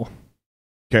even know.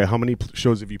 Okay, how many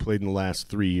shows have you played in the last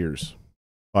 3 years?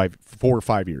 4 or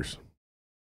 5 years?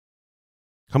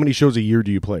 How many shows a year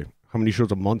do you play? How many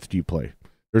shows a month do you play?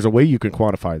 There's a way you can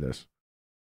quantify this.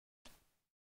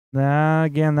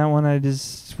 Again, that one I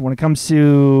just, when it comes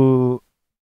to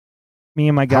me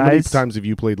and my guys. How many times have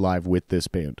you played live with this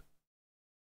band?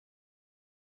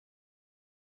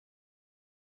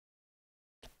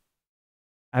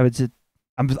 I would say,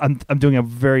 I'm doing a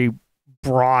very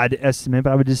broad estimate,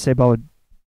 but I would just say about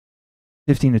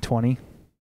 15 to 20,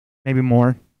 maybe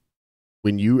more.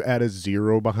 When you add a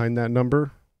 0 behind that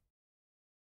number,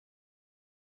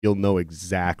 you'll know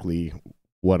exactly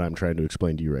what I'm trying to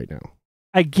explain to you right now.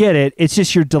 I get it. It's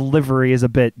just your delivery is a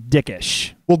bit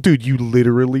dickish. Well, dude, you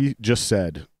literally just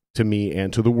said to me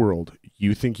and to the world,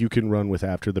 you think you can run with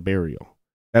After the Burial.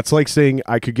 That's like saying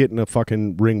I could get in a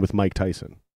fucking ring with Mike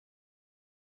Tyson.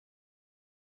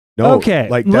 No, Okay,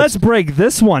 like let's break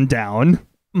this one down.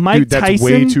 Mike dude, that's Tyson.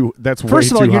 way too. That's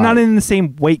First way of all, too you're high. not in the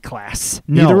same weight class.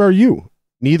 No. Neither are you.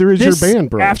 Neither is This your band,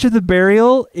 bro. After the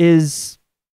Burial is.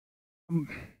 No,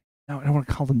 I don't want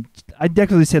to call them. I'd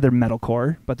definitely say they're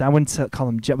metalcore, but I wouldn't call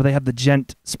them gent. But they have the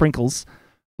gent sprinkles.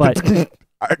 But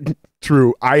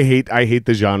True. I hate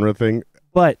the genre thing.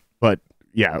 but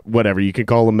Yeah, whatever. You could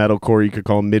call them metalcore. You could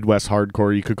call them Midwest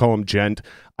hardcore. You could call them gent.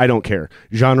 I don't care.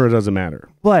 Genre doesn't matter.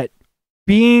 but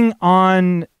being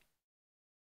on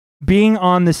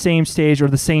the same stage or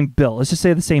the same bill. Let's just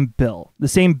say the same bill. The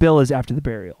same bill is After the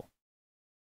Burial.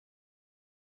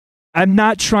 I'm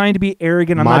not trying to be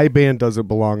arrogant. My band doesn't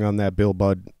belong on that bill,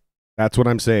 bud. That's what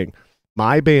I'm saying.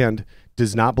 My band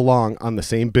does not belong on the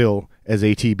same bill as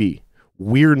ATB.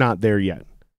 We're not there yet.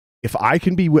 If I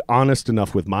can be honest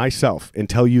enough with myself and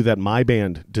tell you that my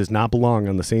band does not belong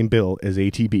on the same bill as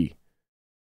ATB,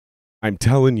 I'm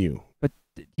telling you. But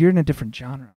you're in a different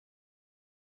genre.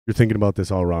 You're thinking about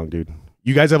this all wrong, dude.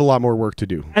 You guys have a lot more work to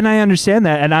do. And I understand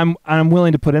that, and I'm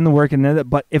willing to put in the work and that.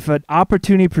 But if an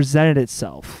opportunity presented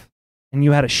itself and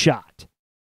you had a shot,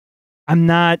 I'm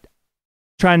not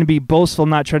trying to be boastful. I'm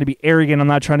not trying to be arrogant. I'm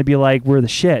not trying to be like we're the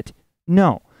shit.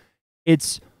 No,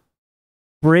 it's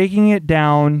breaking it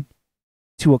down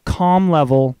to a calm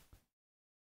level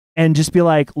and just be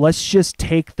like, let's just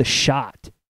take the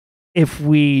shot. If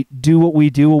we do what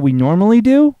we normally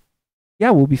do,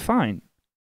 yeah, we'll be fine.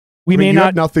 We may you not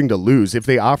have nothing to lose. If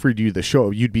they offered you the show,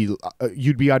 you'd be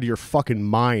out of your fucking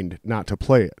mind not to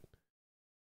play it.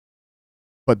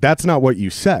 But that's not what you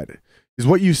said.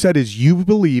 What you said is you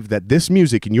believe that this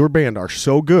music and your band are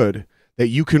so good that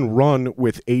you can run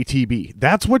with ATB.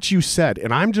 That's what you said,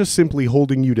 and I'm just simply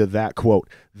holding you to that quote.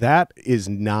 That is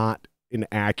not an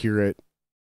accurate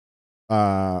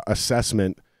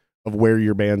assessment of where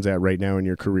your band's at right now in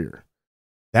your career.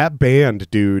 That band,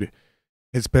 dude,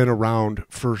 has been around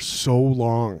for so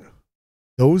long.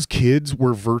 Those kids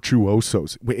were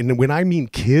virtuosos. And when I mean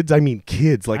kids, I mean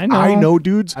kids. Like, I know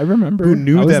dudes I remember who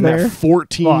knew them at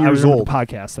 14 I years remember old. the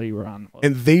podcast that you were on.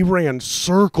 And they ran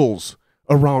circles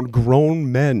around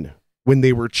grown men when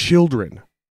they were children.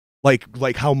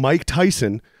 Like how Mike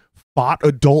Tyson fought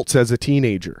adults as a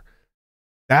teenager.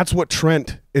 That's what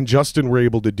Trent and Justin were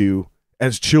able to do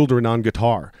as children on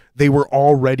guitar. They were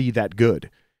already that good.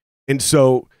 And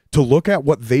so to look at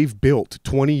what they've built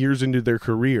 20 years into their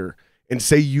career and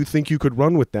say you think you could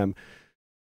run with them,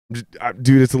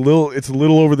 dude, it's a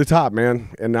little over the top, man.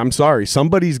 And I'm sorry,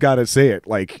 somebody's got to say it.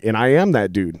 Like, and I am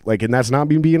that dude. Like, and that's not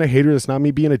me being a hater. That's not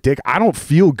me being a dick. I don't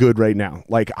feel good right now.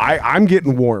 Like, I'm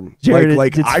getting warm. Jared,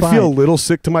 like it's I fine. feel a little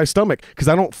sick to my stomach because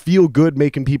I don't feel good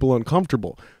making people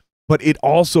uncomfortable. But it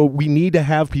also, we need to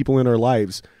have people in our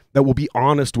lives that will be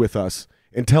honest with us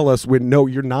and tell us when, no,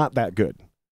 you're not that good.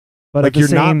 But Like, you're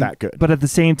not that good. But at the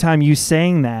same time, you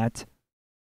saying that,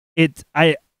 it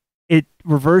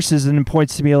reverses and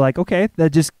points to me like, okay,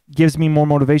 that just gives me more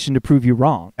motivation to prove you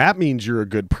wrong. That means you're a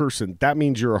good person. That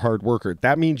means you're a hard worker.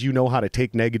 That means you know how to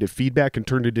take negative feedback and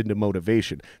turn it into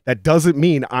motivation. That doesn't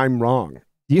mean I'm wrong.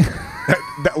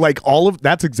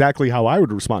 That's exactly how I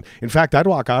would respond. In fact, I'd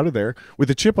walk out of there with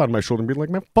a chip on my shoulder and be like,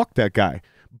 man, fuck that guy.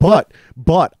 But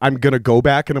I'm going to go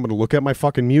back and I'm going to look at my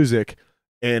fucking music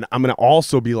and I'm going to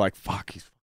also be like, fuck.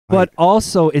 But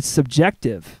also it's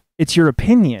subjective. It's your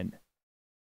opinion.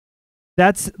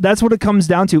 That's what it comes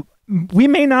down to. We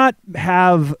may not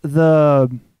have the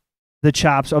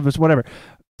chops of us, whatever,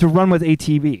 to run with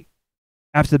ATB,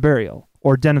 After the Burial,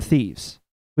 or Den of Thieves.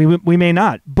 We may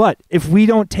not. But if we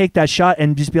don't take that shot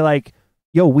and just be like,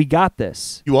 yo, we got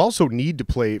this. You also need to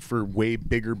play for way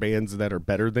bigger bands that are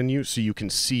better than you so you can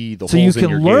see the So you holes in can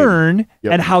your learn game.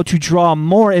 Yep. and how to draw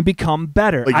more and become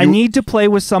better. Like I need to play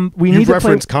with some. We need You've to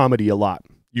referenced comedy a lot.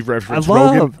 You've referenced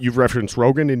love- Rogan. You've referenced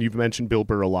Rogan and you've mentioned Bill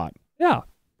Burr a lot. Yeah.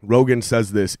 Rogan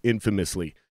says this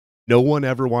infamously. No one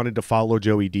ever wanted to follow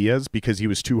Joey Diaz because he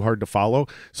was too hard to follow.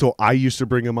 So I used to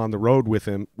bring him on the road with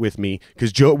me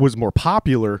because Joe was more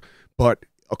popular, but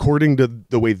according to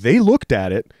the way they looked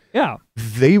at it, Yeah.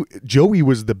 Joey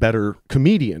was the better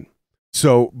comedian.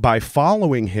 So by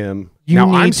following him, You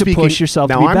need to push yourself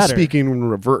to now be I'm better. speaking in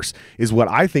reverse. Is what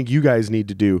I think you guys need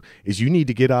to do is you need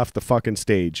to get off the fucking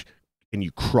stage and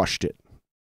you crushed it.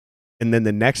 And then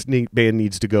the next band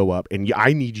needs to go up, and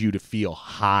I need you to feel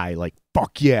high, like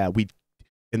fuck yeah,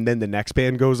 and then the next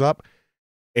band goes up,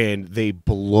 and they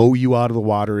blow you out of the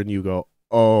water, and you go,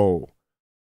 oh,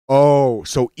 Oh,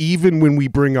 so even when we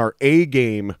bring our A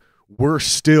game, we're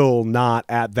still not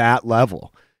at that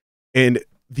level. And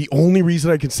the only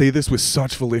reason I can say this with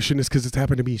such volition is because it's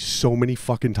happened to me so many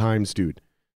fucking times, dude.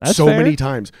 That's so fair. many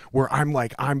times where I'm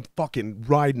like, I'm fucking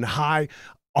riding high.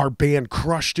 Our band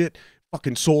crushed it.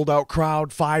 Fucking sold out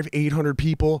crowd, 500-800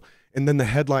 people. And then the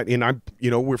headline, and I'm,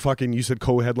 we're fucking, you said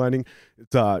co-headlining,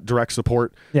 it's direct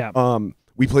support. Yeah.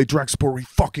 We play direct support, we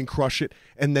fucking crush it.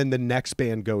 And then the next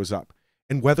band goes up.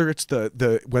 And whether it's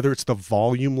whether it's the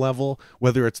volume level,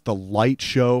 whether it's the light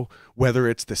show, whether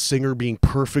it's the singer being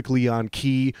perfectly on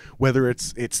key, whether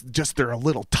it's just they're a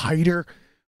little tighter,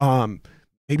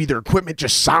 maybe their equipment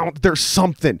just there's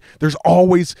something. There's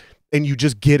always, and you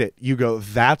just get it. You go,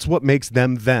 that's what makes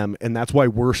them them, and that's why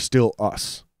we're still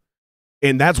us.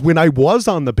 And that's when I was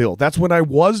on the bill. That's when I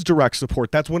was direct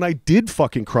support. That's when I did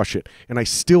fucking crush it. And I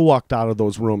still walked out of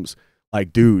those rooms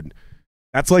like, dude,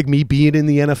 that's like me being in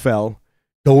the NFL,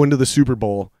 going to the Super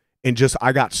Bowl, and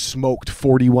I got smoked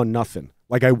 41-0.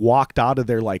 Like I walked out of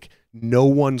there like no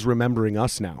one's remembering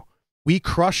us now. We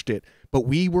crushed it, but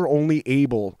we were only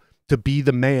able to be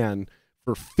the man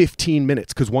for 15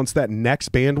 minutes because once that next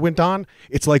band went on,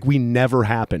 it's like we never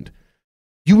happened.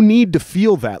 You need to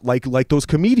feel that like those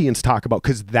comedians talk about,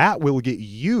 because that will get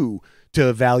you to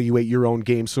evaluate your own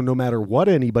game. So no matter what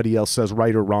anybody else says,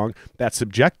 right or wrong, that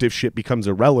subjective shit becomes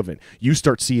irrelevant. You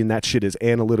start seeing that shit as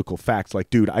analytical facts. Like,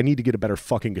 dude, I need to get a better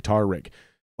fucking guitar rig.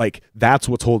 Like, that's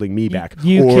what's holding me back.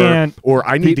 You can't. Or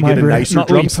I need to get a nicer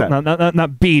drum set.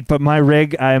 Not beat, but my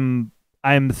rig, I'm.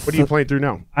 What are you playing through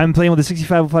now? I'm playing with a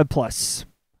 6505 Plus.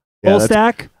 Yeah, Full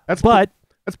stack, that's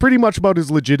pretty much about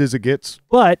as legit as it gets.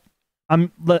 But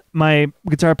my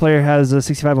guitar player has a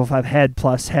 6505 head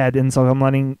plus head, and so I'm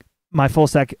letting my full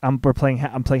stack. I'm playing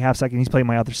half stack, and he's playing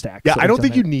my other stack. Yeah, so I don't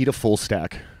think you need a full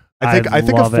stack. I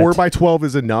think a love 4x12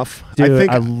 is enough. Dude,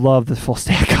 I love the full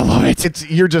stack. I love it.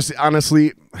 You're just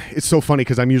honestly, it's so funny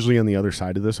because I'm usually on the other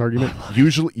side of this argument.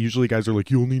 Usually guys are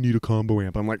like, you only need a combo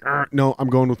amp. I'm like, no, I'm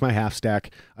going with my half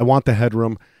stack. I want the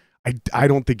headroom. I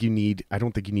don't think you need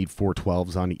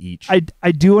 412s on each.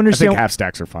 I do understand. I think half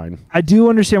stacks are fine. I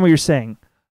do understand what you're saying.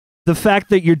 The fact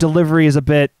that your delivery is a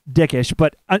bit dickish,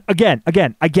 but again,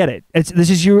 I get it. This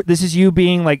is you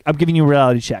being like, I'm giving you a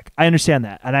reality check. I understand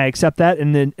that, and I accept that.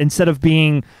 And then instead of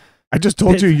being, I just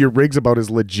told you your rig's about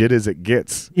as legit as it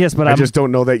gets. Yes, but I just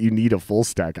don't know that you need a full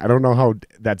stack. I don't know how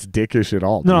that's dickish at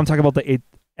all. No, I'm talking about the 8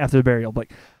 after the burial.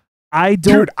 Like, I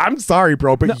don't. Dude, I'm sorry,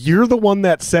 bro, but you're the one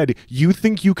that said you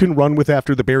think you can run with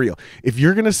after the burial. If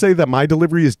you're gonna say that my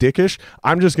delivery is dickish,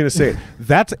 I'm just gonna say it.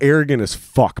 That's arrogant as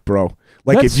fuck, bro.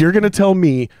 Like, if you're going to tell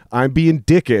me I'm being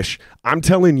dickish, I'm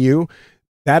telling you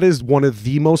that is one of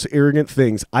the most arrogant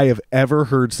things I have ever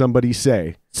heard somebody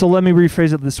say. So let me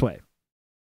rephrase it this way.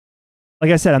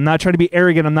 Like I said, I'm not trying to be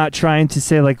arrogant. I'm not trying to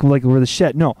say like we're the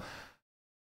shit. No.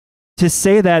 To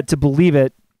say that, to believe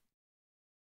it,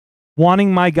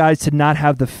 wanting my guys to not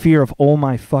have the fear of, oh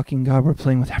my fucking God, we're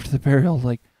playing with after the burial.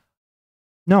 Like,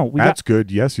 no, that's good.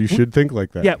 Yes, you should think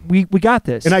like that. Yeah, we got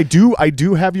this, and I do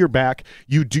have your back.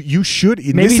 You should.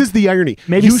 Maybe, this is the irony.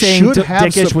 Maybe you saying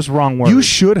dickish was wrong word. You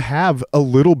should have a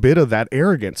little bit of that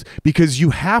arrogance because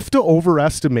you have to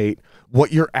overestimate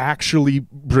what you're actually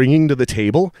bringing to the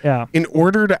table in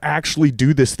order to actually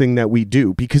do this thing that we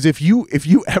do. Because if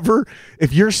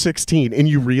you're 16 and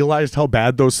you realized how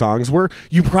bad those songs were,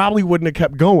 you probably wouldn't have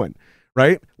kept going.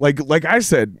 Right? Like I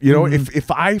said, if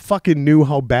I fucking knew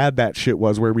how bad that shit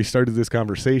was where we started this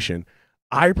conversation,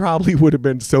 I probably would have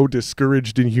been so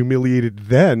discouraged and humiliated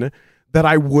then that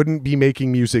I wouldn't be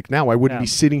making music now. I wouldn't be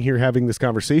sitting here having this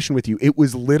conversation with you. It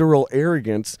was literal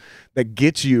arrogance that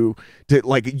gets you to,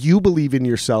 like, you believe in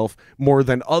yourself more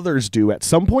than others do. At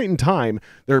some point in time,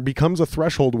 there becomes a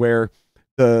threshold where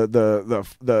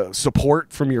the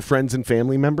support from your friends and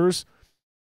family members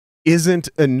isn't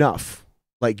enough.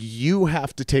 Like, you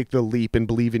have to take the leap and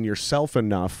believe in yourself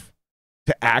enough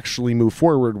to actually move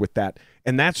forward with that.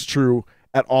 And that's true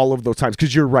at all of those times.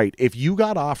 Because you're right. If you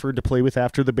got offered to play with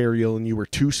after the burial and you were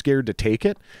too scared to take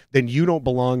it, then you don't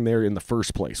belong there in the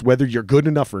first place, whether you're good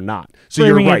enough or not. So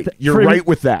you're right. You're right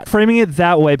with that. Framing it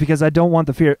that way, because I don't want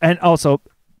the fear. And also,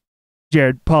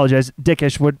 Jared, apologize.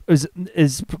 Dickish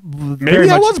is maybe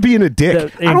I was being a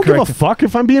dick. I don't give a fuck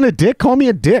if I'm being a dick. Call me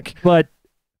a dick. But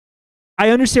I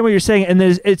understand what you're saying, and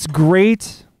it's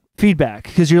great feedback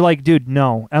because you're like, dude,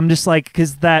 no. I'm just like,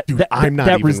 because I'm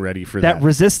not even ready for that. That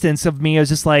resistance of me is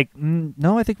just like,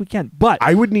 no, I think we can. But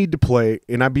I would need to play,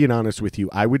 and I'm being honest with you,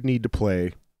 I would need to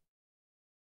play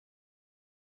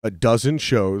a dozen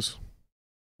shows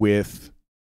with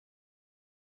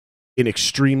an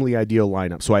extremely ideal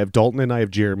lineup. So I have Dalton and I have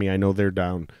Jeremy. I know they're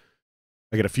down.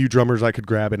 I got a few drummers I could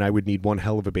grab, and I would need one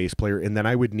hell of a bass player, and then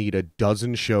I would need a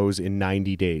dozen shows in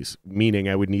 90 days, meaning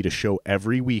I would need a show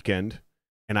every weekend,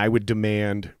 and I would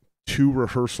demand 2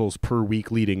 rehearsals per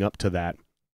week leading up to that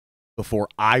before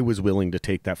I was willing to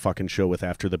take that fucking show with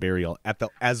After the Burial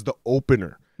as the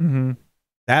opener. Mm-hmm.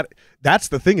 That's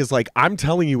the thing is, like, I'm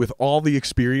telling you, with all the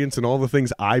experience and all the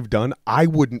things I've done, I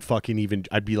wouldn't fucking even,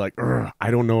 I'd be like,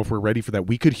 I don't know if we're ready for that.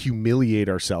 We could humiliate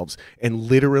ourselves and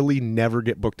literally never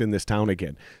get booked in this town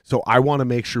again. So I want to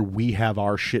make sure we have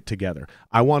our shit together.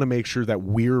 I want to make sure that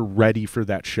we're ready for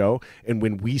that show. And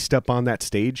when we step on that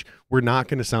stage, we're not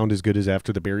going to sound as good as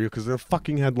After the Burial because they're a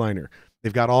fucking headliner.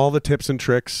 They've got all the tips and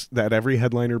tricks that every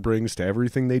headliner brings to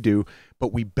everything they do,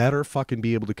 but we better fucking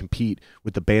be able to compete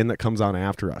with the band that comes on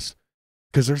after us,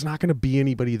 because there's not going to be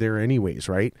anybody there anyways,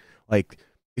 right? Like,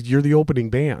 you're the opening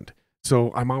band.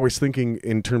 So I'm always thinking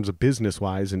in terms of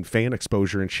business-wise and fan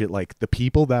exposure and shit, like, the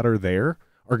people that are there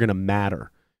are going to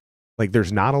matter. Like,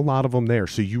 there's not a lot of them there,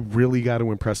 so you really got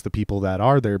to impress the people that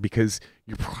are there, because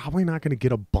you're probably not going to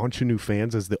get a bunch of new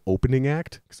fans as the opening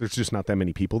act, because there's just not that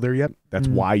many people there yet. That's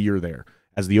why you're there.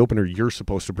 As the opener, you're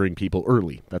supposed to bring people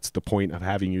early. That's the point of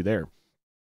having you there.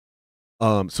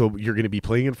 So you're going to be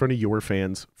playing in front of your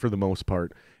fans for the most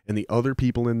part, and the other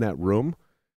people in that room,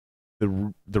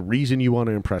 the reason you want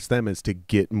to impress them is to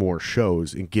get more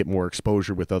shows and get more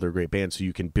exposure with other great bands, so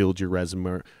you can build your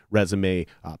resume,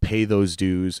 pay those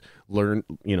dues, learn,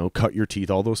 cut your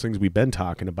teeth, all those things we've been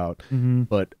talking about. Mm-hmm.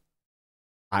 But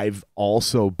I've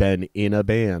also been in a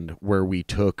band where we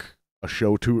took a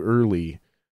show too early,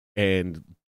 and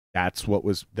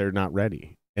they're not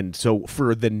ready. And so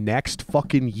for the next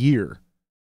fucking year,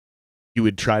 you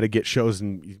would try to get shows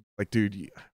and like, dude,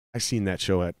 I seen that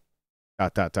show at ...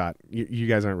 You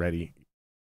guys aren't ready.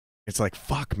 It's like,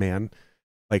 fuck, man.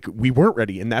 Like, we weren't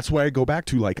ready. And that's why I go back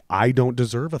to, like, I don't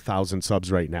deserve 1,000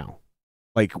 subs right now.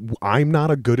 Like, I'm not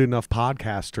a good enough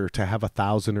podcaster to have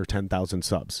 1,000 or 10,000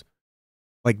 subs.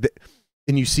 Like,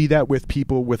 and you see that with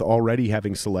people with already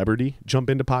having celebrity jump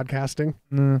into podcasting.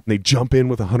 And they jump in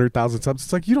with 100,000 subs.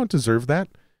 It's like, you don't deserve that.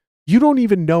 You don't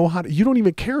even know you don't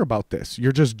even care about this.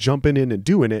 You're just jumping in and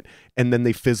doing it, and then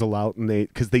they fizzle out, and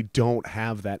because they don't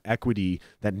have that equity,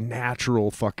 that natural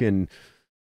fucking,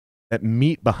 that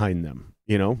meat behind them,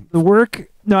 The work,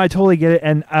 no, I totally get it.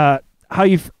 And how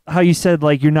you said,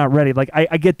 like, you're not ready. Like,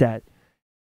 I get that.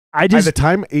 By the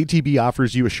time ATB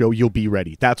offers you a show, you'll be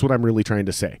ready. That's what I'm really trying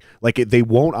to say. Like, they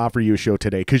won't offer you a show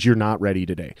today because you're not ready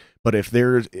today. But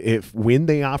when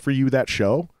they offer you that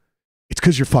show, it's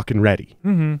because you're fucking ready.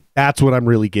 Mm-hmm. That's what I'm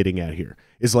really getting at here.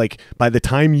 Is like, by the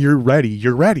time you're ready,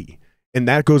 you're ready. And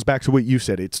that goes back to what you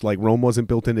said. It's like Rome wasn't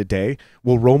built in a day.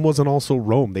 Well, Rome wasn't also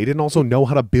Rome. They didn't also know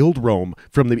how to build Rome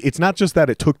it's not just that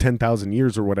it took 10,000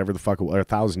 years or whatever the fuck, or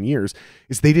 1,000 years.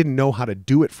 It's they didn't know how to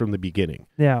do it from the beginning.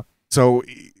 Yeah. So,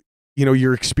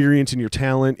 your experience and your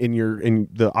talent and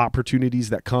the opportunities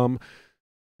that come,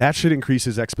 that shit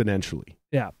increases exponentially.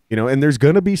 Yeah. And there's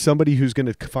going to be somebody who's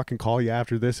going to fucking call you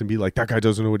after this and be like, that guy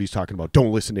doesn't know what he's talking about.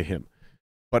 Don't listen to him.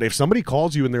 But if somebody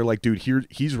calls you and they're like, dude,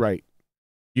 he's right.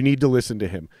 You need to listen to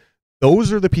him.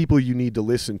 Those are the people you need to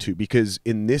listen to, because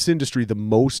in this industry, the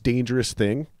most dangerous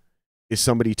thing is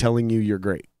somebody telling you you're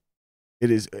great.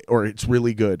 It is, or it's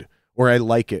really good, or I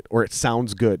like it, or it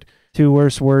sounds good. 2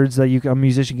 worst words that a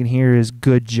musician can hear is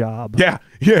 "good job." Yeah,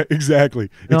 exactly.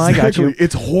 No, I got you.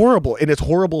 It's horrible, and it's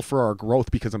horrible for our growth,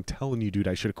 because I'm telling you, dude,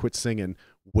 I should have quit singing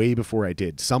way before I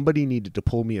did. Somebody needed to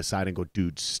pull me aside and go,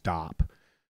 dude, stop.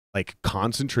 Like,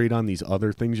 concentrate on these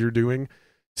other things you're doing.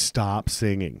 Stop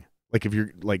singing. Like, if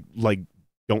you're like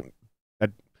don't.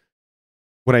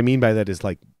 What I mean by that is,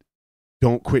 like,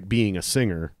 don't quit being a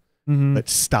singer, but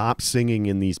stop singing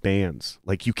in these bands.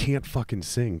 Like, you can't fucking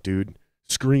sing, dude.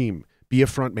 Scream, be a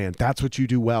front man. That's what you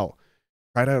do well.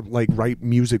 Try to, like, write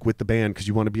music with the band because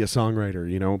you want to be a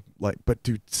songwriter, like, but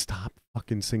dude, stop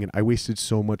fucking singing. I wasted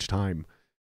so much time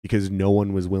because no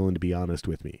one was willing to be honest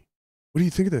with me. What do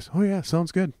you think of this? Oh yeah,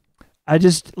 sounds good. I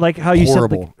just like how you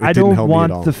said, like, I don't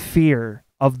want the fear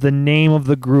of the name of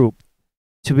the group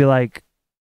to be like,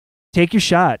 take your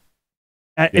shot.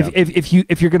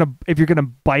 If you're gonna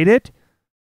bite it,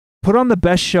 put on the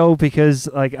best show, because,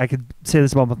 like, I could say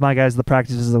this about with my guys, the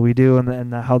practices that we do,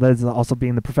 and how that is also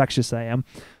being the perfectionist I am.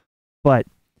 But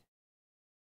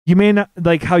you may not,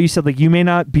 like how you said, like, you may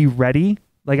not be ready.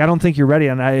 Like, I don't think you're ready,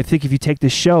 and I think if you take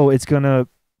this show, it's gonna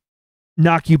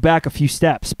knock you back a few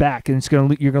steps back, and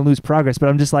you're gonna lose progress. But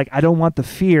I'm just like, I don't want the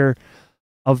fear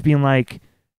of being like,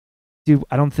 dude,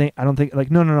 I don't think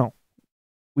like, no,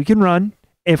 we can run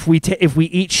if we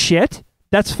eat shit.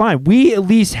 That's fine. We at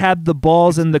least had the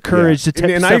balls and the courage to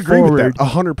take and step I agree forward. with that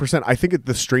 100%. I think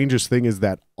the strangest thing is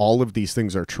that all of these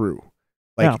things are true.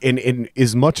 Like, and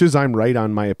as much as I'm right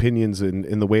on my opinions and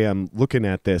in the way I'm looking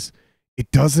at this, it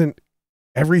doesn't.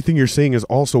 Everything you're saying is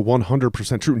also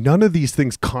 100% true. None of these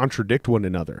things contradict one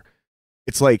another.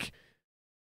 It's like,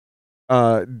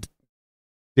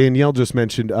 Danielle just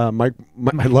mentioned, Mike.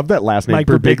 I love that last name, Mike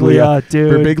Birbiglia,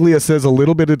 dude. Birbiglia says a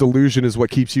little bit of delusion is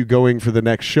what keeps you going for the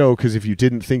next show, because if you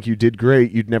didn't think you did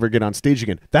great, you'd never get on stage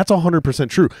again. That's 100%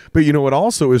 true. But you know what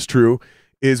also is true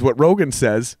is what Rogan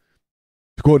says,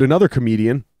 to quote another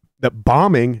comedian, that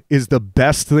bombing is the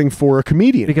best thing for a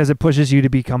comedian. Because it pushes you to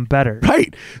become better.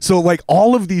 Right. So like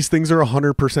all of these things are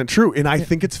 100% true. And I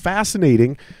think it's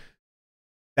fascinating.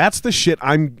 That's the shit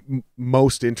I'm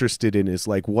most interested in, is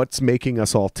like, what's making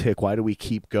us all tick? Why do we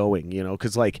keep going? You know,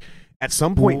 because like at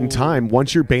some point in time,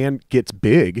 once your band gets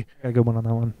big, a good one on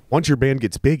that one. Once your band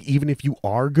gets big, even if you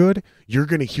are good, you're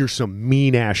going to hear some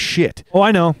mean ass shit. Oh,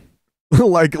 I know.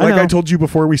 like I told you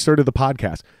before we started the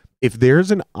podcast, if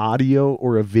there's an audio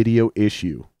or a video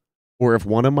issue, or if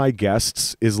one of my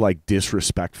guests is like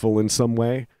disrespectful in some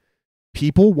way,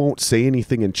 people won't say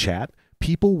anything in chat.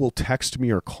 People will text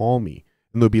me or call me.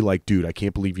 And they'll be like, dude, I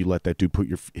can't believe you let that dude put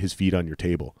his feet on your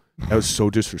table. That was so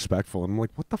disrespectful. And I'm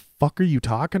like, what the fuck are you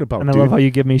talking about, And I dude? love how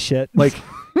you give me shit. Like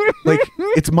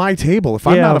it's my table. If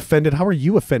I'm not offended, how are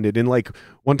you offended? And like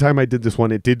one time I did this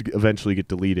one, it did eventually get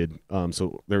deleted.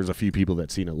 So there was a few people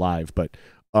that seen it live, but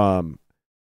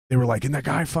they were like, and that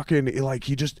guy fucking, like,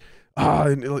 he just,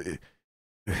 I don't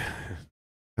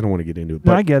want to get into it.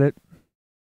 But No, I get it.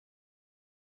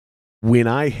 when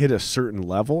I hit a certain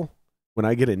level, when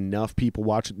I get enough people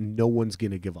watching, no one's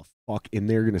going to give a fuck. And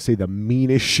they're going to say the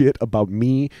meanest shit about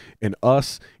me and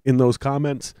us in those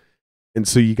comments. And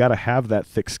so you got to have that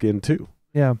thick skin too.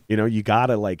 Yeah. You know, you got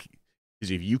to like,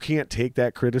 because if you can't take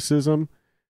that criticism.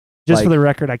 Just like, for the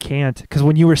record, I can't. Because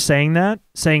when you were saying,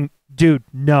 dude,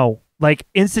 no. Like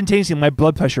instantaneously, my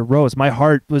blood pressure rose. My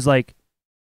heart was like,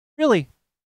 really?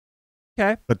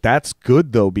 Okay. But that's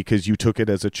good though, because you took it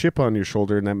as a chip on your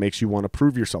shoulder, and that makes you want to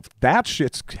prove yourself. That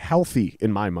shit's healthy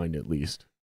in my mind, at least.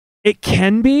 It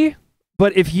can be,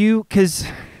 but if you, because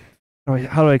how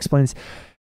do I explain this?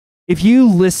 If you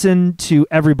listen to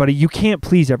everybody, you can't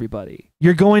please everybody.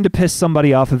 You're going to piss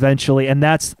somebody off eventually, and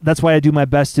that's why I do my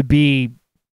best to be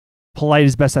polite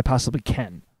as best I possibly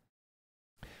can.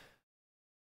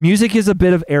 Music is a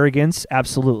bit of arrogance,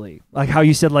 absolutely. Like how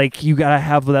you said, like you gotta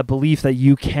have that belief that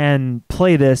you can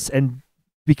play this and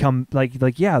become like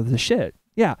yeah, the shit.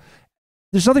 Yeah,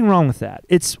 there's nothing wrong with that.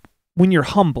 It's when you're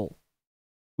humble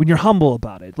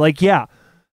about it. Like yeah,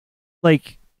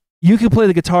 like you can play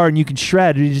the guitar and you can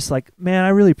shred, and you're just like, man, I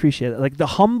really appreciate it. Like the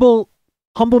humble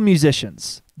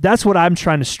musicians. That's what I'm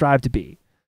trying to strive to be.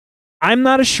 I'm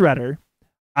not a shredder.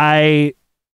 I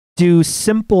do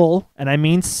simple, and I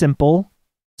mean simple,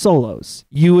 solos.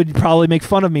 You would probably make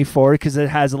fun of me for it because it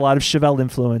has a lot of Chevelle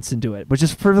influence into it, which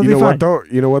is perfectly fine.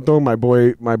 You know what though? My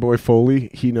boy Foley,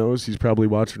 he knows. He's probably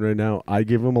watching right now. I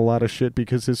give him a lot of shit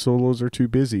because his solos are too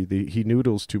busy. He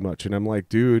noodles too much, and I'm like,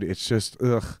 dude, it's just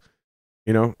ugh.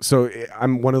 You know, so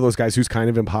I'm one of those guys who's kind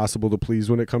of impossible to please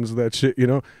when it comes to that shit. You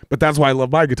know, but that's why I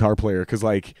love my guitar player, because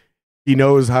like he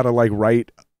knows how to like write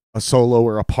a solo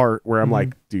or a part where I'm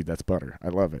like, dude, that's butter. I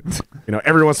love it. You know,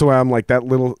 every once in a while I'm like, that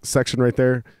little section right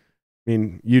there. I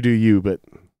mean, you do you, but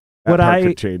that part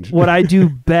could change. What I do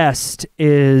best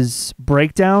is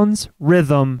breakdowns,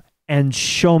 rhythm, and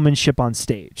showmanship on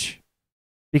stage.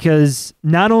 Because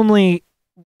not only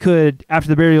could After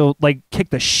the Burial like kick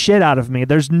the shit out of me,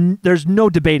 there's no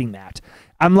debating that.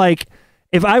 I'm like,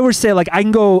 if I were to say, like, I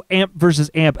can go amp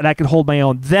versus amp and I can hold my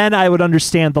own, then I would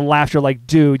understand the laughter, like,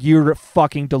 dude, you're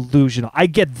fucking delusional. I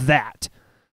get that.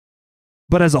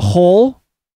 But as a whole,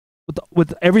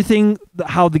 with everything,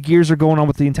 how the gears are going on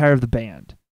with the entire of the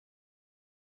band,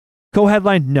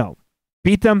 co-headline, no.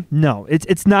 Beat them, no.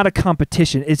 It's not a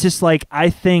competition. It's just like, I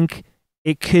think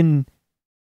it can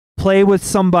play with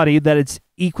somebody that it's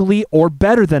equally or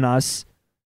better than us.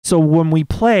 So when we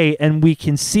play and we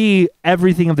can see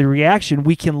everything of the reaction,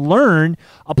 we can learn,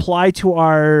 apply to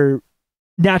our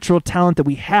natural talent that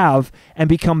we have, and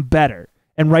become better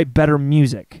and write better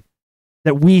music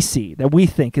that we see, that we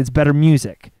think is better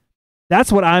music.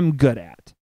 That's what I'm good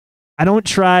at. I don't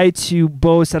try to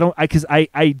boast. I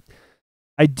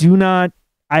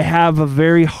have a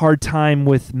very hard time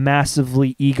with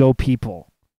massively ego people.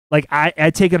 Like I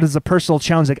take it as a personal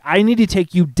challenge. Like I need to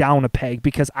take you down a peg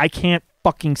because I can't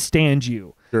fucking stand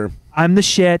you. Sure. I'm the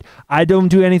shit. I don't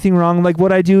do anything wrong. Like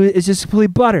what I do is just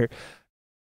complete butter.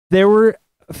 There were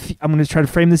I'm going to try to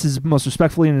frame this as most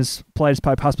respectfully and as polite as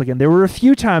I possibly can. There were a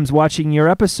few times watching your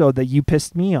episode that you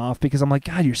pissed me off because I'm like,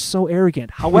 God, you're so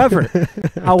arrogant. However,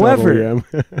 Totally am.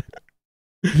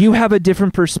 you have a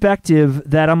different perspective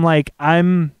that I'm like,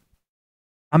 I'm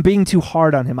being too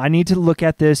hard on him. I need to look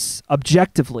at this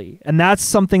objectively. And that's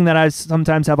something that I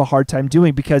sometimes have a hard time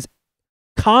doing because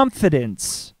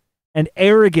confidence and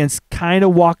arrogance kind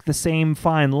of walk the same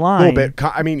fine line. A little bit.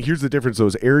 I mean, here's the difference, though.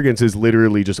 Arrogance is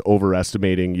literally just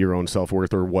overestimating your own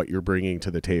self-worth or what you're bringing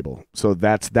to the table. So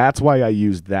that's why I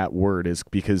used that word, is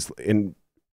because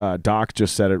Doc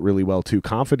just said it really well, too.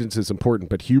 Confidence is important,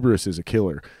 but hubris is a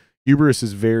killer. Hubris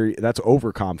is that's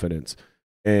overconfidence.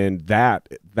 And that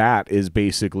is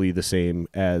basically the same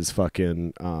as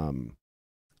fucking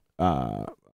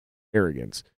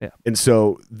arrogance. Yeah. And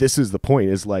so this is the point,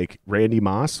 is like Randy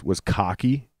Moss was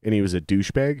cocky and he was a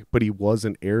douchebag, but he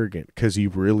wasn't arrogant because he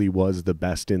really was the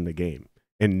best in the game.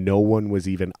 And no one was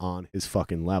even on his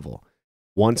fucking level.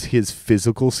 Once his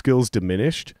physical skills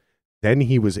diminished, then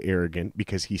he was arrogant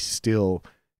because he still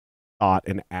thought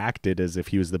and acted as if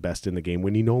he was the best in the game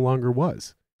when he no longer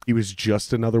was. He was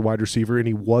just another wide receiver, and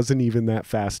he wasn't even that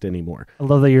fast anymore. I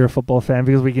love that you're a football fan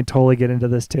because we can totally get into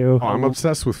this too. Oh, I'm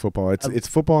obsessed with football. It's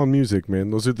football and music,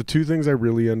 man. Those are the two things I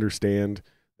really understand.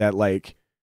 That like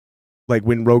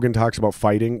when Rogan talks about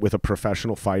fighting with a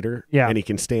professional fighter, yeah, and he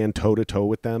can stand toe to toe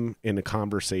with them in a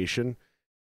conversation.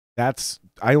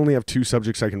 I only have two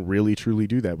subjects I can really truly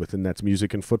do that with, and that's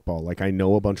music and football. Like, I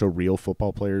know a bunch of real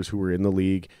football players who are in the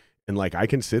league, and like I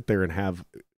can sit there and have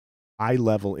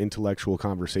high-level intellectual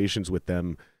conversations with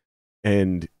them,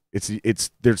 and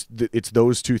it's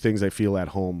those two things I feel at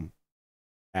home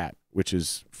at, which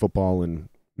is football and music.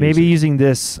 Maybe using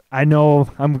this, I know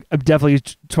I'm definitely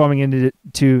swimming into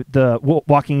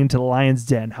walking into the lion's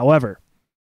den. However,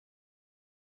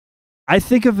 I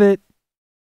think of it,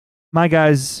 my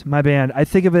guys, my band, I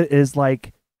think of it as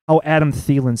like how Adam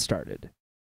Thielen started.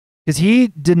 Because he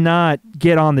did not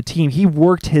get on the team. He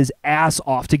worked his ass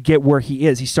off to get where he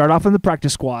is. He started off in the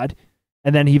practice squad,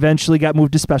 and then he eventually got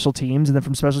moved to special teams, and then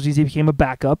from special teams he became a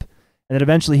backup, and then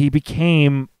eventually he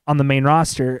became on the main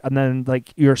roster, and then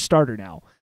like you're a starter now.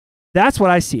 That's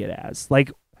what I see it as.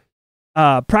 Like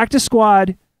practice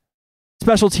squad,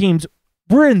 special teams,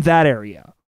 we're in that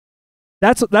area.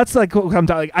 That's like what I'm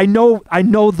talking. Like, I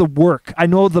know the work. I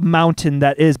know the mountain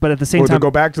that is, but at the same time, to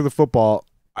go back to the football,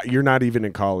 you're not even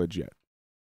in college yet.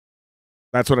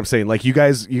 That's what I'm saying. Like, you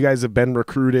guys have been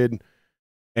recruited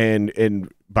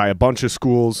and by a bunch of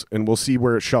schools, and we'll see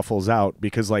where it shuffles out,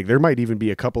 because like there might even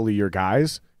be a couple of your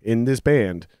guys in this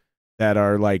band that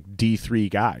are like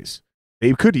D3 guys.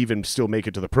 They could even still make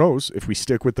it to the pros. If we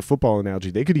stick with the football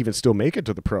analogy, they could even still make it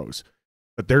to the pros.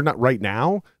 But they're not right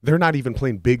now. They're not even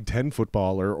playing Big Ten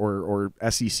football or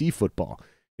SEC football.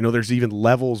 You know, there's even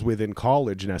levels within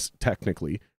college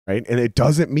technically. Right? And it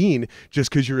doesn't mean just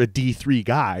because you're a D3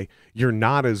 guy, you're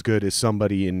not as good as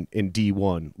somebody in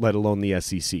D1, let alone the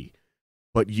SEC.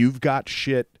 But you've got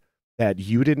shit that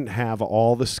you didn't have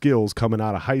all the skills coming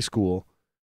out of high school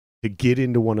to get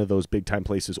into one of those big-time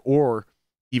places. Or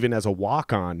even as a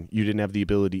walk-on, you didn't have the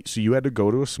ability. So you had to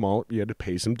go to you had to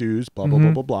pay some dues, blah, blah,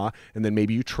 blah, blah, blah. And then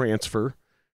maybe you transfer,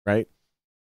 right?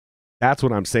 That's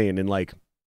what I'm saying. And like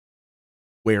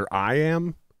where I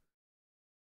am,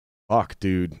 fuck,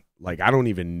 dude. Like, I don't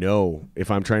even know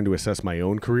if I'm trying to assess my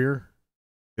own career.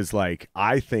 Because, like,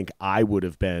 I think I would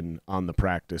have been on the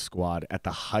practice squad at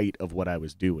the height of what I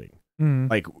was doing.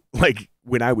 Like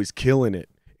when I was killing it.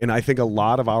 And I think a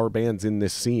lot of our bands in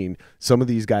this scene, some of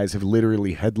these guys have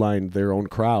literally headlined their own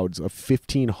crowds of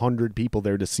 1,500 people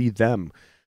there to see them.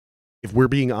 If we're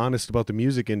being honest about the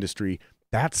music industry,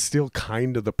 that's still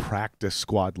kind of the practice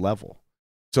squad level.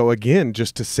 So again,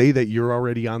 just to say that you're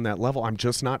already on that level, I'm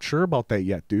just not sure about that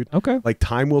yet, dude. Okay. Like,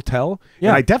 time will tell. Yeah.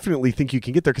 And I definitely think you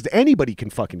can get there, because anybody can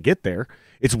fucking get there.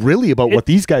 It's really about what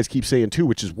these guys keep saying too,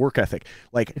 which is work ethic.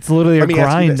 Like, it's literally a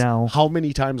grind now. How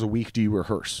many times a week do you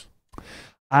rehearse?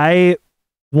 I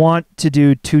want to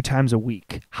do 2 times a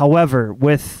week. However,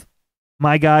 with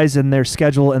my guys and their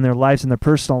schedule and their lives and their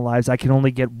personal lives, I can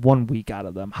only get 1 week out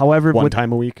of them. However, one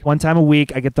time a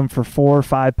week, I get them for 4 or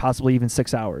 5, possibly even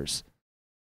 6 hours.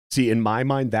 See, in my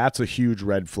mind, that's a huge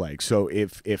red flag. So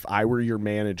if I were your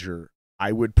manager,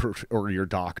 I would or your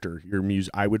doctor,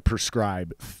 I would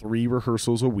prescribe 3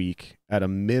 rehearsals a week at a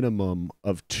minimum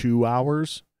of 2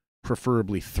 hours,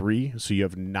 preferably 3. So you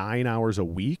have 9 hours a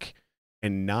week,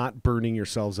 and not burning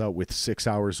yourselves out with 6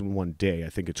 hours in one day. I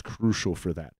think it's crucial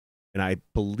for that. And I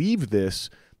believe this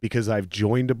because I've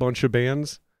joined a bunch of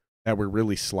bands that were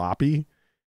really sloppy.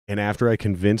 And after I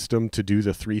convinced them to do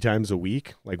the 3 times a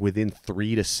week, like within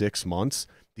 3 to 6 months,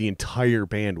 the entire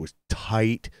band was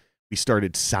tight. We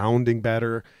started sounding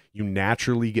better. You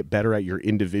naturally get better at your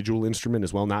individual instrument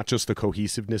as well, not just the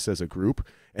cohesiveness as a group.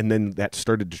 And then that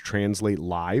started to translate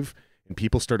live, and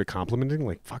people started complimenting,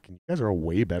 like, fucking, you guys are a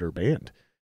way better band.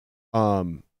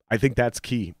 I think that's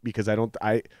key, because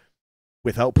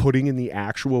without putting in the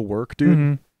actual work,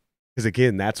 dude, because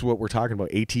again, that's what we're talking about.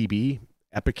 ATB,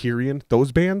 Epicurean,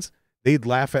 those bands, they'd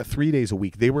laugh at 3 days a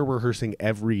week. They were rehearsing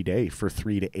every day for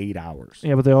 3 to 8 hours.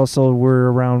 Yeah, but they also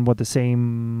were around the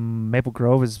same Maple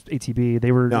Grove as ATB.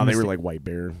 They were like White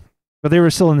Bear, but they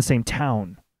were still in the same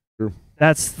town. True.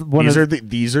 That's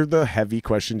these are the heavy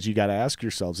questions you got to ask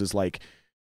yourselves. Is like,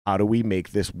 how do we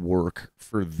make this work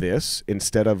for this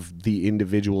instead of the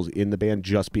individuals in the band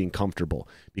just being comfortable?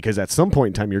 Because at some point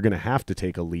in time, you're going to have to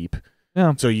take a leap.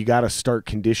 Yeah. So you got to start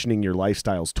conditioning your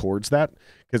lifestyles towards that.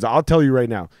 Because I'll tell you right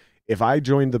now, if I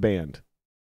joined the band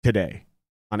today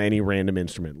on any random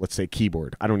instrument, let's say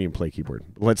keyboard, I don't even play keyboard.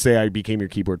 Let's say I became your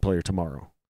keyboard player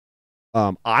tomorrow.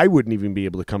 I wouldn't even be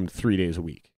able to come 3 days a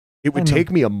week. It would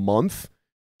take me a month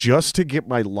just to get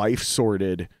my life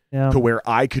sorted to where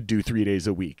I could do 3 days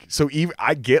a week. So even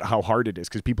I get how hard it is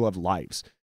because people have lives.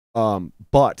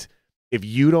 But if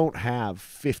you don't have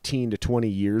 15 to 20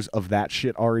 years of that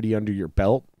shit already under your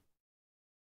belt,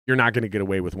 you're not going to get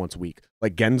away with once a week.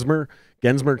 Like Gensmer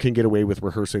can get away with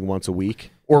rehearsing once a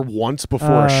week or once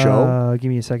before a show. Give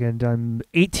me a second. I'm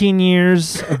 18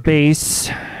 years of bass,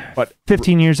 but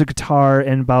 15 years of guitar,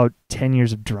 and about 10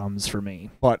 years of drums for me.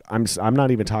 But I'm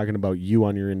not even talking about you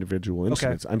on your individual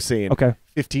instruments. I'm saying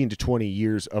 15 to 20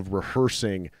 years of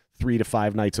rehearsing 3 to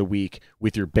 5 nights a week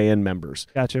with your band members.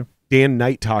 Gotcha. Dan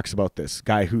Knight talks about this,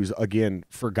 guy who's, again,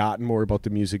 forgotten more about the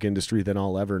music industry than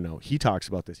I'll ever know. He talks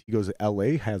about this. He goes,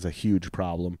 LA has a huge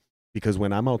problem because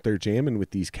when I'm out there jamming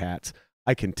with these cats,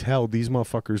 I can tell these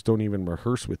motherfuckers don't even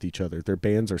rehearse with each other. Their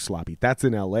bands are sloppy. That's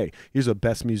in LA. He's the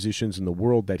best musicians in the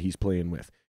world that he's playing with.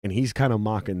 And he's kind of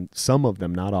mocking some of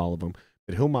them, not all of them,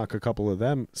 but he'll mock a couple of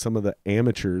them, some of the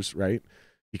amateurs, right?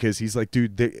 Because he's like,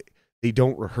 dude, they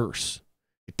don't rehearse.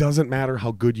 It doesn't matter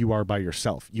how good you are by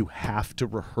yourself. You have to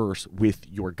rehearse with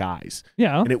your guys.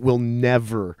 Yeah. And it will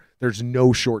never, there's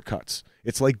no shortcuts.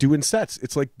 It's like doing sets.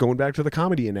 It's like going back to the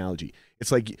comedy analogy.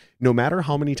 It's like no matter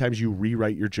how many times you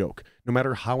rewrite your joke, no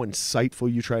matter how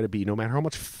insightful you try to be, no matter how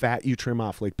much fat you trim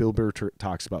off, like Bill Burr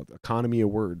talks about, the economy of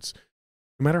words,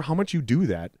 no matter how much you do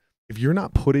that, if you're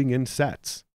not putting in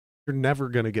sets, you're never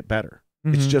going to get better.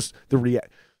 It's just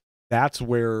that's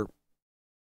where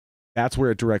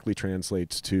it directly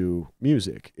translates to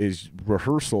music. Is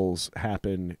rehearsals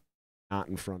happen not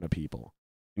in front of people,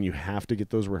 and you have to get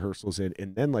those rehearsals in.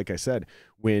 And then, like I said,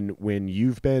 when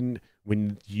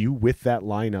you with that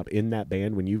lineup in that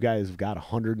band, when you guys have got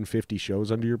 150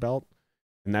 shows under your belt,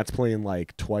 and that's playing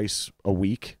like twice a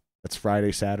week, that's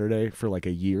Friday, Saturday for like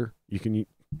a year, you can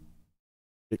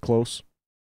get close.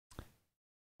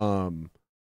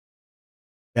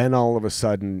 Then all of a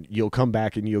sudden you'll come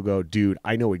back and you'll go, dude,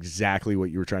 I know exactly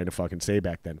what you were trying to fucking say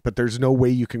back then. But there's no way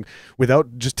you can,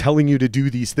 without just telling you to do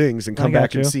these things and come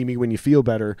back and see me when you feel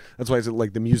better. That's why it's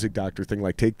like the music doctor thing,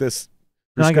 like take this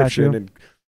prescription and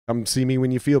come see me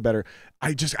when you feel better.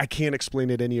 I can't explain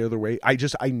it any other way. I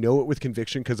know it with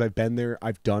conviction because I've been there.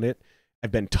 I've done it.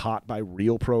 I've been taught by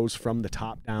real pros from the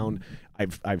top down.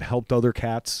 I've helped other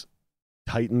cats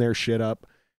tighten their shit up.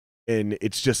 And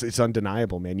it's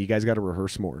undeniable, man. You guys got to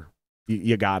rehearse more.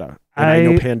 You gotta. And I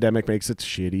know pandemic makes it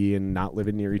shitty, and not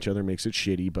living near each other makes it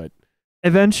shitty. But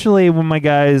eventually, when my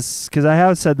guys, because I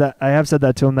have said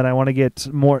that to them that I want to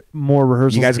get more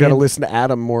rehearsals. You guys got to listen to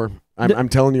Adam more. I'm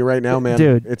telling you right now, man.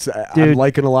 Dude, I'm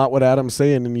liking a lot what Adam's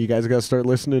saying, and you guys got to start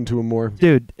listening to him more.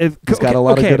 Dude, he's got a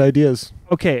lot of good ideas.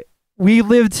 Okay,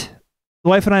 the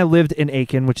wife and I lived in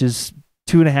Aiken, which is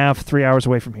 2.5, 3 hours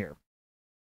away from here.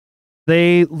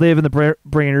 They live in the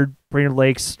Brainerd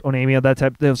Lakes, Onamia, that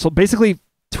type. So basically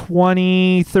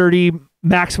 20, 30,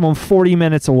 maximum 40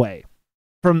 minutes away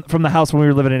from the house when we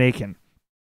were living in Aiken.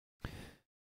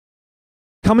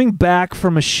 Coming back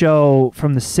from a show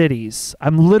from the cities,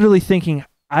 I'm literally thinking,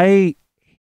 I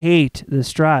hate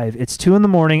this drive. It's 2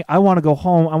 a.m. I want to go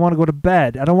home. I want to go to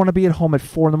bed. I don't want to be at home at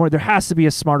 4 a.m. There has to be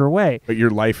a smarter way. But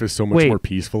your life is so much more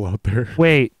peaceful out there.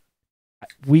 Wait,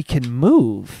 we can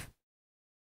move.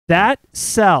 That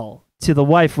sell to the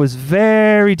wife was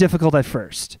very difficult at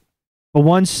first. But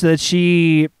once that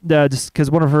she, just because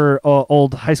one of her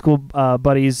old high school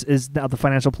buddies is now the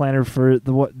financial planner for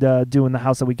doing the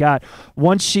house that we got,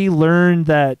 once she learned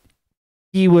that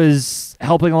he was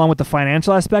helping along with the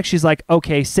financial aspect, she's like,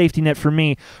 okay, safety net for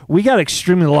me. We got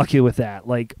extremely lucky with that,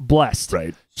 like blessed.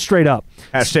 Right. Straight up.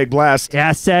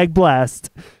 #blast. #blast.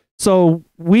 So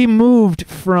we moved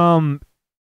from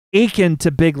Aiken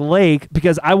to Big Lake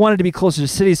because I wanted to be closer to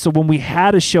cities. So when we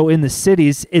had a show in the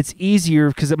cities, it's easier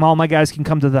because all my guys can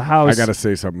come to the house. I gotta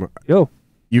say something. Yo,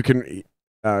 You can.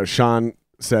 Sean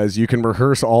says you can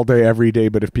rehearse all day, every day,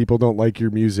 but if people don't like your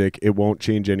music, it won't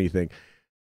change anything.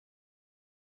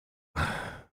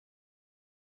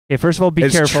 okay, first of all, be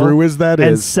As careful. true as that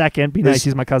and is, second, be nice.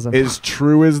 He's my cousin. as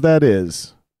true as that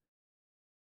is,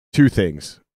 two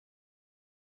things.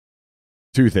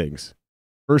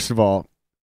 First of all,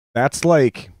 that's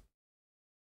like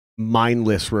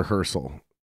mindless rehearsal.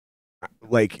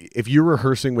 Like if you're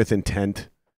rehearsing with intent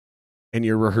and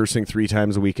you're rehearsing 3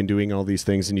 times a week and doing all these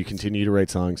things and you continue to write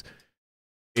songs,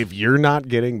 if you're not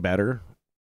getting better,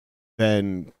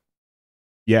 then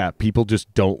yeah, people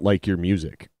just don't like your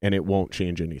music and it won't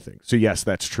change anything. So yes,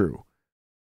 that's true.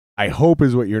 I hope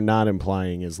is what you're not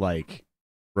implying is like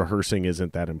rehearsing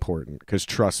isn't that important, because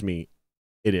trust me,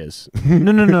 it is.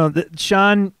 No.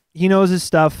 Sean, he knows his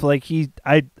stuff. Like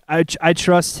I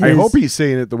trust his. I hope he's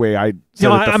saying it the way I said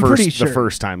it I'm pretty sure. the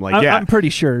first time. Like, yeah, I'm pretty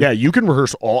sure. Yeah, you can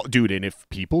rehearse all, dude. And if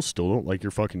people still don't like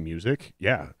your fucking music,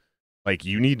 yeah, like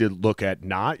you need to look at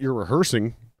not your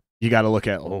rehearsing. You got to look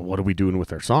at, oh, what are we doing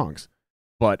with our songs?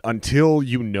 But until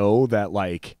you know that,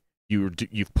 like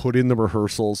you've put in the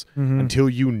rehearsals, until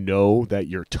you know that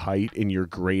you're tight and you're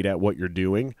great at what you're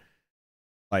doing,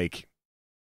 like.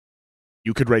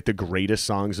 You could write the greatest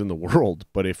songs in the world,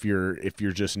 but if you're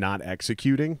just not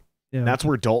executing, that's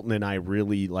where Dalton and I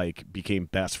really like became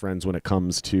best friends when it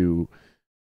comes to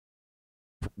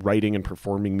writing and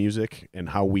performing music and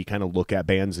how we kind of look at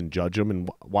bands and judge them, and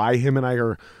why him and I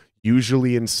are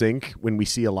usually in sync when we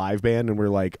see a live band and we're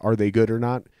like, are they good or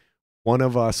not? One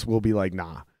of us will be like,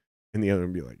 nah, and the other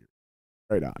will be like,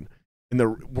 right on. And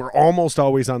we're almost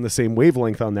always on the same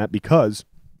wavelength on that, because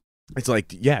it's like,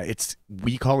 yeah,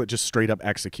 we call it just straight up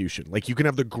execution. Like you can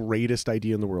have the greatest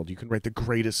idea in the world. You can write the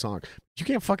greatest song. You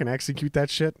can't fucking execute that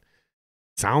shit.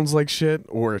 It sounds like shit,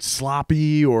 or it's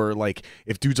sloppy, or like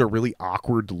if dudes are really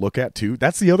awkward to look at too.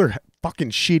 That's the other fucking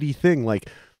shitty thing. Like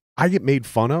I get made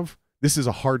fun of. This is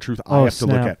a hard truth I have to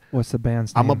look at. What's the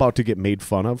band's name? I'm about to get made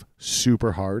fun of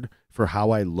super hard for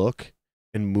how I look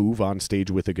and move on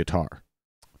stage with a guitar.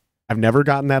 I've never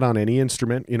gotten that on any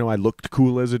instrument. You know, I looked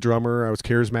cool as a drummer. I was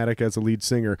charismatic as a lead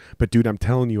singer. But, dude, I'm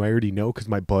telling you, I already know, because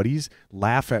my buddies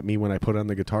laugh at me when I put on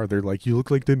the guitar. They're like, you look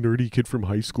like the nerdy kid from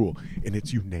high school. And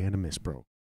it's unanimous, bro.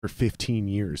 For 15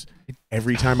 years.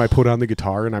 Every time I put on the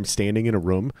guitar and I'm standing in a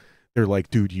room, they're like,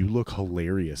 dude, you look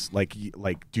hilarious. Like,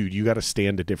 dude, you got to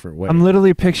stand a different way. I'm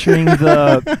literally picturing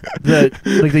the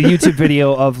YouTube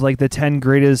video of like the 10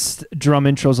 greatest drum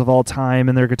intros of all time,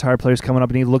 and their guitar players coming up,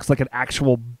 and he looks like an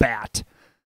actual bat.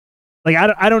 Like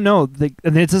I don't know. Like,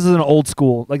 and this is an old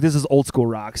school. Like this is old school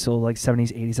rock. So like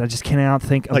 70s, 80s. I just cannot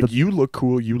think of like you look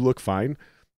cool. You look fine.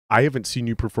 I haven't seen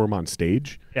you perform on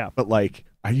stage. Yeah, but like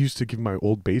I used to give my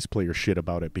old bass player shit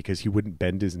about it because he wouldn't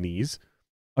bend his knees.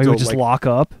 Oh, he would just lock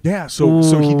up? Yeah, so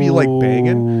he'd be like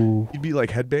banging. He'd be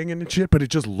like headbanging and shit, but it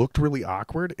just looked really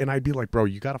awkward. And I'd be like, bro,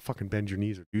 you got to fucking bend your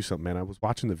knees or do something, man. I was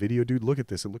watching the video, dude. Look at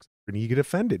this. It looks, and he'd get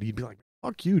offended. He'd be like,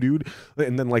 fuck you, dude.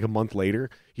 And then like a month later,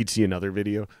 he'd see another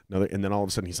video, and then all of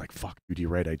a sudden he's like, fuck, dude, you're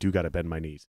right. I do got to bend my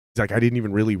knees. He's like, I didn't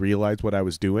even really realize what I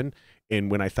was doing.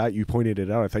 And when I thought you pointed it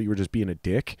out, I thought you were just being a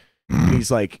dick. And he's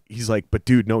like, but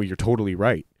dude, no, you're totally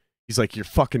right. He's like, you're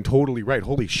fucking totally right.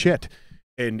 Holy shit.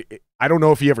 And I don't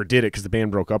know if he ever did it because the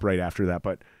band broke up right after that.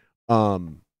 But yeah,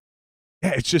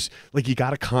 it's just like you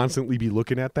got to constantly be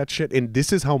looking at that shit. And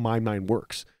this is how my mind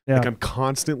works. Yeah. Like I'm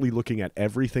constantly looking at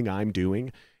everything I'm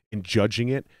doing and judging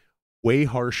it way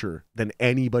harsher than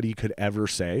anybody could ever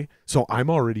say. So I'm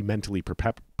already mentally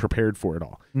prepared for it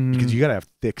all, because you got to have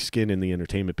thick skin in the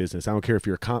entertainment business. I don't care if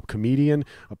you're a comedian,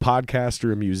 a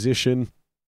podcaster, a musician.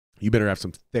 You better have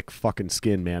some thick fucking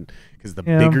skin, man, because the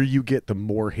bigger you get, the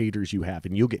more haters you have,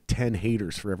 and you'll get 10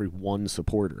 haters for every one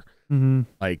supporter.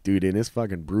 Like, dude, and it's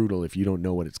fucking brutal if you don't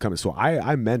know what it's coming. So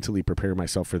I mentally prepare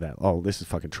myself for that. Oh, this is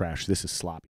fucking trash. This is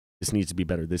sloppy. This needs to be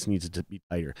better. This needs to be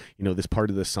tighter. You know, this part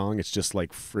of the song, it's just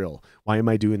like frill. Why am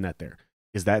I doing that there?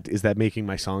 Is that making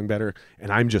my song better?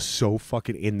 And I'm just so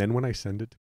fucking. And then when I send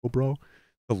it to people, bro,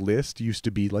 the list used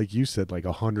to be, like you said, like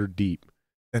 100 deep.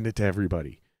 Send it to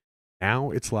everybody.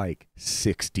 Now it's like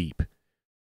 6 deep.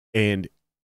 And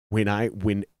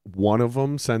when one of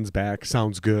them sends back,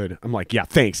 sounds good, I'm like, yeah,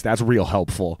 thanks. That's real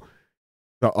helpful.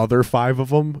 The other 5 of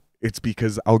them, it's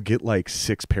because I'll get like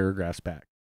 6 paragraphs back.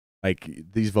 Like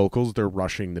these vocals, they're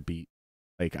rushing the beat.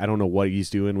 Like I don't know what he's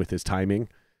doing with his timing,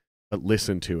 but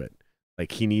listen to it.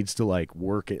 Like he needs to like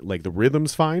work it. Like the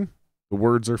rhythm's fine. The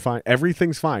words are fine.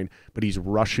 Everything's fine, but he's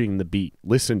rushing the beat.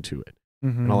 Listen to it.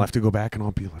 And I'll have to go back and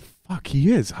I'll be like, fuck,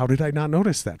 he is. How did I not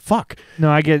notice that? Fuck. No,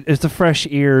 I get it's the fresh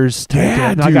ears.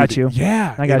 Yeah, No, I got you.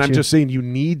 Yeah. I got and I'm you. just saying you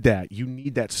need that. You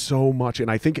need that so much. And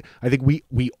I think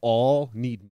we all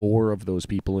need more of those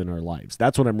people in our lives.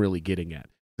 That's what I'm really getting at.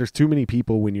 There's too many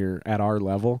people when you're at our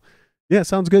level. Yeah,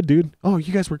 sounds good, dude. Oh,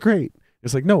 you guys were great.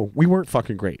 It's like, no, we weren't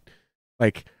fucking great.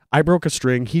 Like, I broke a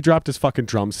string. He dropped his fucking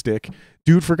drumstick.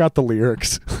 Dude forgot the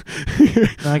lyrics.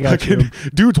 I got you.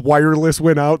 Dude's wireless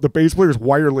went out. The bass player's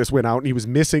wireless went out, and he was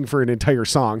missing for an entire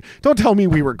song. Don't tell me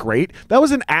we were great. That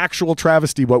was an actual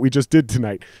travesty what we just did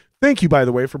tonight. Thank you, by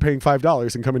the way, for paying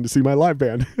 $5 and coming to see my live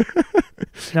band.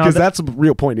 Because that's the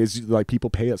real point is, like, people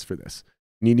pay us for this.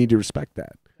 And you need to respect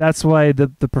that. That's why the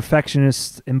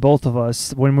perfectionists in both of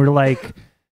us, when we're like,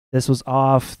 this was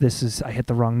off, I hit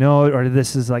the wrong note, or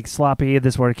this is like sloppy,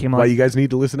 this is where it came out. Why you guys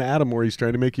need to listen to Adam more. He's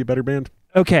trying to make you a better band.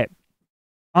 Okay.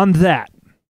 On that,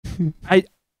 I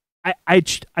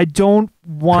don't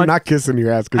want... I'm not kissing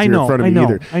your ass because you're know, in front of I me know,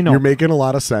 either. I know. You're making a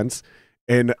lot of sense.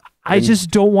 And I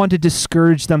just don't want to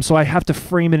discourage them, so I have to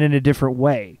frame it in a different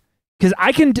way. Because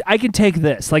I can take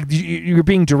this, like you're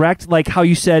being direct, like how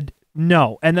you said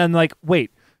no, and then like,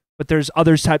 wait, but there's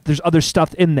other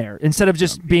stuff in there. Instead of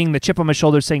just being the chip on my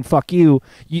shoulder saying "fuck you,"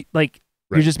 you're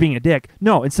just being a dick.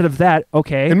 No, instead of that,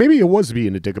 okay. And maybe it was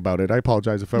being a dick about it. I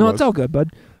apologize if I was. No, it's all good,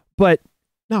 bud. But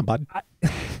no, bud.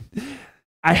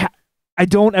 I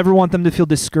don't ever want them to feel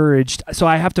discouraged, so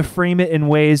I have to frame it in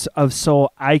ways of so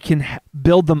I can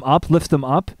build them up, lift them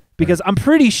up, because I'm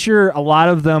pretty sure a lot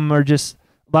of them are just.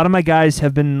 A lot of my guys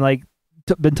have been like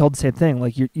been told the same thing.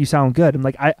 Like you sound good. I'm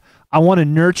like I want to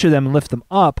nurture them and lift them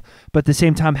up, but at the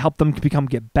same time help them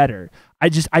get better.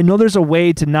 I know there's a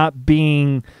way to not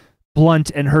being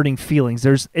blunt and hurting feelings.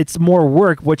 It's more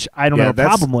work, which I don't have a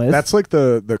problem with. That's like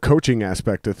the coaching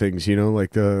aspect of things, you know,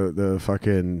 like the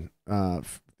fucking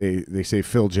they say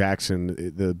Phil Jackson,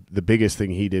 the biggest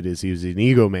thing he did is he was an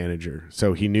ego manager.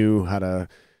 So he knew how to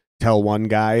tell one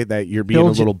guy that you're being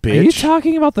a little bitch. Are you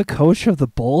talking about the coach of the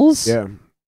Bulls? Yeah.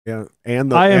 Yeah.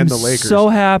 And the Lakers. So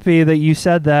happy that you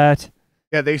said that.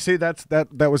 Yeah, they say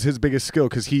that was his biggest skill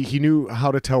because he knew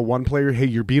how to tell one player, hey,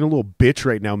 you're being a little bitch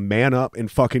right now. Man up and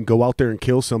fucking go out there and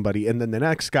kill somebody. And then the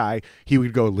next guy, he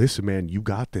would go, listen, man, you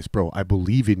got this, bro. I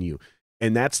believe in you.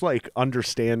 And that's like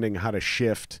understanding how to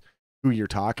shift who you're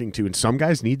talking to. And some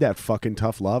guys need that fucking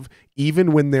tough love,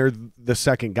 even when they're the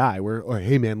second guy where, oh,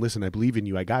 hey, man, listen, I believe in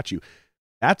you. I got you.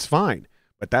 That's fine.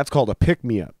 But that's called a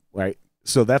pick-me-up, right?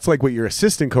 So that's like what your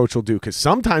assistant coach will do, because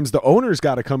sometimes the owner's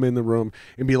got to come in the room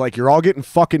and be like, you're all getting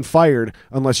fucking fired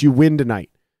unless you win tonight.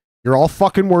 You're all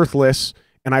fucking worthless,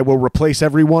 and I will replace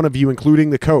every one of you, including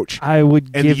the coach.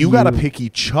 And you got to pick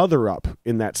each other up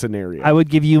in that scenario. I would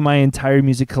give you my entire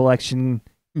music collection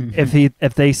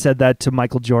if they said that to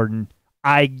Michael Jordan.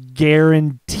 I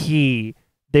guarantee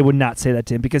they would not say that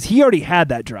to him because he already had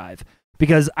that drive.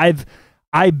 Because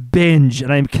I binge,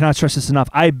 and I cannot stress this enough.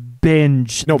 I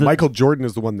binge. No, Michael Jordan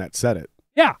is the one that said it.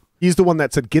 Yeah. He's the one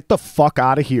that said, get the fuck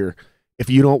out of here if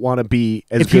you don't want to be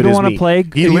as good as me. If you don't want to play,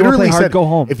 he literally hard, said, go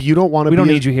home. If you don't want to we don't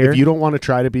need you here. If you don't want to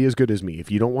try to be as good as me,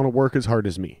 if you don't want to work as hard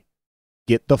as me,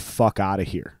 get the fuck out of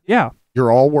here. Yeah. You're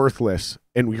all worthless,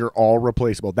 and you're all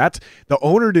replaceable. That's the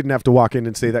owner didn't have to walk in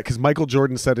and say that because Michael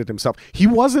Jordan said it himself. He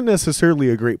wasn't necessarily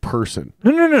a great person.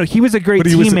 No. He was a great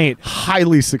teammate. Was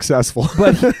highly successful.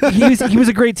 But he was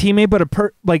a great teammate. But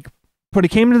when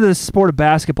it came to the sport of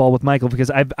basketball with Michael, because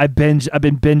I've been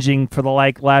binging for the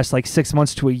last 6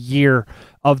 months to a year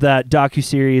of that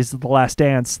docuseries, The Last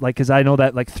Dance, because I know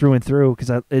that through and through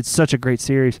because it's such a great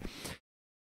series.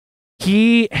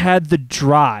 He had the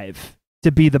drive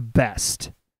to be the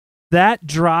best. That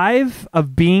drive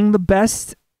of being the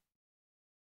best,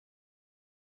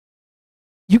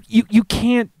 you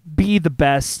can't be the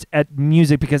best at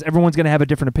music because everyone's going to have a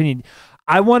different opinion.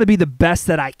 I want to be the best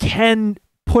that I can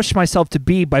push myself to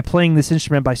be by playing this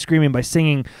instrument, by screaming, by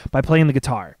singing, by playing the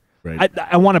guitar. Right.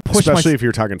 I want to push especially if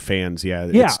you're talking fans. Yeah,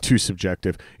 it's too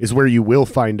subjective. Is where you will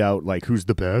find out who's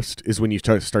the best is when you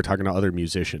start talking to other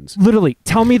musicians. Literally,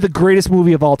 tell me the greatest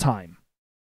movie of all time.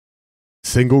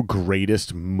 Single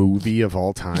greatest movie of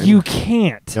all time? You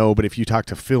can't. No, but if you talk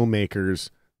to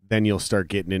filmmakers, then you'll start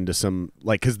getting into some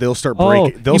because they'll start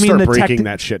breaking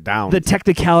that shit down. The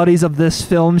technicalities of this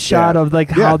film shot of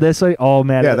how this oh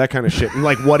man. Yeah, that kind of shit. And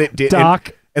what it did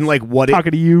Doc and what it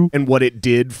talking to you and what it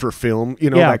did for film,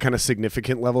 that kind of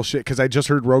significant level shit. Because I just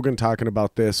heard Rogan talking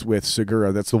about this with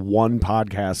Segura. That's the one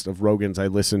podcast of Rogan's I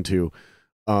listened to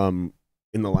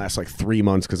in the last 3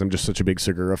 months because I'm just such a big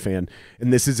Segura fan.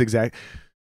 And this is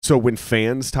so when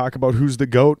fans talk about who's the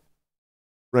GOAT,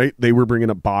 right? They were bringing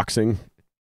up boxing.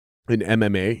 in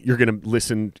MMA, you're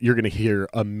going to hear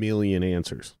a million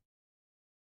answers.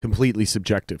 Completely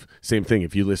subjective. Same thing.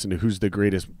 If you listen to who's the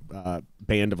greatest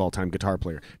band of all time guitar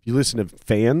player, if you listen to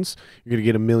fans, you're going to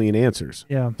get a million answers.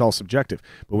 Yeah. It's all subjective.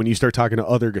 But when you start talking to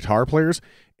other guitar players,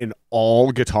 and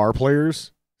all guitar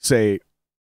players say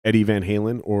Eddie Van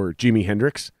Halen or Jimi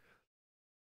Hendrix,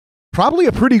 probably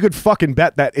a pretty good fucking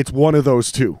bet that it's one of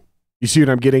those two. You see what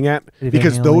I'm getting at? Eddie Van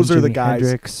Because Halen, those are the Jimi guys.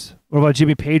 Hendrix. What about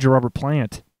Jimmy Page or Robert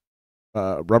Plant?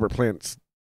 Robert Plant's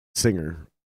singer.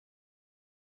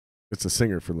 It's a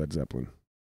singer for Led Zeppelin.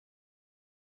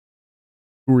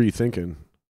 Who were you thinking?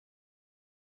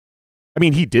 I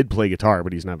mean, he did play guitar,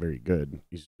 but he's not very good.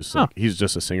 He's just he's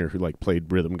just a singer who like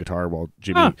played rhythm guitar while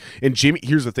Jimmy and Jimmy.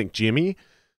 Here's the thing: Jimmy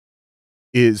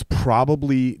Page is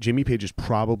probably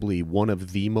one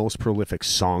of the most prolific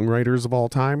songwriters of all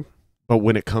time. But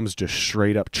when it comes to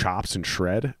straight up chops and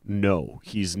shred, no,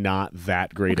 he's not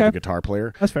that great of a guitar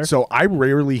player. That's fair. So I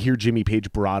rarely hear Jimmy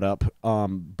Page brought up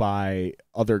by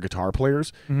other guitar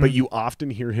players, but you often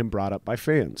hear him brought up by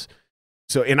fans.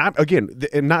 So, and I'm again,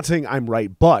 and not saying I'm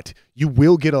right, but you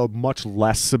will get a much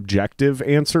less subjective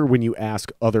answer when you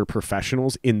ask other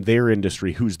professionals in their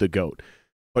industry who's the GOAT.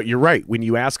 But you're right. When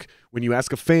you ask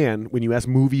a fan, when you ask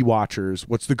movie watchers,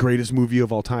 what's the greatest movie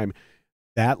of all time?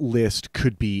 That list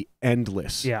could be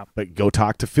endless. Yeah. But go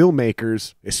talk to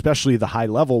filmmakers, especially the high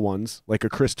level ones, like a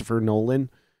Christopher Nolan,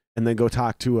 and then go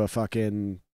talk to a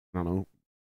fucking, I don't know,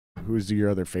 who's your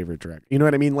other favorite director? You know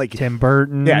what I mean? Like Tim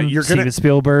Burton. Yeah, you're gonna Steven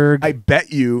Spielberg. I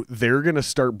bet you they're gonna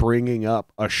start bringing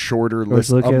up a shorter list,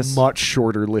 Lucas. a much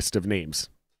shorter list of names.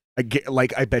 I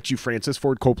bet you Francis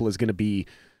Ford Coppola is gonna be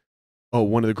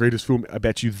one of the greatest film. I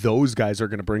bet you those guys are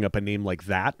going to bring up a name like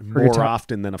that more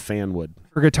often than a fan would.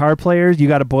 For guitar players, you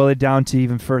got to boil it down to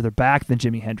even further back than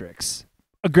Jimi Hendrix.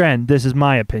 Again, this is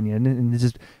my opinion, and this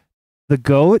is the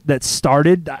GOAT that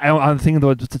started. I'm thinking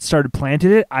that started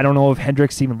planted it. I don't know if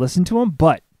Hendrix even listened to him,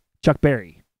 but Chuck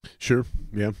Berry. Sure,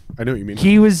 yeah, I know what you mean.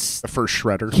 He was the first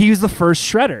shredder. He was the first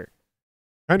shredder.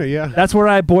 I know, yeah. That's where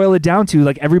I boil it down to.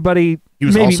 Like everybody. He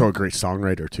was also a great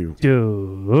songwriter too,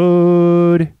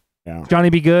 dude. Yeah. Johnny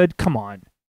Be Good, come on.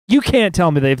 You can't tell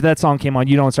me that if that song came on,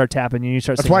 you don't start tapping and you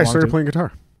start That's singing why I along started to it. playing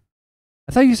guitar.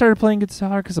 I thought you started playing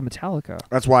guitar because of Metallica.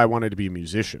 That's why I wanted to be a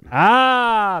musician.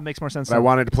 Makes more sense. But I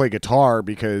wanted to play guitar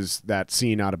because that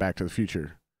scene out of Back to the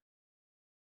Future.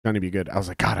 Johnny Be Good. I was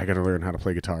like, God, I got to learn how to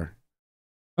play guitar.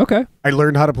 Okay. I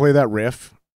learned how to play that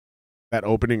riff, that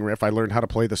opening riff. I learned how to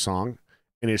play the song.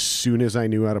 And as soon as I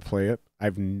knew how to play it,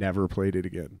 I've never played it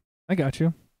again. I got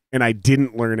you. And I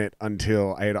didn't learn it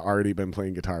until I had already been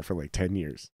playing guitar for like 10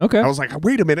 years. Okay. I was like,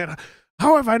 wait a minute.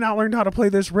 How have I not learned how to play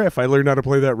this riff? I learned how to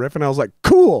play that riff, and I was like,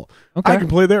 cool. Okay. I can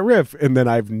play that riff. And then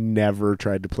I've never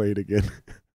tried to play it again.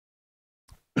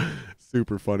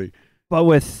 Super funny. But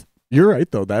with... You're right,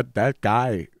 though. That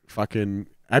guy fucking...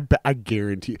 I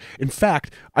guarantee... In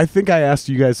fact, I think I asked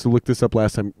you guys to look this up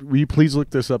last time. Will you please look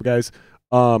this up, guys?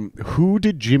 Who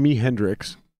did Jimi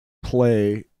Hendrix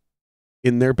play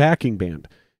in their backing band?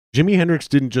 Jimi Hendrix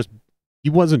he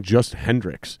wasn't just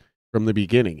Hendrix from the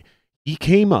beginning. He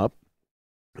came up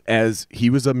as he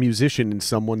was a musician in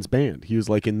someone's band. He was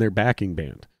like in their backing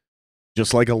band.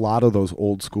 Just like a lot of those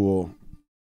old school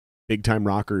big time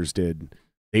rockers did.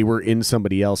 They were in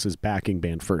somebody else's backing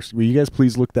band first. Will you guys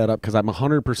please look that up? Because I'm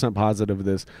 100% positive of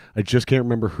this. I just can't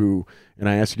remember who. And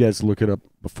I asked you guys to look it up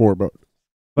before, but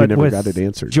we never got it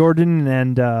answered. Jordan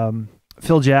and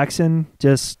Phil Jackson,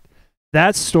 just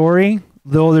that story...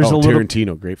 Though there's a little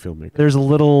Tarantino, great filmmaker. There's a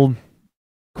little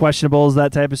questionables,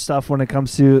 that type of stuff when it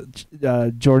comes to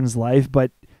Jordan's life,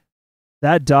 but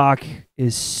that doc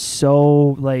is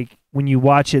so like when you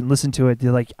watch it and listen to it,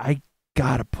 you're like, I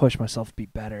gotta push myself to be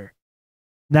better.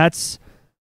 That's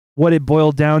what it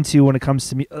boiled down to when it comes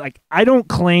to me. Like I don't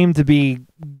claim to be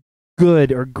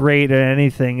good or great at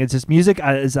anything. It's just music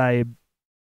as I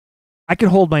could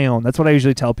hold my own. That's what I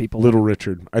usually tell people. Little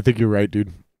Richard. I think you're right,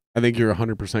 dude. I think you're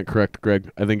 100% correct,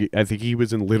 Greg. I think he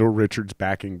was in Little Richard's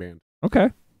backing band. Okay.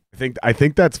 I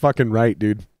think that's fucking right,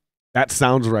 dude. That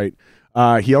sounds right.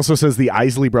 He also says the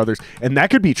Isley Brothers, and that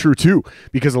could be true too,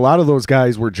 because a lot of those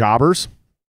guys were jobbers.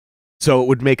 So it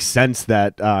would make sense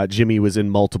that Jimmy was in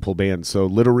multiple bands. So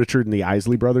Little Richard and the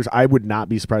Isley Brothers, I would not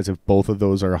be surprised if both of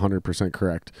those are 100%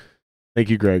 correct. Thank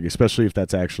you, Greg, especially if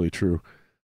that's actually true.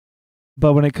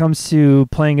 But when it comes to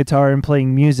playing guitar and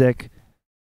playing music,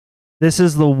 this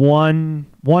is the one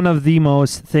of the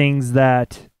most things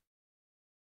that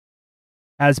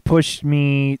has pushed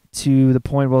me to the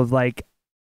point where like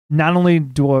not only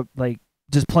do I like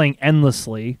just playing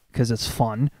endlessly because it's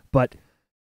fun, but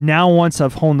now once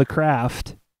I've honed the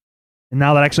craft, And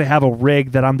now that I actually have a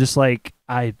rig that I'm just like,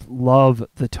 I love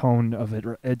the tone of it.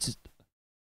 It's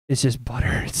just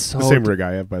butter. It's so the same rig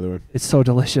I have, by the way. It's so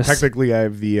delicious. Technically, I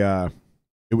have the.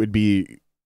 It would be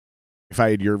if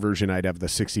I had your version, I'd have the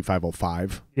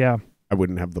 6505. Yeah. I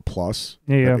wouldn't have the plus.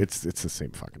 Yeah. It's the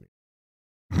same fucking.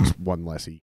 Just one less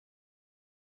E.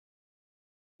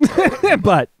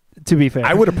 But to be fair,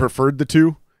 I would have preferred the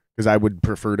two because I would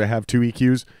prefer to have two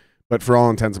EQs. But for all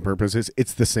intents and purposes,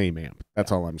 it's the same amp.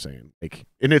 That's all I'm saying.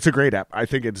 And it's a great amp. I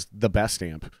think it's the best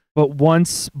amp. But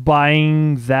once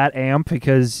buying that amp,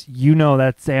 because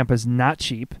that amp is not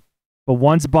cheap, but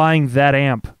once buying that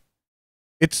amp,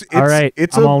 it's all right.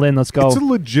 I'm all in. Let's go. It's a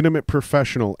legitimate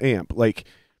professional amp.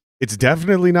 It's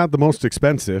definitely not the most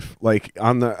expensive.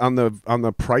 On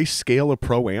the price scale of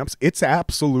pro amps, it's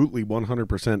absolutely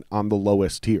 100% on the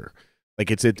lowest tier.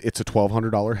 It's a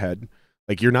 $1,200 head.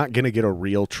 You're not gonna get a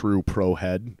real true pro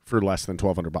head for less than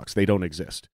 $1,200. They don't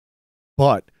exist.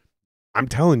 But I'm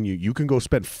telling you, you can go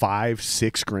spend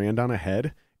 $5-6 grand on a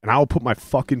head, and I'll put my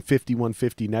fucking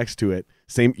 5150 next to it.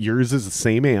 Yours is the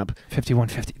same amp.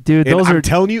 5150, dude. And I'm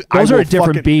telling you, those are a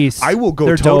different beast. I will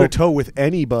go toe to toe with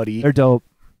anybody. They're dope.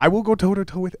 I will go toe to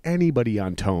toe with anybody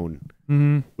on tone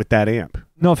Mm-hmm. with that amp.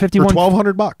 No, For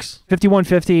 $1,200.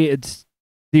 5150. It's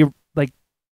the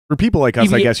For people like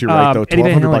us, I guess you're right though. Eddie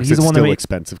Van Halen, $1,200 he's is the one still that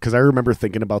expensive because I remember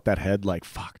thinking about that head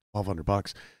fuck,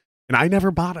 $1,200. And I never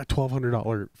bought a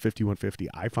 $1,200 5150.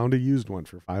 I found a used one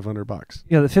for $500.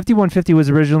 Yeah, the 5150 was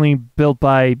originally built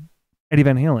by Eddie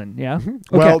Van Halen. Yeah, Mm-hmm.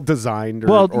 Okay. Well designed.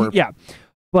 Yeah,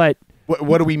 but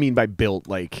what do we mean by built?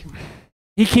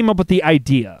 he came up with the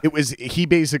idea. He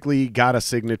basically got a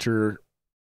signature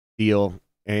deal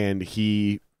and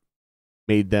he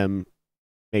made them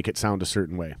make it sound a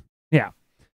certain way. Yeah,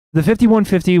 the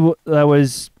 5150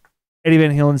 was Eddie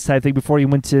Van Halen's type thing before he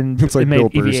went in. It's like made Bill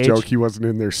Burr's EVH. joke. He wasn't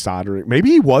in there soldering.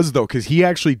 Maybe he was though, because he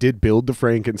actually did build the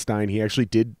Frankenstein. He actually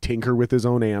did tinker with his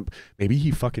own amp. Maybe he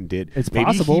fucking did. It's Maybe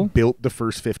possible. he built the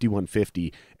first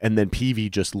 5150 and then PV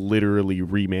just literally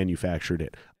remanufactured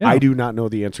it. Yeah. I do not know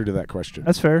the answer to that question.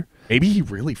 That's fair. Maybe he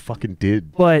really fucking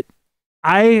did. But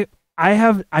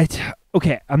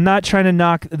okay, I'm not trying to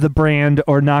knock the brand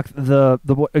or knock the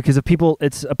because of people.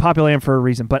 It's a popular amp for a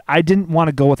reason. But I didn't want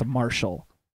to go with a Marshall.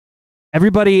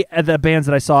 Everybody at the bands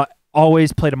that I saw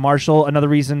always played a Marshall. Another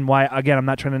reason why, again, I'm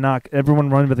not trying to knock everyone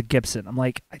running with a Gibson. I'm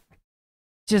like, I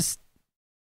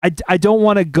don't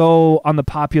want to go on the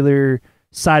popular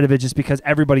side of it just because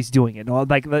everybody's doing it.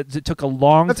 It took a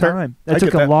long time. That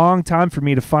took a long time for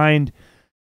me to find.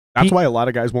 That's why a lot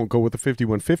of guys won't go with the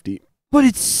 5150. But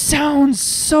it sounds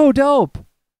so dope.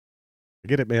 I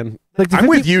get it, man. I'm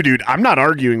with you, dude. I'm not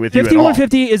arguing with you at all.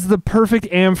 5150 is the perfect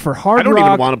amp for hard rock, I don't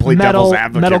even want to play metal, devil's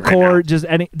advocate metalcore, right just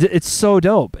any. It's so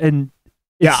dope, and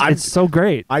it's so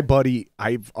great.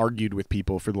 I've argued with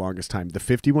people for the longest time. The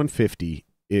 5150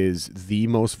 is the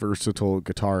most versatile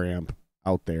guitar amp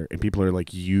out there, and people are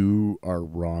like, "You are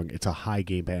wrong. It's a high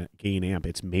gain amp.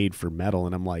 It's made for metal."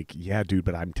 And I'm like, "Yeah, dude,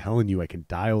 but I'm telling you, I can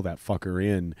dial that fucker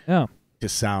in to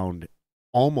sound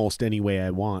almost any way I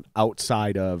want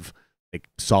outside of."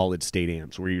 Solid state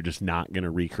amps where you're just not going to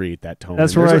recreate that tone.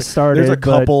 That's where I started. There's a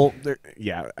couple.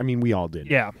 I mean, we all did.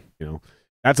 Yeah.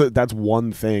 That's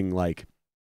one thing. Like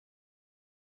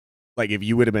if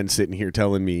you would have been sitting here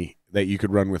telling me that you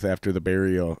could run with After the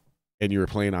Burial and you were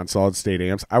playing on solid state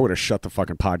amps, I would have shut the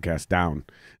fucking podcast down.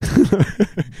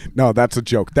 No, that's a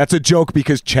joke. That's a joke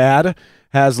because Chad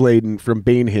Hasladen from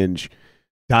Banehinge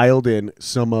dialed in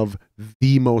some of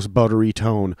the most buttery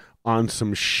tone on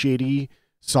some shitty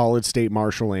solid state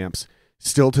Marshall amps.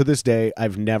 Still to this day,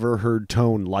 I've never heard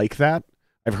tone like that.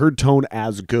 I've heard tone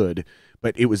as good,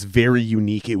 but it was very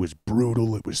unique. It was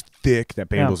brutal. It was thick. That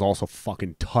band was also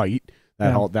fucking tight.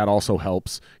 That also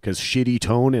helps because shitty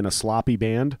tone in a sloppy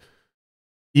band,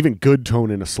 even good tone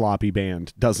in a sloppy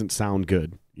band doesn't sound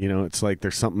good. It's like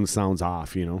there's something that sounds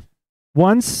off.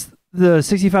 Once the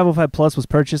 6505 Plus was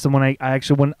purchased, and when I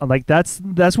actually went that's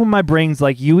when my brain's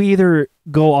like, you either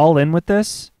go all in with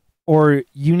this, or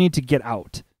you need to get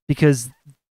out because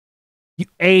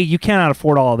you cannot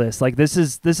afford all this. This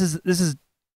is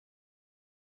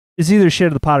either shit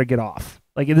of the pot or get off.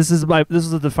 This is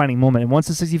a defining moment. And once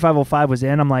the 6505 was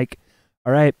in, I'm like,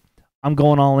 all right, I'm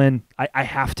going all in. I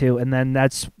have to. And then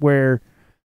that's where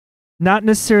not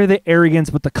necessarily the arrogance,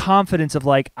 but the confidence of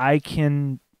I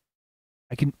can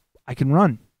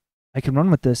run. I can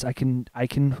run with this. I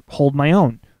can hold my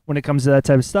own when it comes to that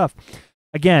type of stuff.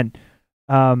 Again,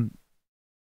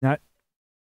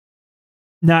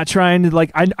 not trying to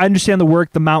I understand the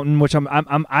work, the mountain, which I'm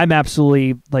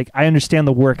absolutely I understand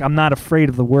the work. I'm not afraid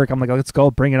of the work. I'm like, let's go,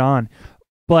 bring it on.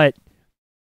 But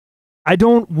I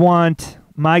don't want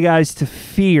my guys to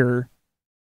fear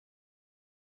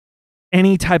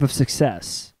any type of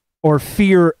success or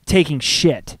fear taking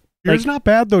shit. Fear's not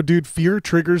bad though, dude. Fear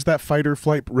triggers that fight or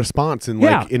flight response, and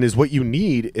and is what you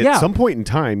need at some point in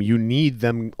time. You need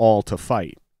them all to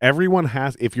fight. Everyone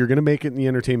has. If you're going to make it in the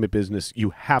entertainment business,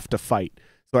 you have to fight.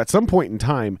 So at some point in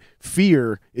time,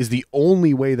 fear is the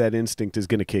only way that instinct is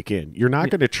going to kick in. You're not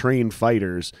going to train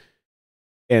fighters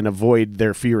and avoid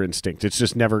their fear instinct. It's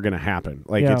just never going to happen.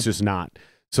 It's just not.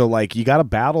 So you got to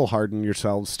battle harden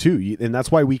yourselves too, and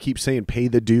that's why we keep saying pay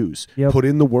the dues, put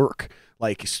in the work.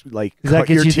 That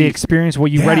gives you the experience where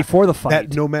you're ready for the fight.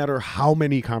 That no matter how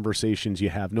many conversations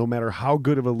you have, no matter how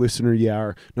good of a listener you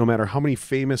are, no matter how many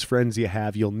famous friends you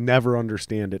have, you'll never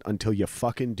understand it until you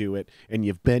fucking do it and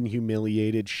you've been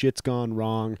humiliated. Shit's gone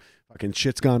wrong. Fucking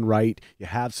shit's gone right. You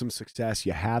have some success.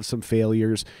 You have some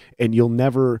failures. And you'll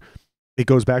never... It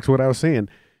goes back to what I was saying.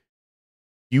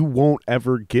 You won't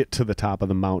ever get to the top of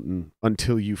the mountain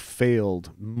until you failed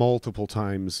multiple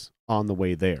times on the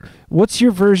way there. What's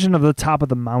your version of the top of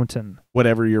the mountain?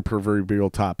 Whatever your proverbial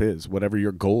top is, whatever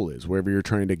your goal is, wherever you're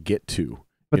trying to get to.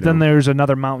 But then there's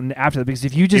another mountain after that, because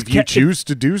if you choose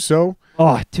to do so.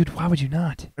 Oh, dude, why would you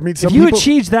not? I mean, if you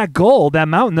achieved that goal, that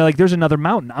mountain, they're like, there's another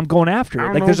mountain. I'm going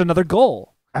after it. There's another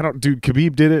goal. Dude,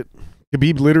 Khabib did it.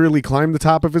 Khabib literally climbed the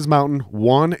top of his mountain,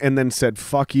 won, and then said,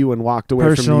 fuck you, and walked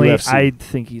away from the UFC. Personally, I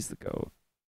think he's the GOAT.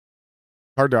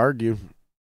 Hard to argue.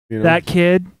 That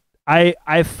kid...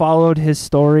 I followed his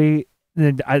story.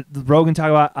 Rogan talked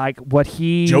about what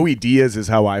he... Joey Diaz is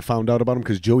how I found out about him,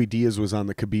 because Joey Diaz was on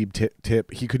the Khabib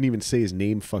tip. He couldn't even say his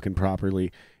name fucking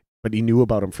properly, but he knew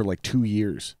about him for 2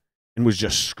 years and was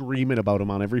just screaming about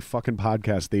him on every fucking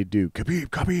podcast they do. Khabib,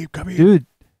 Khabib, Khabib. Dude,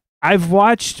 I've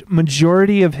watched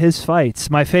majority of his fights.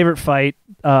 My favorite fight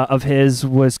of his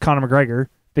was Conor McGregor,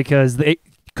 because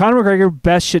Conor McGregor,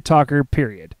 best shit talker,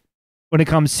 period. When it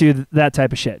comes to that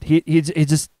type of shit, he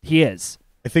is.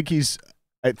 I think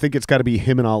it's got to be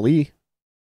him and Ali.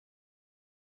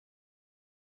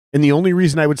 And the only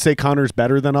reason I would say Conor's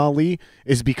better than Ali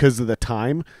is because of the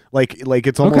time.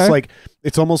 It's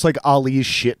almost like Ali's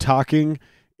shit talking.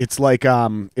 It's like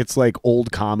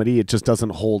old comedy. It just doesn't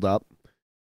hold up.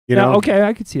 You know? Okay,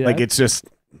 I could see that.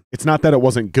 It's not that it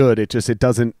wasn't good.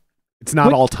 It's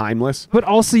not all timeless. But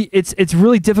also, it's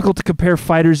really difficult to compare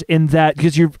fighters in that,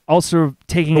 because you're also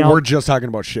taking out... We're just talking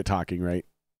about shit talking, right?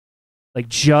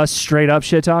 Just straight up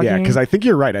shit talking? Yeah, because I think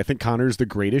you're right. I think Conor's the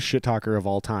greatest shit talker of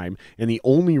all time. And the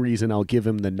only reason I'll give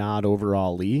him the nod over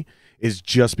Ali is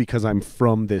just because I'm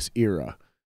from this era.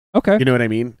 Okay. You know what I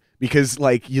mean? Because,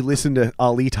 you listen to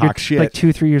Ali talk shit.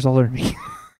 2-3 years older than me.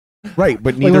 Right,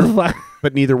 but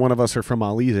neither one of us are from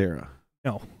Ali's era.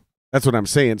 No. That's what I'm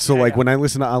saying. So when I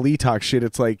listen to Ali talk shit,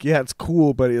 it's it's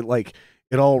cool, but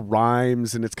it all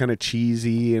rhymes and it's kind of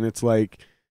cheesy and it's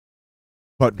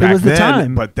but back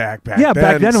then, back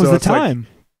then it was the time.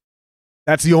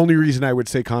 That's the only reason I would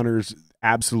say Conor's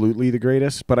absolutely the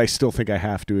greatest, but I still think I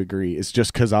have to agree. It's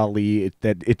just because Ali,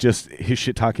 his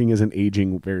shit talking isn't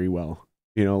aging very well.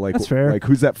 That's fair.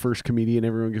 Who's that first comedian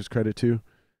everyone gives credit to?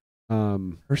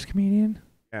 First comedian?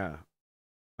 Yeah.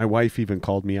 My wife even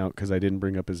called me out because I didn't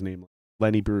bring up his name.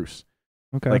 Lenny Bruce.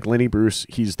 Okay. Lenny Bruce,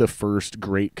 he's the first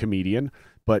great comedian,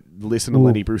 but listen to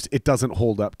Lenny Bruce. It doesn't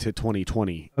hold up to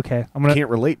 2020. Okay. Can't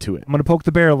relate to it. I'm going to poke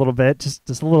the bear a little bit, just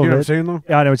a little bit. You know what I'm saying, though?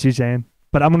 Yeah, I know what you're saying.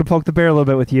 But I'm going to poke the bear a little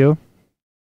bit with you.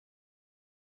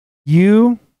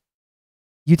 You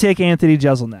take Anthony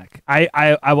Jeselnik.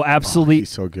 I will absolutely... he's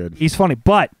so good. He's funny,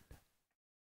 but...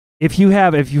 If you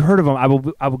heard of him, I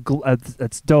will.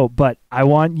 That's dope. But I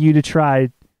want you to try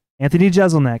Anthony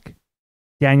Jeselnik,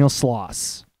 Daniel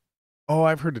Sloss. Oh,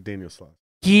 I've heard of Daniel Sloss.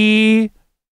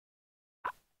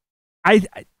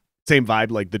 Same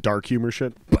vibe, the dark humor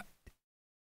shit.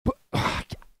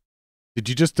 Did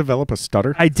you just develop a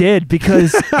stutter? I did,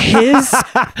 because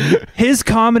his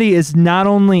comedy is not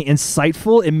only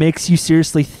insightful, it makes you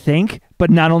seriously think.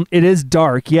 But it is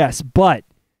dark, yes, but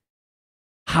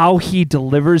how he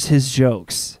delivers his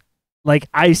jokes.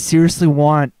 I seriously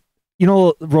want,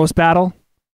 roast battle?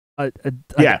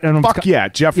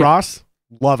 Jeff Ross.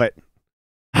 Love it.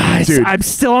 Dude, I'm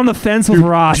still on the fence with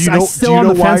Ross. I'm still on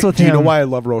the fence with him. Do you know why I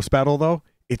love roast battle, though?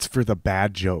 It's for the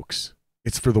bad jokes.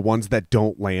 It's for the ones that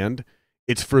don't land.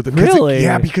 It's for the... Really?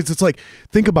 Because it's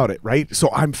think about it, right? So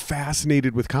I'm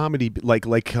fascinated with comedy,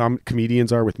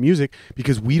 comedians are with music,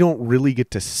 because we don't really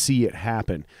get to see it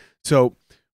happen. So...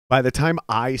 by the time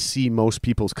I see most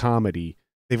people's comedy,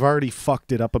 they've already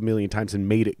fucked it up a million times and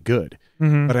made it good.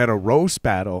 Mm-hmm. But at a roast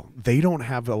battle, they don't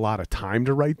have a lot of time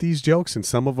to write these jokes, and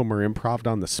some of them are improv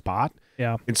on the spot.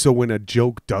 Yeah. And so when a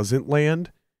joke doesn't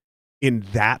land, in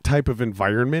that type of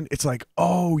environment, it's like,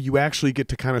 oh, you actually get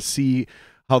to kind of see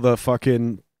how the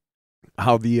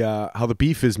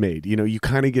beef is made. You know, you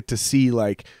kind of get to see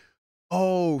like,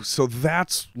 oh, so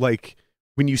that's like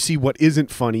when you see what isn't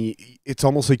funny, it's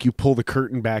almost like you pull the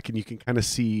curtain back and you can kind of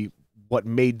see what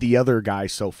made the other guy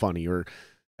so funny, or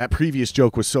that previous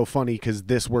joke was so funny because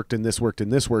this worked and this worked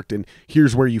and this worked, and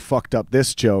here's where you fucked up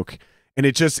this joke. And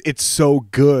it's so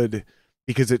good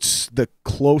because it's the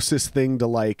closest thing to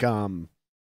like improv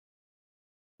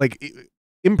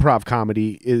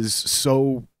comedy is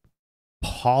so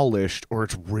polished or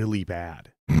it's really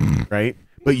bad, right?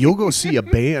 But you'll go see a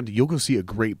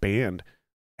great band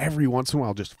every once in a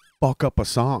while just fuck up a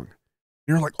song.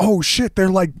 You're like, oh shit, they're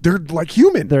like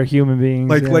human. They're human beings.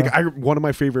 One of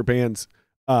my favorite bands,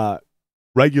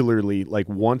 regularly, like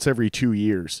once every 2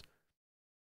 years,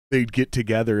 they'd get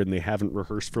together and they haven't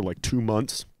rehearsed for like 2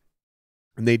 months,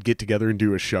 and they'd get together and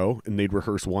do a show, and they'd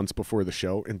rehearse once before the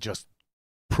show, and just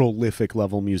prolific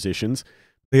level musicians.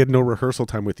 They had no rehearsal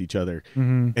time with each other,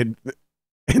 and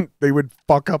they would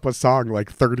fuck up a song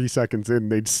like 30 seconds in.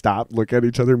 They'd stop, look at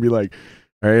each other, and be like,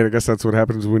 all right, I guess that's what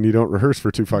happens when you don't rehearse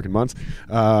for 2 fucking months.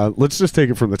 Let's just take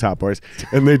it from the top, boys.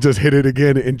 And they just hit it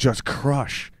again and just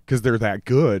crush because they're that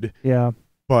good. Yeah.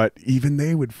 But even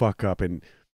they would fuck up, and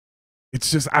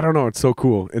it's just, I don't know, it's so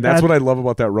cool. And that's what I love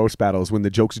about that roast battle is when the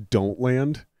jokes don't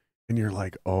land and you're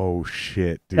like, oh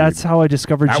shit, dude. That's how I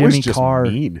discovered that Jimmy was just Carr.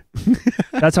 Mean.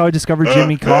 That's how I discovered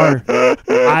Jimmy Carr.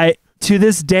 To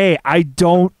this day, I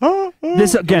don't.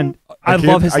 This again, I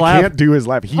love his laugh. I can't do his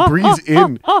laugh. He breathes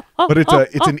in, but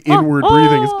it's an inward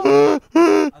breathing.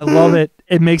 I love it.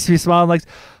 It makes me smile. Like,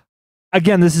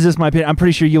 again, this is just my opinion. I'm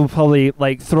pretty sure you'll probably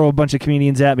like throw a bunch of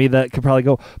comedians at me that could probably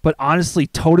go. But honestly,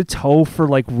 toe to toe for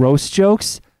like roast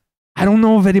jokes, I don't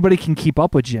know if anybody can keep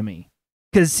up with Jimmy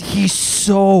because he's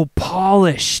so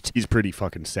polished. He's pretty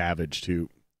fucking savage too.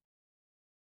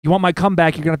 You want my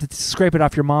comeback? You're gonna have to scrape it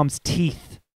off your mom's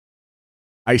teeth.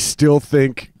 I still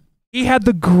think he had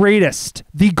the greatest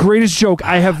joke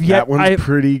I have yet. That one's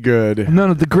pretty good.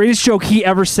 No, the greatest joke he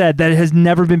ever said that has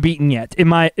never been beaten yet, in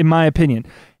my opinion.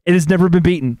 It has never been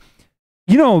beaten.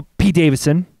 You know Pete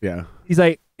Davidson. Yeah. He's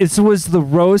like, this was the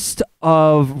roast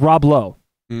of Rob Lowe.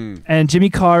 And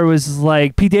Jimmy Carr was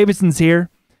like, Pete Davidson's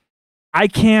here. I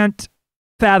cannot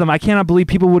believe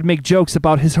people would make jokes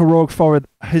about his heroic father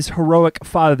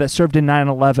that served in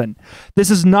 9/11.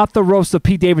 This is not the roast of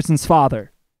Pete Davidson's father.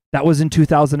 That was in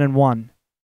 2001.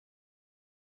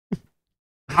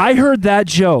 I heard that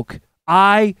joke.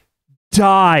 I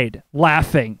died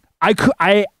laughing.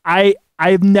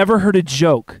 I've never heard a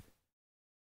joke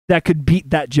that could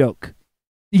beat that joke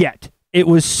yet. It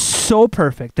was so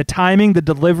perfect. The timing, the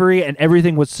delivery, and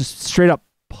everything was just straight up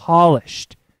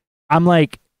polished. I'm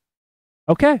like,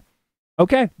 okay.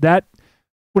 That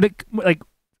would it like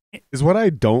is what I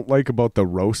don't like about the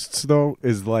roasts though,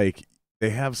 is like they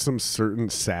have some certain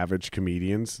savage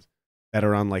comedians that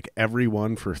are on like every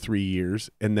one for 3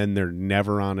 years and then they're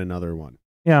never on another one.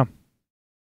 Yeah.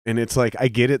 And it's like, I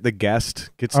get it, the guest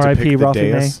gets to R.I.P. pick the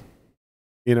Ralphie dais.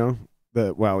 You know?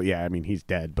 I mean he's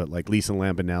dead, but like Lisa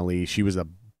Lampanelli, she was a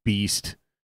beast.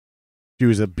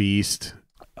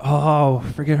 Oh,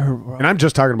 forget her. And I'm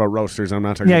just talking about roasters. I'm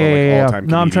not talking about like all-time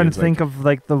No, I'm trying to comedians, think of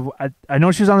like I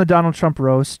know she was on the Donald Trump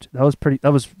roast. That was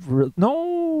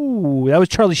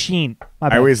Charlie Sheen.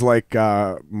 I always like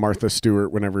Martha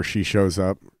Stewart whenever she shows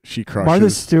up. She crushes. Martha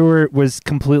Stewart was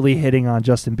completely hitting on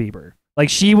Justin Bieber. Like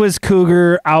she was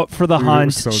cougar out for the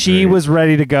hunt. She was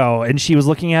ready to go, and she was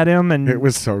looking at him, and it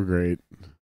was so great.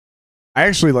 I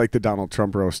actually like the Donald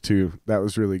Trump roast too. That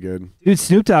was really good. Dude,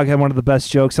 Snoop Dogg had one of the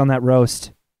best jokes on that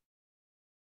roast.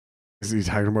 Is he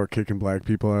talking about kicking black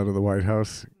people out of the White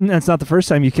House? That's not the first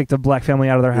time you kicked a black family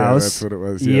out of their house. That's what it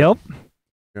was. Yeah. Yep.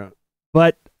 Yeah.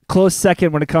 But close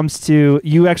second when it comes to,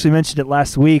 you actually mentioned it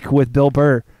last week with Bill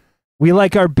Burr. We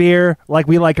like our beer like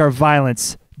we like our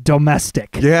violence.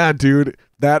 Domestic. Yeah, dude.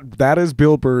 That is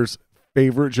Bill Burr's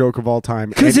favorite joke of all time.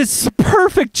 Because it's a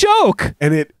perfect joke.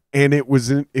 And it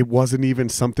wasn't even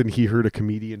something he heard a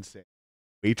comedian say.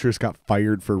 Waitress got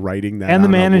fired for writing that, and the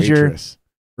manager,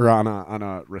 or on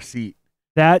a receipt.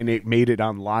 And it made it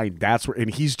online. That's where,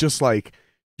 and he's just like,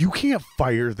 you can't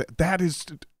fire that.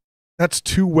 That's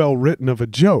too well written of a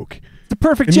joke. It's a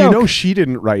perfect joke. You know she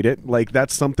didn't write it. Like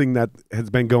that's something that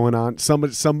has been going on.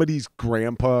 Somebody's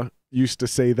grandpa used to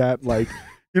say that. Like,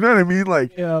 you know what I mean?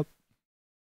 Like, yeah.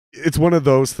 It's one of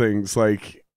those things.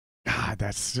 Like, God,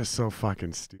 that's just so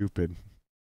fucking stupid.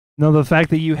 No, the fact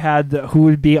that you had who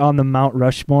would be on the Mount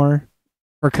Rushmore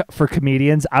for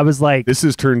comedians. I was like, This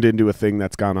has turned into a thing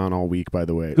that's gone on all week, by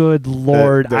the way. good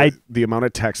Lord. The amount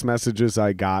of text messages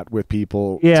I got with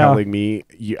people Yeah. telling me,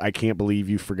 I can't believe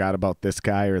you forgot about this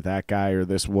guy or that guy or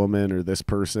this woman or this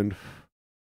person.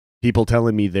 People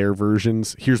telling me their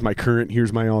versions. Here's my current,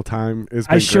 here's my all-time.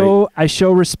 I show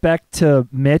respect to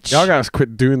Mitch. Y'all gotta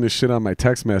quit doing this shit on my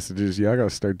text messages. Y'all gotta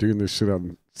start doing this shit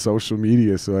on social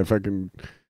media so if I can...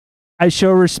 I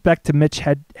show respect to Mitch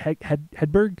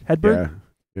Hedberg.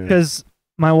 Yeah. Because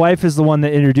my wife is the one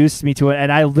that introduced me to it,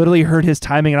 and I literally heard his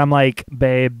timing, and I'm like,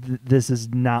 babe, this is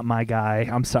not my guy.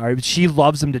 I'm sorry. But she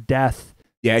loves him to death.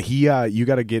 Yeah, you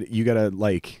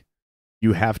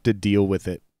have to deal with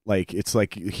it. Like, it's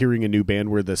like hearing a new band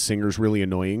where the singer's really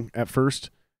annoying at first,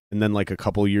 and then like a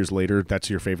couple years later, that's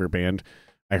your favorite band.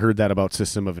 I heard that about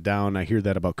System of a Down. I hear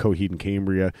that about Coheed and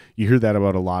Cambria. You hear that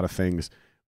about a lot of things.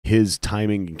 His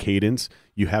timing and cadence,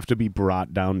 you have to be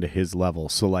brought down to his level.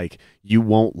 So like you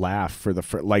won't laugh for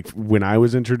like when I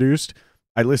was introduced,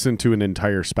 I listened to an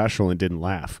entire special and didn't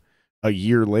laugh. A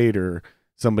year later,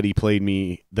 somebody played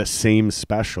me the same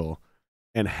special,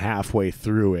 and halfway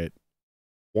through it,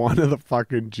 one of the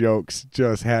fucking jokes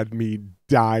just had me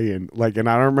dying. Like, and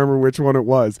I don't remember which one it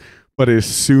was, but as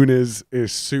soon as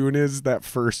that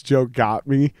first joke got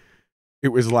me, it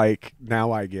was like,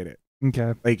 now I get it.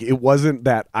 Okay. Like, it wasn't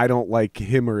that I don't like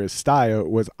him or his style. It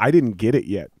was I didn't get it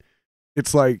yet.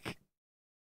 It's like,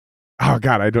 oh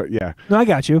God, No, I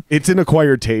got you. It's an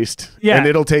acquired taste. Yeah. And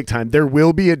it'll take time. There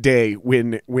will be a day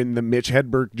when the Mitch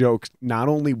Hedberg jokes, not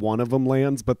only one of them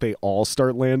lands, but they all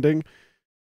start landing.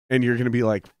 And you're going to be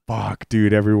like, fuck,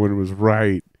 dude, everyone was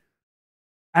right.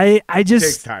 I It just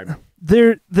takes time.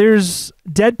 there's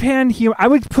deadpan humor. I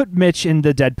would put Mitch in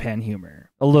the deadpan humor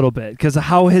a little bit because of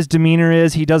how his demeanor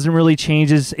is. He doesn't really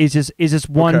change. It's just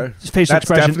one facial That's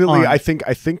expression. definitely. on. I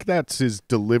think that's his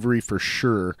delivery for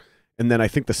sure. And then I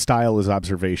think the style is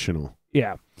observational.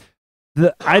 Yeah.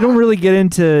 I don't really get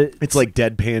into. It's like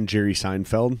deadpan Jerry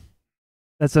Seinfeld.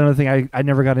 That's another thing. I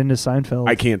never got into Seinfeld.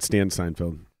 I can't stand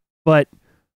Seinfeld. But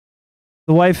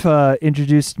the wife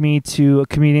introduced me to a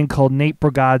comedian called Nate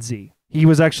Bargatze. He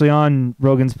was actually on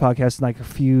Rogan's podcast like a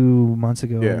few months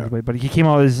ago. Yeah. But he came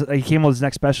out with his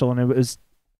next special, and it was.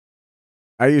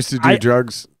 I used to do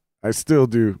drugs. I still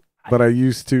do, but I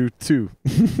used to too.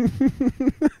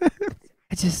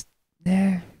 It's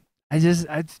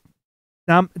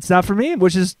not for me,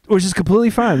 which is completely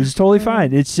fine. It's totally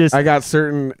fine. It's just I got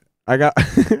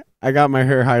I got my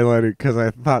hair highlighted because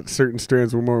I thought certain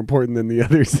strands were more important than the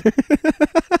others.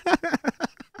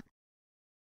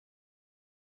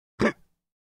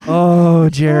 oh,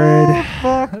 Jared. Oh,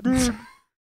 fuck, dude.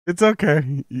 It's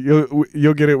okay.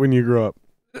 You'll get it when you grow up.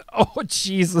 Oh,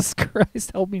 Jesus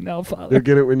Christ. Help me now, Father. You'll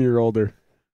get it when you're older.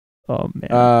 Oh,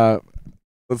 man.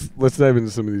 Let's dive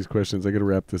into some of these questions. I got to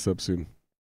wrap this up soon.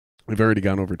 We've already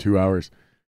gone over 2 hours.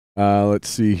 Let's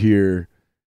see here.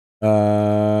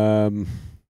 I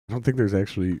don't think there's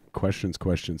actually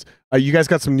questions. You guys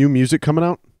got some new music coming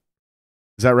out?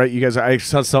 Is that right? You guys, I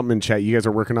saw something in chat. You guys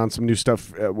are working on some new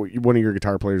stuff. One of your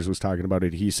guitar players was talking about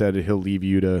it. He said he'll leave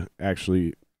you to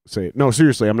actually say it. No,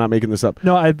 seriously, I'm not making this up.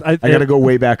 No, I got to go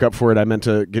way back up for it. I meant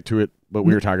to get to it, but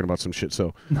we were talking about some shit.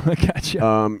 So, no, I got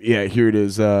you. yeah, here it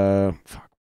is. Fuck.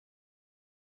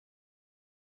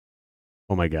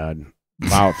 Oh my God.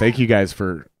 Wow. Thank you guys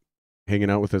for hanging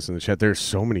out with us in the chat. There's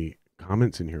so many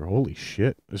comments in here. Holy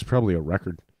shit. This is probably a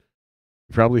record.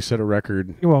 You probably set a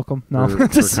record. You're welcome. No, for I'm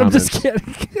just comments.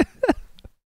 kidding.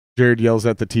 Jared yells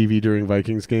at the TV during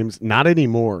Vikings games. Not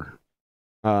anymore.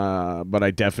 But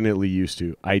I definitely used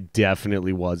to. I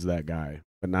definitely was that guy,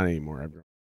 but not anymore.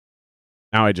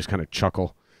 Now I just kind of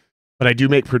chuckle. But I do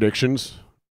make predictions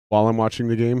while I'm watching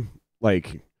the game.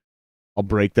 Like, I'll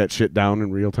break that shit down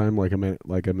in real time like I'm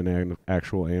an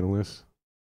actual analyst.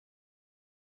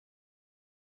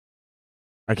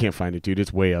 I can't find it, dude.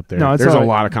 It's way up there. No, There's all a right.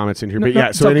 lot of comments in here. No, But no, yeah,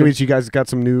 it's so all good. anyways, you guys got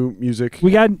some new music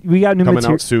We got new coming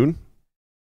material. out soon?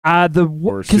 Or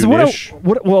soonish?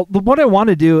 what I want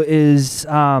to do is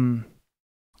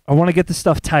I want to get the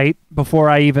stuff tight before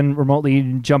I even remotely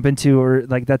jump into or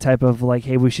like that type of like,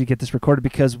 hey, we should get this recorded,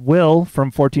 because Will from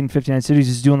 1459 Studios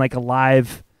is doing like a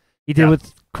live. He did it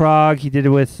with Krog. He did it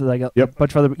with like a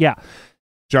bunch of other. Yeah,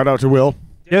 Shout out to Will.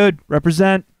 dude,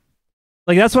 represent.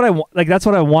 Like that's what I want. Like that's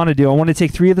what I want to do. I want to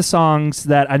take 3 of the songs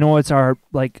that I know it's our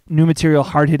like new material,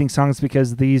 hard hitting songs,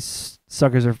 because these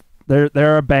suckers are.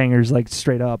 There are bangers, like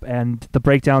straight up, and the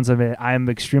breakdowns of it, I am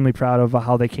extremely proud of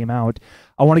how they came out.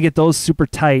 I want to get those super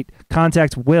tight,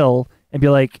 contact Will, and be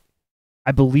like,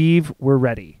 I believe we're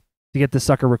ready to get this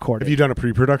sucker recorded. Have you done a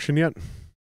pre-production yet?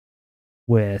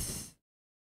 With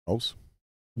Else?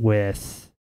 with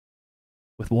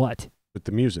With what? with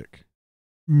the music.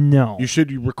 No. You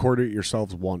should record it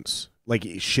yourselves once, like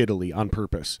shittily on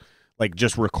purpose. Like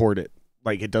just record it.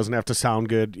 Like it doesn't have to sound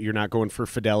good. You're not going for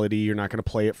fidelity. You're not going to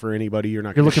play it for anybody. You're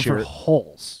not You're going to looking share for it.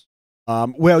 holes.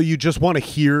 Well, you just want to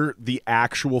hear the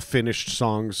actual finished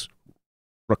songs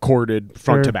recorded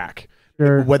front to back.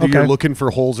 Sure. Whether Okay. you're looking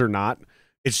for holes or not,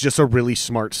 it's just a really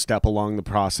smart step along the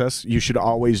process. You should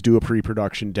always do a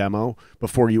pre-production demo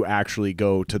before you actually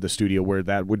go to the studio, where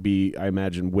that would be, I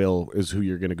imagine, Will is who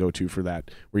you're going to go to for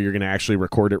that, where you're going to actually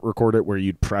record it, where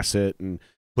you'd press it and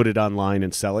put it online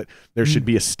and sell it. There should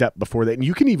be a step before that. And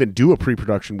you can even do a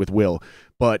pre-production with Will,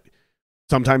 but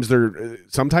sometimes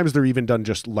they're even done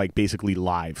just like basically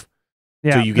live.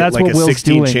 Yeah, So you get that's like what a Will's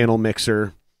 16 doing. channel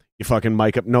mixer. You fucking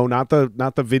mic up. No, not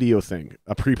the video thing.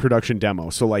 A pre-production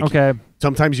demo. So like Okay.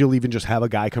 sometimes you'll even just have a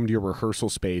guy come to your rehearsal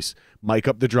space, mic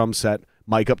up the drum set,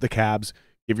 mic up the cabs,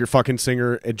 give your fucking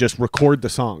singer, and just record the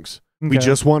songs. We Okay.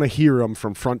 just want to hear them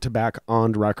from front to back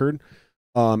on record.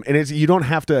 And you don't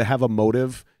have to have a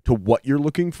motive to what you're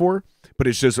looking for, but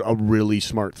it's just a really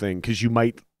smart thing because you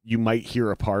might hear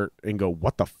a part and go,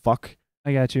 "What the fuck?"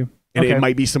 I got you. And Okay. it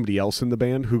might be somebody else in the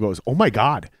band who goes, "Oh my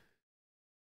god,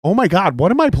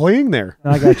 what am I playing there?"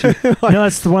 I got you. Like- No,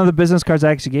 that's one of the business cards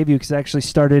I actually gave you because I actually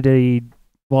started it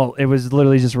was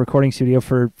literally just a recording studio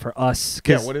for us.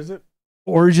 Yeah, 'cause what is it?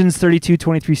 Origins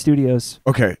 3223 Studios.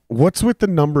 Okay, what's with the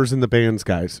numbers in the bands,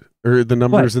 guys, or the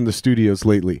numbers in the studios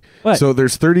lately? What? So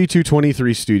there's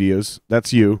 3223 studios.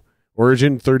 That's you.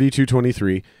 Origin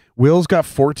 3223. Will's got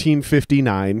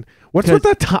 1459. What's with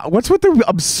the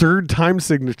absurd time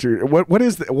signature? What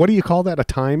do you call that? A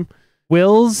time?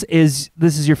 Will's this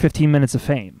is your 15 minutes of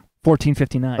fame.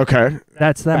 1459. Okay,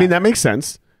 That's that. I mean that makes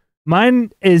sense.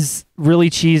 Mine is really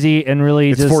cheesy and really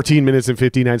It's just 14 minutes and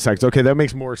 59 seconds. Okay, that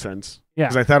makes more sense. Yeah.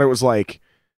 Because I thought it was like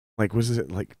was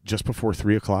it like just before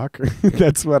 3:00?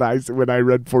 That's what when I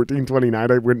read 1429,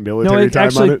 I went military time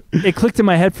actually, on it. it clicked in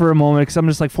my head for a moment because I'm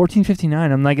just like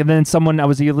 1459. I'm like, and then I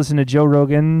was listening to Joe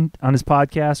Rogan on his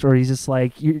podcast where he's just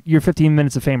like, "Your 15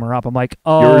 minutes of fame are up." I'm like,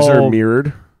 oh, Yours are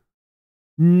mirrored.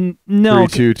 no,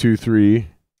 3223.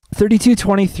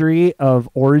 3223 of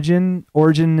Origin.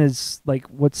 Origin is like,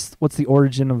 what's the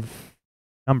origin of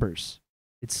numbers?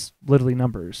 It's literally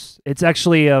numbers. It's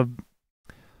actually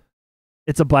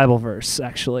it's a Bible verse.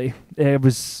 Actually, it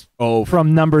was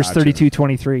from Numbers Gotcha.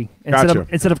 3223. Gotcha.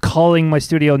 Instead of calling my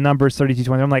studio Numbers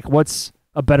 3223, I'm like, what's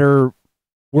a better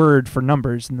word for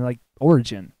numbers? And they're like,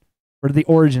 origin. Where did the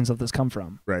origins of this come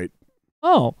from? Right.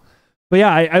 Oh, but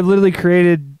yeah, I literally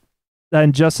created,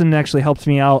 and Justin actually helped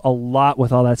me out a lot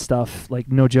with all that stuff.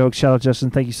 Like, no joke. Shout out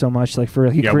Justin. Thank you so much. Like he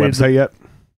You got a created. website yet?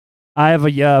 I have a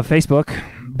Facebook,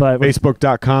 but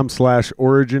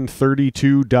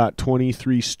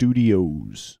Facebook.com/origin32.23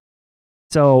 studios.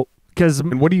 so because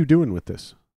And what are you doing with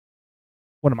this?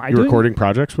 what am I You doing? recording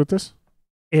projects with this?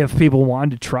 If people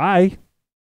wanted to try,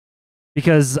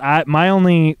 because my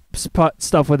only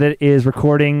stuff with it is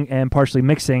recording and partially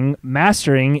mixing.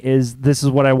 Mastering this is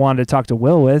what I wanted to talk to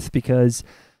Will with because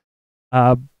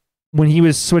when he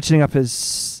was switching up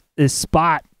his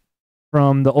spot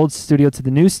from the old studio to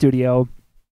the new studio,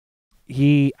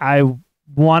 I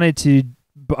wanted to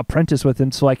apprentice with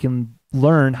him so I can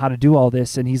learn how to do all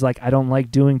this. And he's like, I don't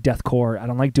like doing deathcore. I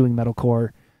don't like doing metalcore.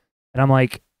 And I'm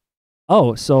like,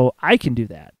 oh, so I can do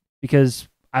that because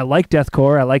I like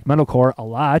deathcore. I like metalcore a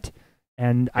lot.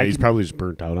 And He's probably just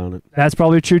burnt out on it. that's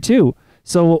probably true too.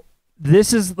 So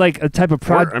this is like a type of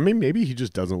project. Or, I mean, maybe he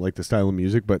just doesn't like the style of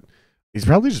music, but he's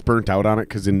probably just burnt out on it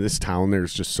because in this town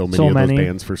there's just so many of those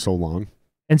bands for so long.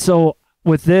 And so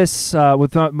with this,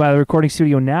 with my recording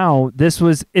studio now, this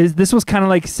was kind of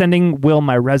like sending Will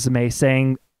my resume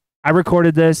saying, I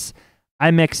recorded this,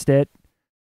 I mixed it,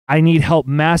 I need help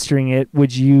mastering it.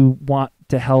 Would you want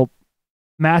to help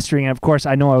mastering it? Of course,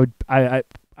 I know I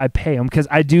pay him because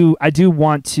I do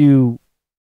want to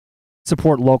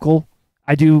support local.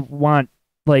 I do want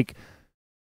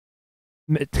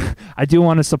I do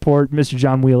want to support Mr.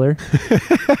 John Wheeler.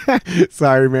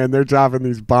 Sorry, man. They're dropping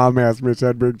these bomb-ass Mitch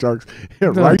Hedberg jokes.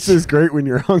 Rice is great when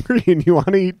you're hungry and you want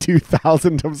to eat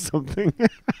 2,000 of something.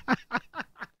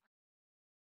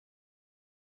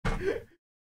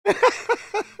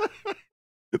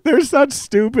 They're such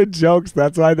stupid jokes.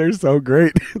 That's why they're so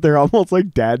great. They're almost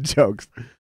like dad jokes.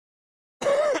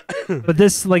 But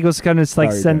this was kind of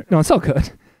Sorry, no, it's all good.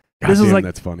 God This was damn, like-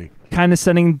 that's funny. Kind of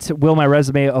sending to Will my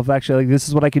resume of actually this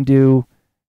is what I can do,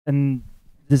 and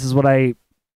this is what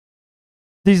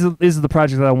these are the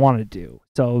projects that I want to do.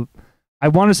 So I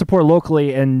want to support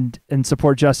locally and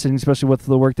support Justin, especially with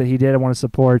the work that he did. I want to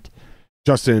support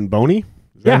Justin Boney?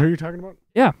 Is that Yeah. who you're talking about?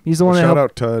 Yeah, he's the one that Shout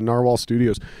helped. out to Narwhal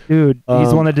Studios. Dude, he's the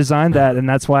Um, one that designed that, and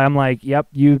that's why I'm like, yep,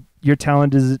 your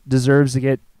talent deserves to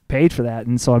get paid for that,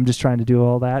 and so I'm just trying to do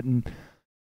all that, and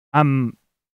I'm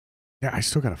Yeah, I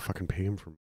still gotta fucking pay him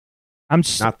for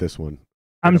s- not this one.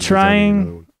 I'm Gotta design trying.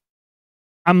 another one.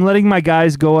 I'm letting my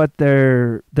guys go at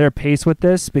their pace with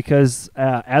this because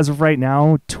as of right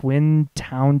now, Twin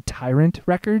Town Tyrant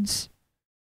Records,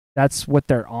 that's what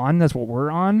they're on. That's what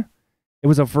we're on. It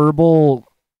was a verbal.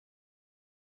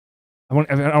 I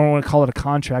don't want to call it a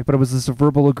contract, but it was this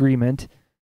verbal agreement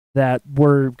that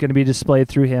we're going to be displayed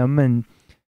through him, and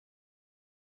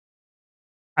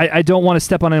I don't want to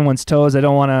step on anyone's toes. I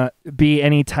don't want to be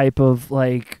any type of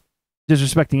like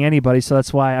disrespecting anybody. So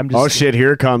that's why I'm just. Oh shit!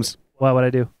 Here it comes. What would I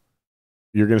do?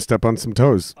 You're gonna step on some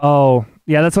toes, Oh,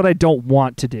 yeah, that's what I don't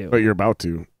want to do. but you're about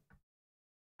to.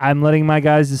 I'm letting my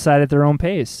guys decide at their own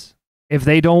pace. If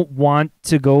they don't want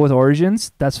to go with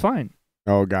Origins, that's fine.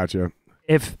 Oh, gotcha.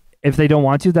 If they don't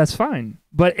want to, that's fine.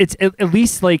 But it's at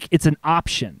least like it's an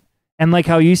option. And like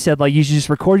how you said, like you should just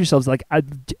record yourselves. Like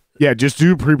Yeah, just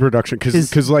do pre-production Is-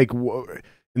 because like,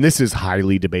 and this is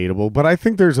highly debatable, but I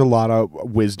think there's a lot of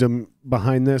wisdom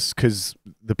behind this because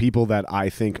the people that I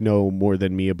think know more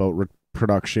than me about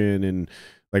production and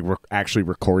like actually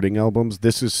recording albums,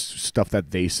 this is stuff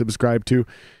that they subscribe to.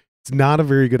 It's not a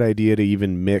very good idea to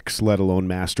even mix, let alone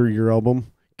master your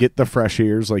album. Get the fresh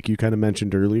ears, like you kind of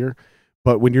mentioned earlier.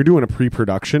 But when you're doing a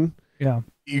pre-production, yeah.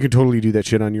 you can totally do that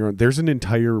shit on your own. There's an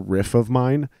entire riff of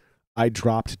mine. I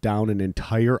dropped down an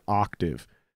entire octave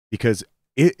because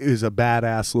it is a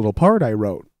badass little part I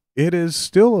wrote. It is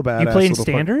still a badass You play in little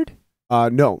standard?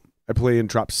 part. No, I play in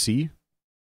drop C.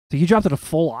 So you dropped it a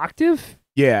full octave?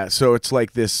 Yeah, so it's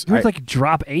like this. You would like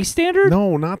drop A standard?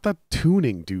 No, not the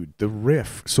tuning, dude. The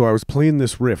riff. So I was playing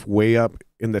this riff way up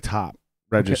in the top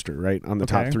register, right? On the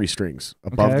top Okay. 3 strings,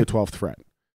 above Okay. the 12th fret.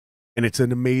 And it's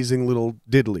an amazing little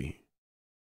diddly.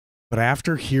 But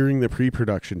after hearing the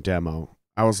pre-production demo,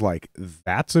 I was like,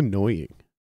 that's annoying.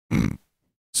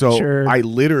 So Sure. I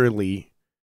literally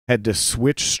had to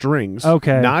switch strings.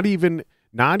 Okay. Not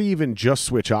even just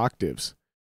switch octaves,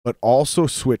 but also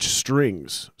switch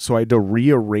strings. So I had to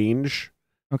rearrange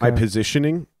my Okay.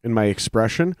 positioning and my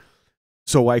expression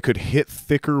so I could hit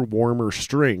thicker, warmer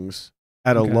strings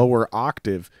at a Okay. lower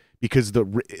octave because the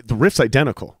riff's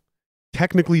identical.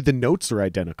 Technically, the notes are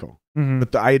identical, Mhm.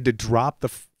 but I had to drop the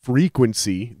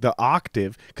frequency, the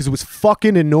octave, because it was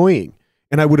fucking annoying.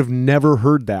 And I would have never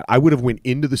heard that. I would have went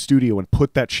into the studio and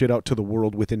put that shit out to the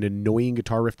world with an annoying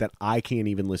guitar riff that I can't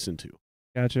even listen to.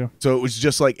 Gotcha. So it was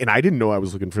just like, and I didn't know I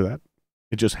was looking for that.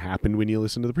 It just happened when you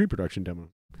listen to the pre-production demo.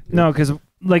 No, because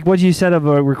like what you said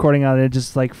about recording on it,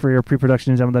 just like for your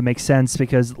pre-production demo, that makes sense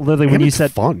because literally when And you it's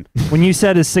said fun. when you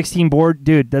said a 16 board,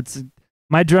 dude, that's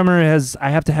my drummer has. I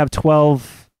have to have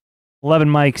 11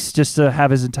 mics just to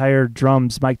have his entire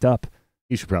drums mic'd up.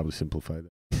 You should probably simplify that.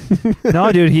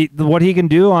 No, dude, what he can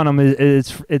do on them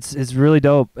is it's really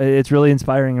dope. It's really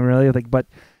inspiring and really like, but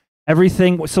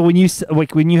everything. So when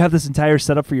you have this entire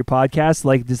setup for your podcast,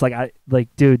 like just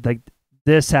dude, like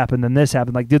this happened, then this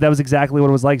happened. Like, dude, that was exactly what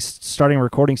it was like starting a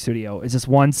recording studio. It's just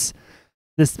once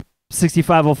this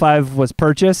 6505 was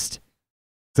purchased.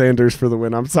 Sanders for the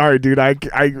win. I'm sorry, dude. I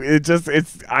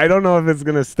don't know if it's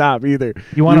gonna stop either.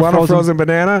 You want a frozen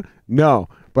banana? No,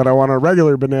 but I want a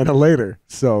regular banana later.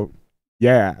 So,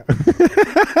 yeah.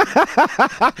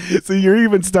 So you're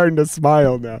even starting to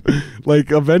smile now.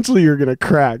 Like eventually you're gonna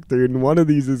crack, dude, and one of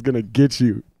these is gonna get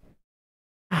you.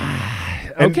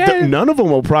 And Okay. none of them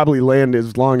will probably land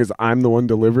as long as I'm the one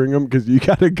delivering them because you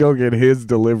got to go get his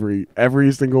delivery.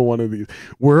 Every single one of these.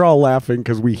 We're all laughing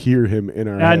because we hear him in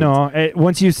our I heads. know.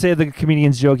 Once you say the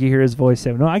comedian's joke, you hear his voice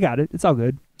say, "No, I got it. It's all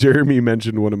good." Jeremy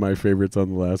mentioned one of my favorites on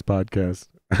the last podcast.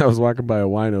 I was walking by a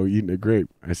wino eating a grape.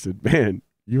 I said, man,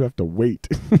 you have to wait.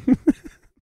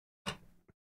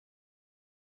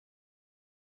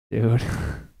 Dude.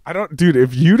 Dude,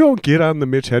 if you don't get on the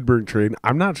Mitch Hedberg train,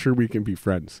 I'm not sure we can be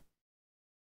friends.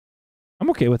 I'm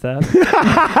okay with that.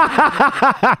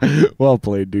 Well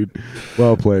played, dude.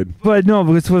 Well played. But no,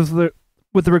 because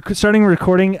with the starting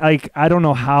recording, like I don't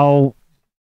know how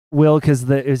because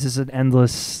it's just an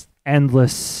endless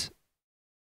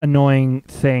annoying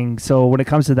thing. So when it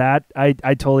comes to that, I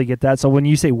totally get that. So when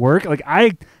you say work, like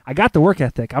I got the work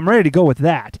ethic. I'm ready to go with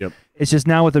that. Yep. It's just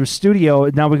now with the studio,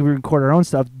 now we can record our own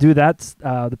stuff. Do that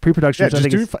the pre-production. Yeah, which I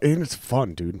just think do it. And it's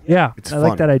fun, dude. Yeah, It's I like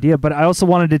fun. that idea. But I also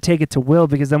wanted to take it to Will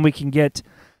because then we can get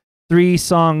 3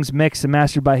 songs mixed and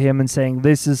mastered by him and saying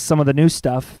this is some of the new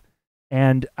stuff.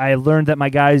 And I learned that my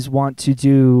guys want to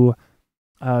do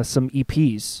some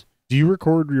EPs. Do you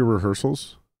record your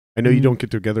rehearsals? I know you Mm. don't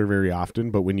get together very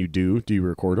often, but when you do you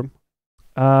record them?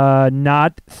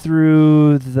 Not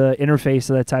through the interface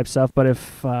of that type stuff, but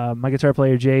if my guitar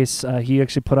player Jace, he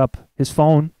actually put up his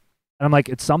phone, and I'm like,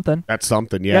 it's something. That's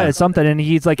something, Yeah, yeah. it's something, and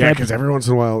he's like, Yeah, "Can I because every once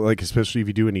in a while, like especially if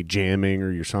you do any jamming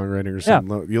or your songwriting or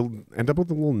something, you'll end up with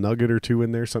a little nugget or two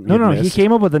in there. Something. No, you'd no, missed. he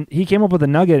came up with a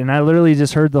nugget, and I literally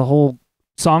just heard the whole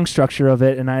song structure of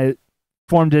it, and I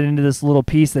formed it into this little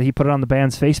piece that he put it on the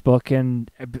band's Facebook, and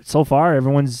so far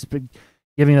everyone's been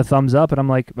giving a thumbs up, and I'm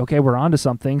like, okay, we're onto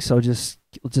something. So just,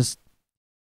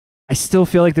 I still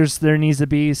feel like there needs to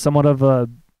be somewhat of a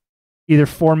either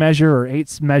 4-measure or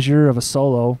 8-measure of a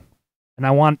solo, and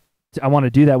I want to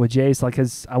do that with Jace, like,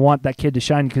 because I want that kid to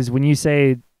shine. Because when you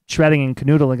say shredding and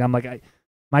canoodling, I'm like,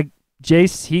 my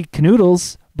Jace, he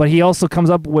canoodles, but he also comes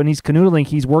up when he's canoodling,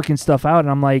 he's working stuff out, and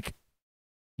I'm like,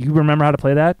 you remember how to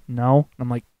play that? No. And I'm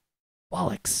like,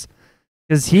 bollocks,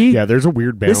 because there's a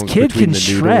weird balance. This kid between can the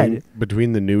shred.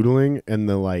 between the noodling and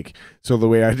the like. So the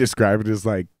way I describe it is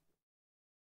like,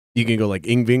 you can go like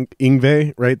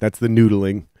Yngwie, right? That's the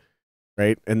noodling,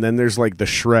 right? And then there's like the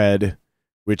shred,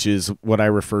 which is what I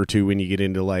refer to when you get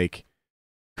into like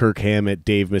Kirk Hammett,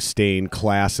 Dave Mustaine,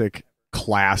 classic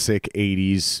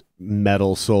 80s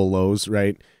metal solos,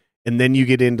 right? And then you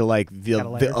get into like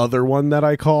the other one that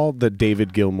I call the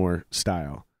David Gilmour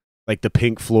style, like the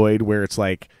Pink Floyd, where it's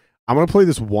like, I'm gonna play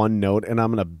this one note and I'm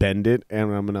gonna bend it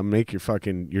and I'm gonna make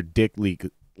your dick leak.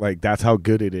 Like, that's how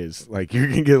good it is. Like, you're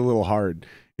gonna get a little hard.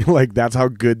 Like, that's how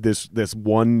good this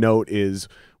one note is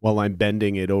while I'm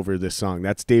bending it over this song.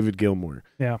 That's David Gilmour.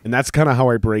 Yeah. And that's kind of how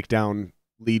I break down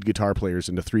lead guitar players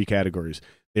into 3 categories.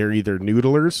 They're either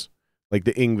noodlers, like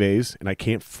the Yngwies, and I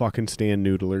can't fucking stand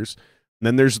noodlers. And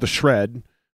then there's the shred,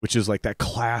 which is like that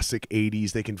classic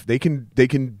 80s. They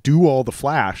can do all the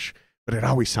flash, but it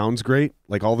always sounds great.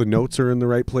 Like, all the notes are in the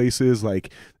right places.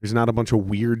 Like, there's not a bunch of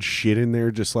weird shit in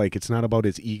there. Just like, it's not about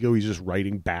his ego. He's just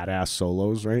writing badass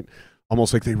solos, right?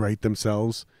 Almost like they write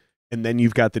themselves. And then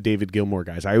you've got the David Gilmour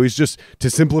guys. I always just, to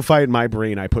simplify it in my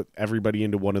brain, I put everybody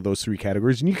into one of those 3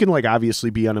 categories. And you can like obviously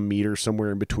be on a meter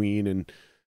somewhere in between. And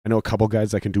I know a couple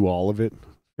guys that can do all of it.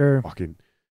 Sure. Fucking,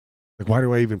 like, why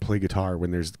do I even play guitar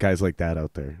when there's guys like that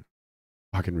out there?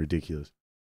 Fucking ridiculous.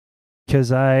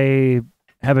 Because I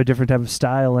have a different type of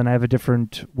style and I have a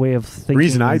different way of thinking. The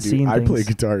reason I and do, seeing I play things.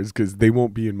 guitar is because they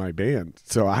won't be in my band.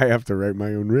 So I have to write my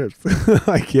own riffs.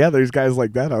 Like, yeah, there's guys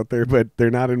like that out there, but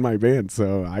they're not in my band.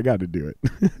 So I got to do it.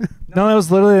 No,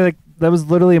 that was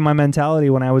literally my mentality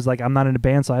when I was like, I'm not in a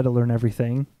band, so I had to learn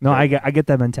everything. No, I get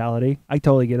that mentality. I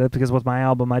totally get it, because with my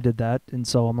album, I did that. And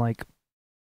so I'm like,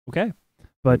 okay.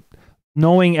 But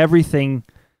knowing everything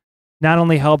not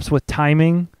only helps with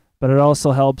timing, but it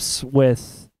also helps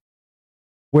with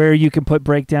where you can put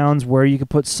breakdowns, where you can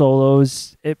put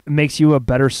solos. It makes you a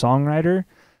better songwriter.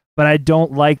 But I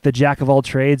don't like the jack of all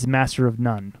trades, master of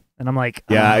none. And I'm like,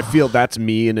 yeah, I feel that's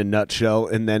me in a nutshell.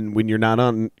 And then when you're not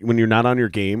on your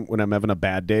game, when I'm having a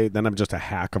bad day, then I'm just a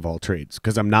hack of all trades,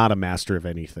 because I'm not a master of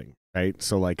anything, right?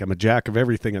 So like, I'm a jack of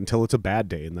everything until it's a bad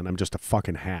day, and then I'm just a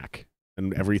fucking hack,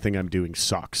 and everything I'm doing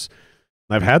sucks.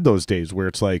 I've had those days where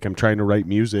it's like I'm trying to write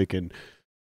music and,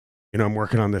 you know, I'm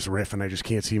working on this riff and I just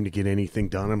can't seem to get anything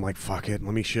done. I'm like, fuck it,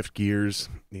 let me shift gears.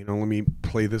 You know, let me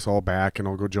play this all back and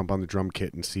I'll go jump on the drum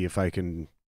kit and see if I can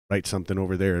write something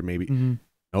over there. Maybe. mm-hmm.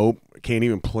 Nope, I can't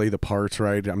even play the parts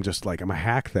right. I'm just like, I'm a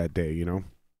hack that day, you know?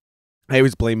 I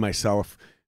always blame myself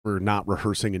for not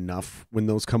rehearsing enough when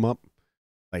those come up.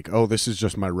 Like, oh, this is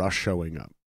just my rush showing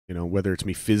up. You know, whether it's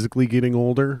me physically getting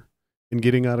older and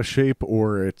getting out of shape,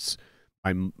 or it's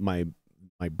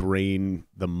my brain,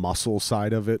 the muscle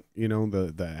side of it, you know,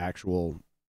 the actual,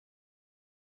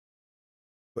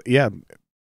 yeah,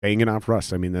 banging off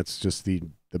rust. I mean, that's just the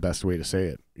best way to say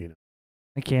it, you know.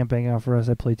 I can't bang out for us.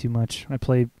 I play too much. I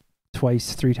play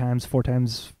twice, 3 times, 4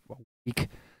 times a week.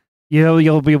 You know,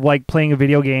 you'll be like playing a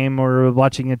video game or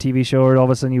watching a TV show, or all of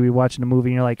a sudden you'll be watching a movie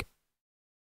and you're like,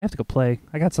 I have to go play.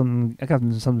 I got something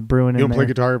brewing in there. You don't play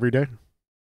guitar every day?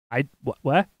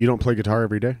 What? You don't play guitar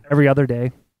every day? Every other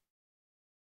day.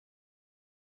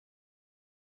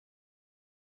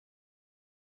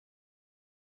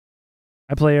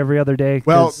 I play every other day.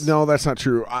 Well, no, that's not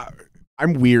true.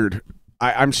 I'm weird.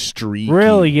 I'm streaky.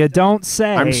 Really? You don't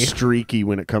say. I'm streaky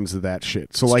when it comes to that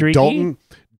shit. So Streaky? like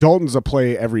Dalton's a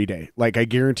play every day. Like, I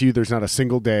guarantee you there's not a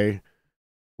single day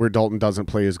where Dalton doesn't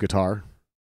play his guitar.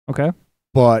 Okay.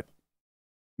 But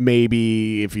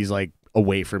maybe if he's like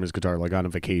away from his guitar, like on a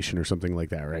vacation or something like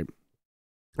that, right?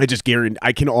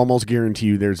 I can almost guarantee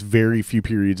you there's very few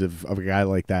periods of a guy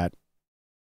like that.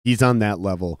 He's on that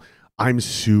level. I'm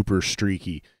super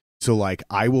streaky. So like,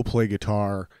 I will play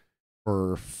guitar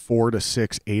for 4 to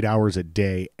 6, 8 hours a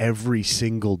day, every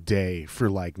single day for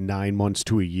like 9 months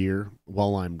to a year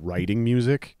while I'm writing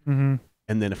music. Mm-hmm.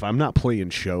 And then if I'm not playing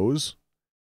shows,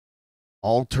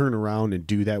 I'll turn around and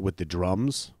do that with the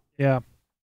drums. Yeah.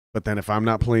 But then if I'm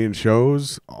not playing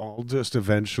shows, I'll just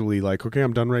eventually like, okay,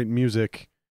 I'm done writing music.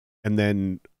 And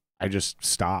then I just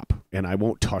stop and I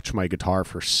won't touch my guitar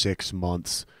for 6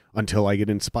 months until I get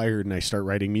inspired and I start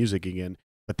writing music again.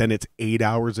 But then it's 8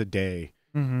 hours a day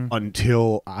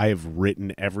until I've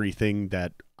written everything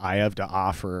that I have to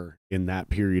offer in that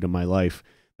period of my life.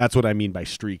 That's what I mean by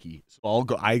streaky. So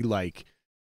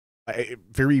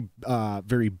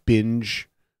very binge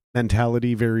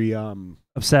mentality, very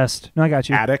Obsessed. No, I got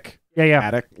you. addict. Yeah.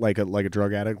 Addict, like a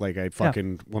drug addict. Like I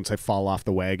fucking once I fall off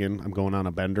the wagon, I'm going on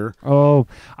a bender. Oh,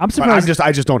 I'm But surprised.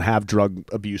 I just don't have drug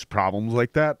abuse problems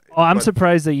like that. Oh, I'm But-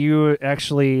 surprised that you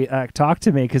actually talked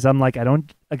to me because I'm like, I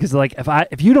don't, because like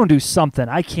if you don't do something,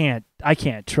 I can't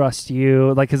trust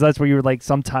you. Like, because that's where you were like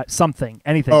something,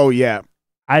 anything. Oh yeah,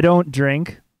 I don't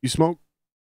drink, you smoke?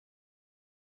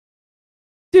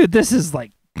 dude. This is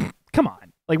like, come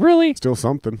on, like really, Still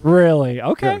something. really?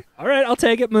 Okay, Yeah. all right, I'll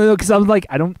take it, because I'm like,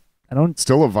 I don't.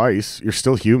 Still a vice. You're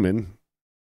still human.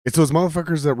 It's those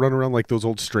motherfuckers that run around like those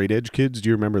old straight edge kids. Do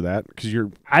you remember that? Because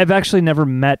you're. I've actually never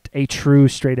met a true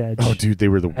straight edge. Oh, dude, they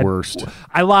were the worst.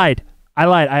 I lied.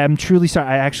 I am truly sorry.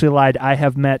 I actually lied. I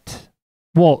have met.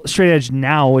 Well, straight edge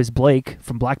now is Blake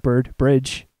from Blackbird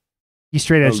Bridge. He's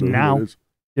straight edge now.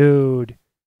 Dude,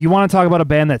 you want to talk about a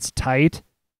band that's tight?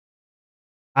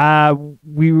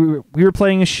 We were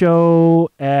playing a show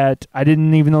at, I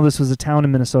didn't even know this was a town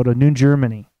in Minnesota, New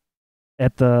Germany,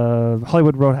 at the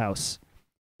Hollywood Roadhouse.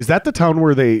 Is that the town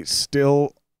where they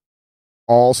still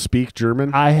all speak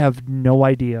German? I have no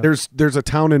idea. There's a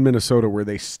town in Minnesota where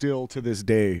they still to this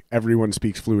day everyone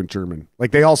speaks fluent German. Like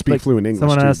they all speak Like, fluent English.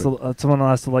 Someone too, has but to someone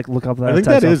has to like look up that. I think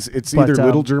type that of- is. It's but, either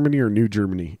Little Germany or New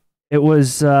Germany. It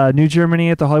was New Germany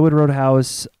at the Hollywood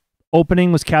Roadhouse.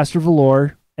 Opening was Castor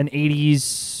Velour, an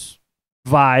 80s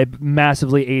vibe,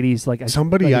 massively 80s. Like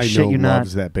Somebody like I shit know you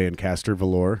loves that band, Castor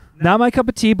Velour. not my cup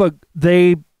of tea, but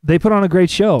they put on a great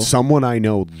show. Someone I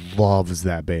know loves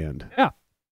that band.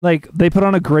 Like they put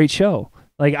on a great show.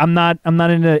 Like I'm not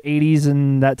into 80s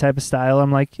and that type of style.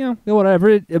 I'm like,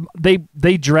 whatever.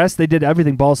 They dressed, they did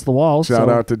everything balls to the wall. Shout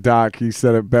so. out to Doc. He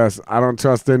said it best. I don't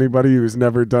trust anybody who's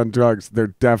never done drugs. They're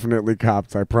definitely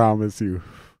cops. I promise you.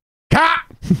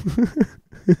 Cop!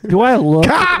 Do I look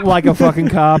Cop! like a fucking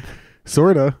cop?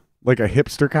 Sorta. Like a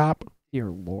hipster cop. Dear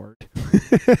Lord.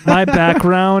 My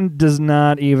background does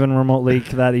not even remotely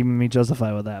that even me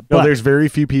justify with that. No, But there's very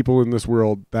few people in this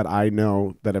world that I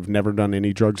know that have never done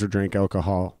any drugs or drank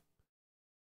alcohol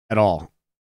at all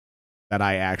that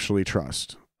I actually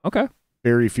trust. okay.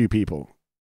 Very few people.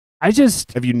 I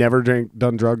just Have you never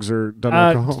done drugs or done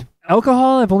alcohol?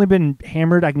 alcohol I've only been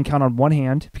hammered, I can count on one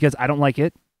hand because I don't like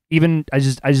it. Even I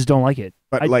just don't like it.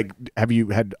 But have you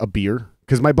had a beer?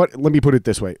 Because my buddy, let me put it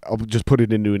this way. I'll just put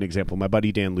it into an example. My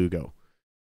buddy Dan Lugo,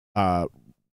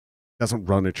 doesn't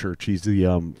run a church. He's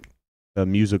the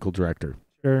musical director.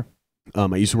 Sure.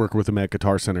 I used to work with him at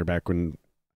Guitar Center back when.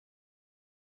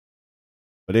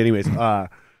 But anyways,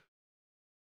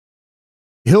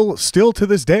 he'll still to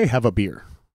this day have a beer.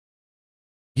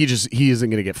 He isn't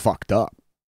gonna get fucked up.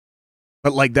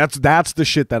 But like that's the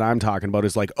shit that I'm talking about.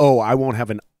 Is like, oh, I won't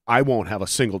have a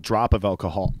single drop of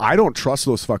alcohol. I don't trust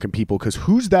those fucking people because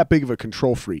who's that big of a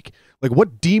control freak? Like,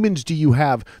 what demons do you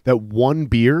have that one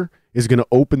beer is going to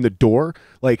open the door?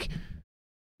 Like,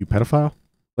 you pedophile?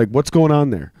 Like, what's going on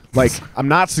there? Like, I'm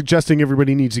not suggesting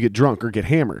everybody needs to get drunk or get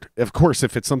hammered. Of course,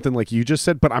 if it's something like you just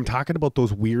said, but I'm talking about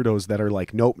those weirdos that are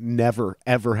like, nope, never,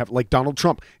 ever have. Like, Donald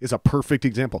Trump is a perfect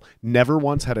example. Never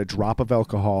once had a drop of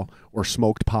alcohol or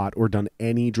smoked pot or done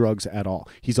any drugs at all.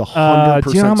 He's 100%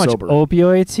 Do you know how much sober.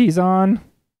 opioids he's on?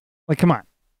 Like, come on.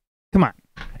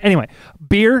 Anyway,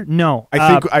 beer? No.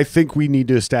 I think we need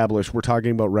to establish we're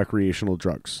talking about recreational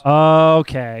drugs.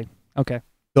 Okay.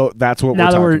 So that's what Now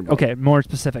we're that talking we're about. okay, more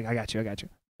specific. I got you.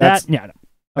 That's- No. Okay.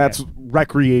 That's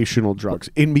recreational drugs.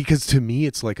 And because to me,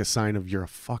 it's like a sign of you're a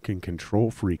fucking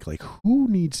control freak. Like, who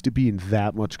needs to be in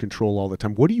that much control all the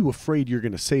time? What are you afraid you're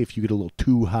going to say if you get a little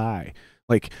too high?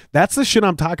 Like, that's the shit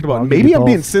I'm talking about. I'll give Maybe you I'm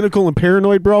being both. cynical and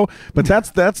paranoid, bro, but that's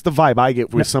the vibe I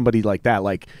get with somebody like that.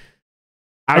 Like,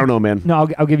 I don't know, man. No,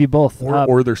 I'll give you both.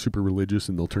 Or they're super religious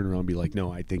and they'll turn around and be like,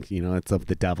 no, I think, it's of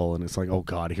the devil. And it's like, oh,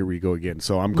 God, here we go again.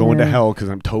 So I'm going to Yeah. hell because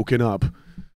I'm token up.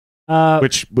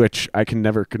 Which I can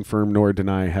never confirm nor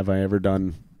deny have I ever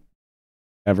done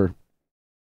ever,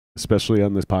 especially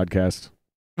on this podcast.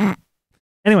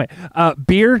 Anyway,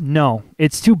 beer? No,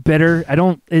 it's too bitter.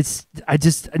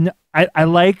 I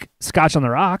like Scotch on the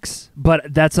rocks,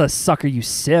 but that's a sucker you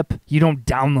sip. You don't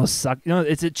down those suck. You know,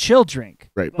 it's a chill drink.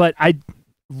 Right. But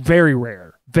very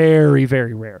rare, very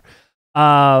very rare.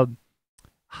 High.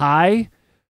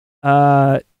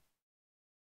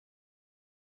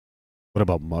 What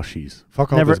about mushies?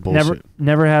 Fuck all this bullshit.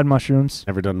 Never had mushrooms.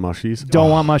 Never done mushies? Don't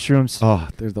want mushrooms. Oh,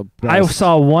 they're the best. I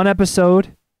saw one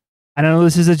episode. I know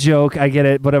this is a joke. I get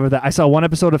it. Whatever that. I saw one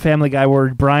episode of Family Guy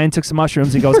where Brian took some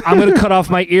mushrooms. He goes, "I'm going to cut off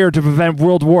my ear to prevent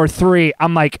World War III."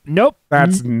 I'm like, nope.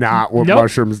 That's not what Nope.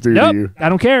 mushrooms do Nope. to you. I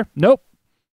don't care. Nope.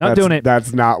 Not doing it.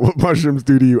 That's not what mushrooms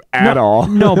do to you at all.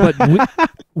 No, but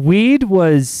weed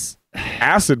was.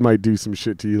 Acid might do some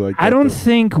shit to you like that. I don't though.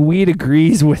 think weed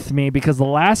agrees with me because the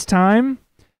last time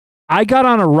I got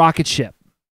on a rocket ship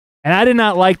and I did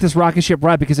not like this rocket ship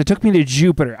ride because it took me to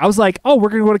Jupiter. I was like, oh, we're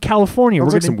going to go to California. Sounds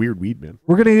We're like gonna, some weird weed, man.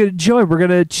 we're going to enjoy. We're going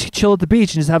to chill at the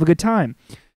beach and just have a good time.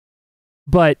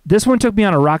 But this one took me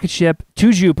on a rocket ship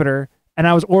to Jupiter and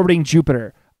I was orbiting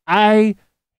Jupiter. I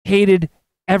hated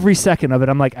every second of it.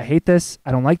 I'm like, I hate this.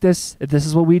 I don't like this. If this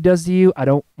is what weed does to you, I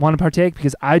don't want to partake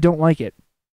because I don't like it.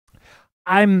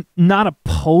 I'm not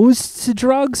opposed to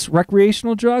drugs,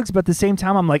 recreational drugs, but at the same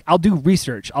time, I'm like, I'll do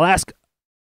research. I'll ask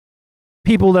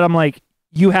people that I'm like,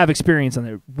 you have experience on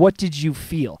it. What did you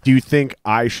feel? Do you think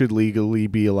I should legally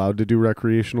be allowed to do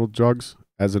recreational drugs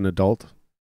as an adult?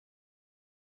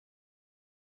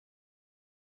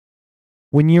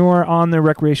 When you are on the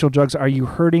recreational drugs, are you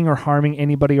hurting or harming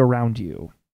anybody around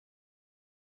you?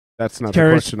 That's not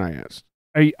Terrorist- the question I asked.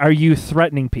 Are you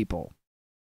threatening people?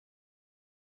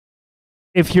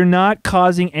 If you're not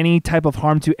causing any type of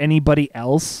harm to anybody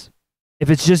else, if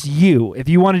it's just you, if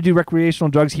you want to do recreational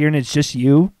drugs here and it's just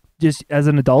you, just as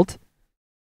an adult,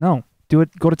 no, do it.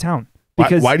 Go to town.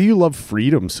 Because Why do you love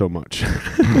freedom so much?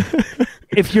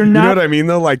 if you're You know not, what I mean,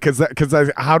 though? Like, because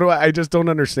I just don't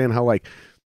understand how, like,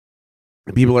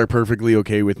 people are perfectly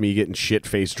okay with me getting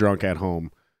shit-faced drunk at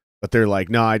home. But they're like,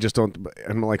 no, I just don't.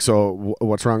 I'm like, so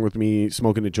what's wrong with me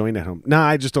smoking a joint at home? No,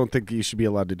 I just don't think you should be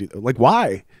allowed to do that. Like,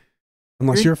 why?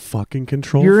 Unless you're a fucking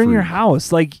control you're in freak. your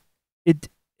house. Like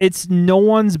it's no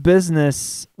one's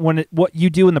business what you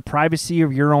do in the privacy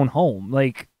of your own home.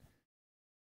 Like,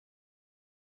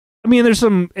 I mean, there's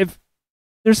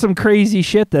some crazy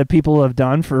shit that people have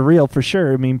done for real, for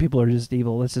sure. I mean, people are just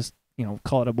evil. Let's just,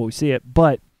 call it up what we see it.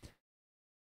 But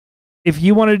if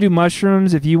you wanted to do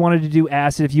mushrooms, if you wanted to do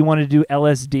acid, if you wanted to do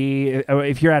LSD, or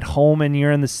if you're at home and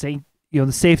you're in the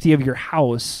the safety of your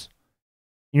house,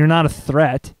 you're not a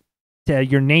threat to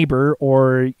your neighbor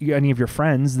or any of your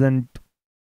friends, then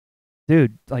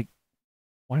dude, like,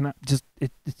 why not just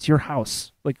it's your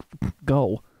house, like,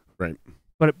 go. Right.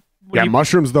 But Yeah,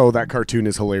 mushrooms, though, that cartoon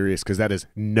is hilarious because that is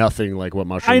nothing like what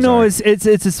mushrooms I know are.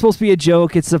 it's supposed to be a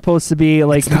joke. It's supposed to be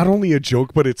like, It's not only a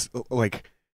joke, but it's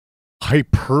like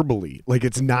hyperbole. Like,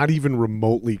 it's not even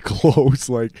remotely close.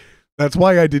 Like, that's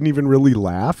why I didn't even really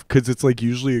laugh, because it's like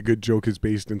usually a good joke is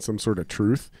based in some sort of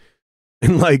truth.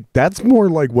 And like, that's more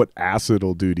like what acid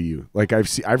will do to you. Like,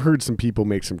 I've heard some people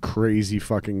make some crazy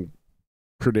fucking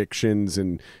predictions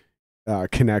and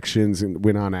connections and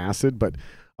went on acid, but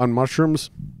on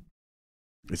mushrooms,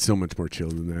 it's so much more chill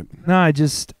than that. no,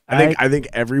 I think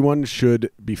everyone should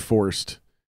be forced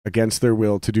against their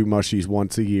will to do mushies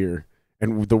once a year,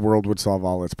 and the world would solve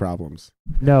all its problems.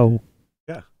 no.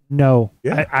 Yeah. No.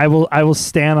 Yeah. I will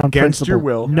stand on Against principle. your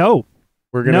will. No.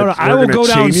 We're gonna, No, I will go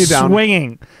down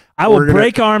swinging. I will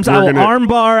break arms. I will arm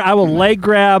bar. I will leg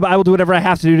grab. I will do whatever I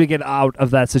have to do to get out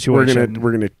of that situation.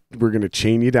 We're gonna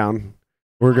chain you down.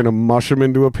 We're gonna mush them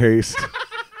into a paste,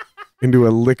 into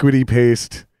a liquidy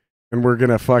paste, and we're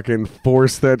gonna fucking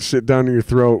force that shit down your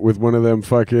throat with one of them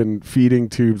fucking feeding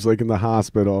tubes like in the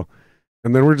hospital,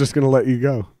 and then we're just gonna let you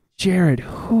go. Jared,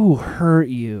 who hurt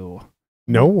you?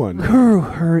 No one. Who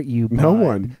hurt you? No bud?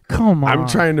 one. Come on. I'm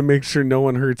trying to make sure no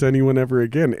one hurts anyone ever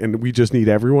again, and we just need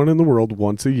everyone in the world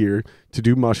once a year to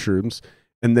do mushrooms,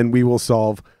 and then we will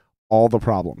solve all the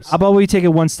problems. How about we take it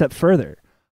one step further?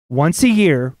 Once a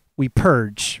year, we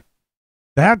purge.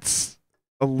 That's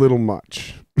a little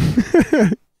much.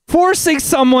 Forcing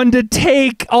someone to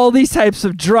take all these types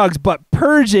of drugs, but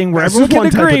purging where This everyone is can one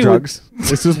type of agree with. drugs.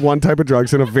 This is one type of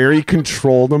drugs in a very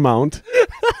controlled amount.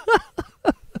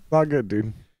 Not good,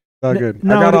 dude. Not good.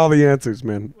 no, I got it- all the answers,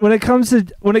 man. When it comes to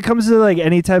like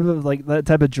any type of like that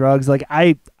type of drugs, like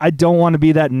I don't want to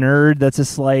be that nerd that's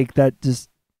just like that just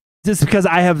because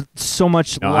I have so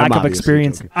much No, lack I'm of obviously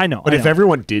experience. joking. I know. But I if know.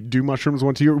 everyone did do mushrooms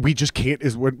once a year, we just can't,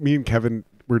 is what me and Kevin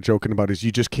were joking about, is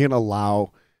you just can't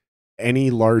allow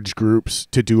any large groups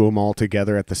to do them all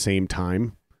together at the same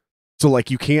time. So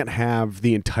like, you can't have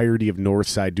the entirety of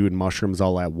Northside doing mushrooms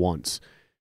all at once.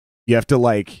 You have to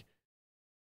like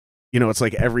it's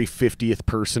like every 50th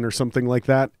person or something like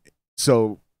that.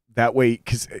 So that way,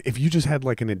 because if you just had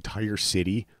like an entire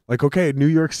city, like, okay, New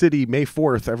York City, May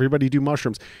 4th, everybody do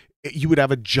mushrooms, you would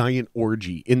have a giant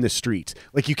orgy in the streets.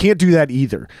 Like, you can't do that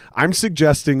either. I'm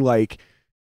suggesting, like,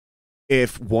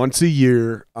 if once a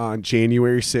year on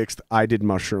January 6th, I did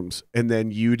mushrooms, and then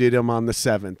you did them on the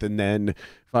 7th, and then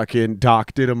fucking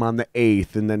Doc did them on the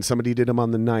 8th, and then somebody did them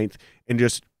on the 9th, and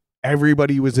just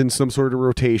everybody was in some sort of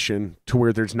rotation to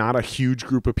where there's not a huge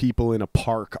group of people in a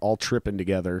park all tripping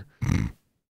together.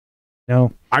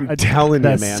 No. I'm telling you,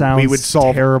 That man, sounds we would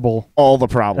solve terrible. all the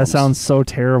problems. That sounds so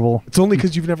terrible. It's only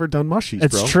because you've never done mushies,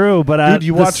 It's bro. true, but Dude,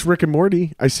 you watch Rick and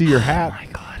Morty. I see your hat. Oh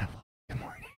my god.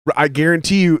 I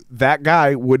guarantee you that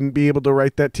guy wouldn't be able to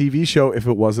write that TV show if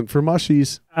it wasn't for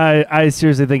mushies. I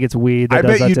seriously think it's weed. That I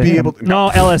does bet that you'd to be him. able to- No,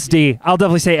 LSD. I'll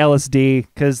definitely say LSD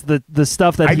because the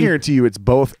stuff that I guarantee you it's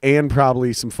both, and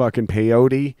probably some fucking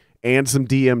peyote and some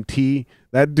DMT.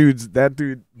 Those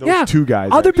Yeah, two guys.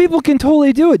 other people can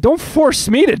totally do it. Don't force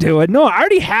me to do it. No,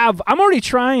 I'm already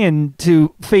trying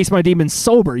to face my demons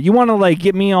sober. You want to like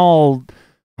get me all?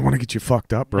 I want to get you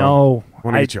fucked up, bro. No, I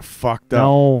want to get you fucked up.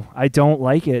 No, I don't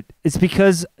like it. It's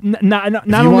because not If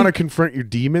you only want to confront your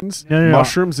demons, No.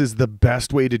 mushrooms is the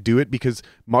best way to do it, because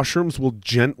mushrooms will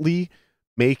gently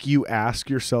make you ask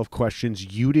yourself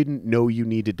questions you didn't know you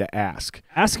needed to ask.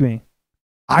 ask me.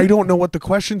 I don't know what the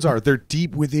questions are. They're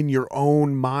deep within your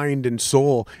own mind and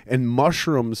soul. And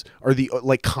mushrooms are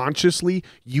like, consciously,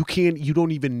 you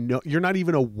don't even know, you're not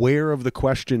even aware of the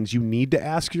questions you need to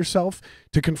ask yourself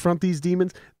to confront these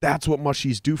demons. That's what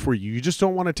mushies do for you. You just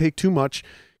don't want to take too much,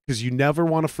 because you never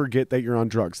want to forget that you're on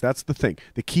drugs. That's the thing.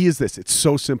 The key is this. It's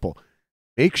so simple.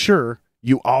 Make sure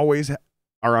you always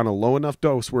are on a low enough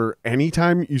dose where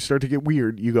anytime you start to get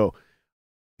weird, you go,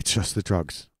 it's just the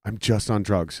drugs. I'm just on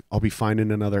drugs. I'll be fine in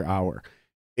another hour.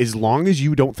 As long as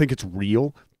you don't think it's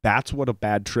real, that's what a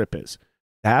bad trip is.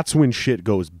 That's when shit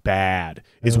goes bad,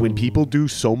 is when people do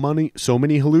so many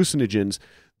hallucinogens,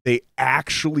 they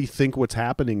actually think what's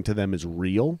happening to them is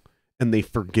real and they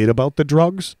forget about the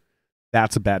drugs.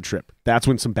 That's a bad trip. That's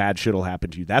when some bad shit will happen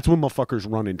to you. That's when motherfuckers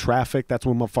run in traffic. That's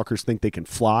when motherfuckers think they can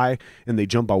fly and they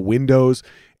jump out windows.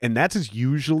 And that's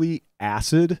usually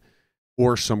acid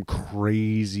or some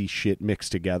crazy shit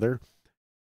mixed together.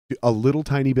 A little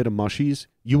tiny bit of mushies,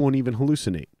 you won't even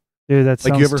hallucinate. Dude, that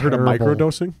sounds Like, you ever terrible. heard of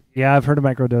microdosing? Yeah, I've heard of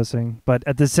microdosing, but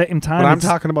at the same time, What I'm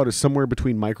it's- talking about is somewhere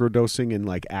between microdosing and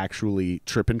like actually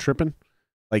tripping.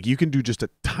 Like, you can do just a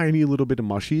tiny little bit of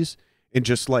mushies, and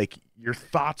just like your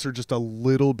thoughts are just a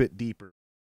little bit deeper.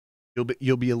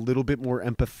 You'll be a little bit more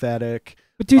empathetic.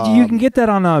 But dude, you can get that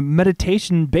on a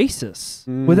meditation basis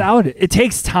without it. It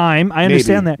takes time. I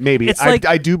understand that. Maybe. It's like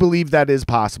I do believe that is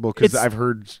possible, because It's- I've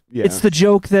heard. Yeah, it's the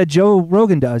joke that Joe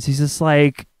Rogan does. He's just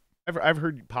like, I've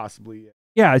heard possibly.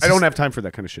 yeah, it's I don't just- have time for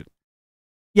that kind of shit.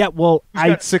 Yeah, well, I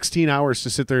got 16 hours to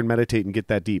sit there and meditate and get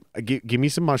that deep. Give me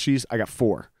some mushies. I got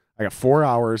 4. I got 4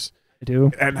 hours, I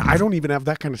do. and I don't even have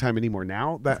that kind of time anymore.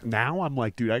 Now I'm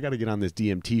like, dude, I got to get on this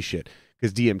DMT shit,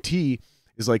 because DMT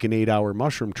is like an 8-hour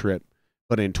mushroom trip,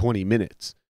 but in 20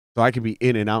 minutes. So I can be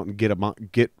in and out and get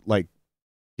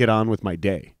on with my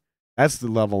day. That's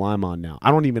the level I'm on now.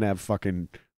 I don't even have fucking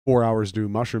 4 hours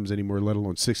doing mushrooms anymore, let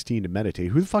alone 16 to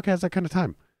meditate. Who the fuck has that kind of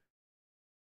time?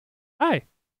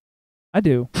 I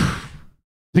do.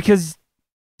 Because,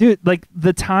 dude, like,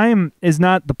 the time is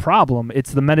not the problem.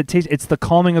 It's the meditation. It's the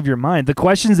calming of your mind. The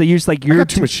questions that you just like, I you're got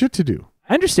too much shit to do.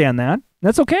 I understand that.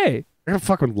 That's okay. I got a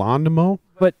fucking lawn to mow.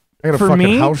 But I got a for fucking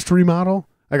me- house to remodel.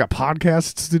 I got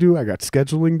podcasts to do. I got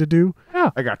scheduling to do.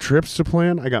 Yeah. I got trips to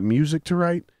plan. I got music to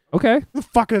write. Okay. Who the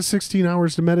fuck has 16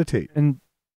 hours to meditate? And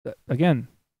again,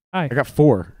 I got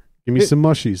 4. Give me some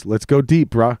mushies. Let's go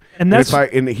deep, bro. and that's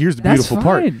And here's the that's beautiful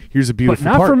part. fine. Here's the but beautiful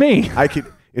not part. for me. I could,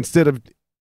 instead of,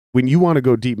 when you want to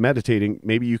go deep meditating,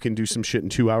 maybe you can do some shit in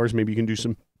 2 hours. Maybe you can do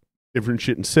some different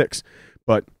shit in 6.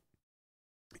 But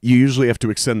you usually have to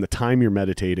extend the time you're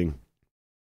meditating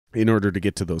in order to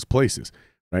get to those places,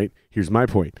 right? Here's my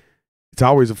point. It's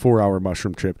always a 4-hour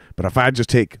mushroom trip. But if I just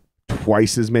take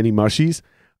twice as many mushies,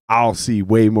 I'll see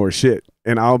way more shit.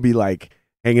 And I'll be like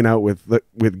hanging out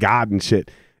with God and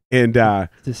shit. And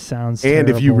This sounds and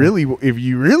terrible. if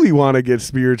you really want to get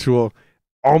spiritual,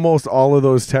 almost all of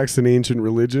those texts in ancient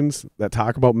religions that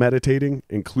talk about meditating,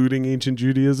 including ancient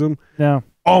Judaism, No.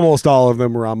 almost all of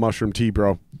them were on mushroom tea,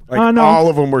 bro. Like, Oh, no. all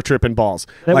of them were tripping balls.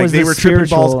 That Like, was they the were tripping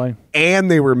spiritual, balls like- and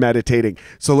they were meditating.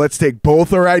 So let's take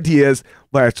both our ideas.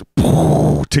 Let's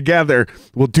together.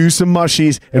 We'll do some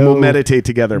mushies and we'll No. meditate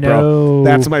together, bro. No.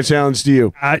 That's my challenge to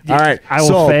you. All right. I will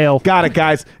so, fail. Got it,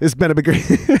 guys. It's been a big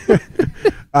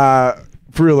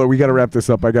for real though, we got to wrap this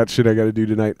up. I got shit I got to do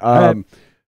tonight. right.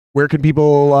 Where can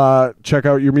people check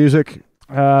out your music?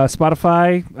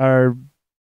 Spotify, or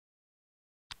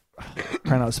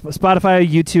Spotify,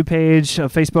 YouTube page,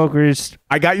 Facebook. We're just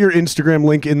I got your Instagram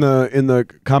link in the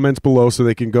comments below, so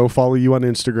they can go follow you on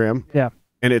Instagram. Yeah.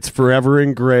 And it's Forever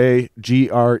in Gray,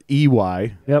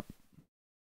 Grey. Yep.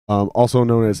 Also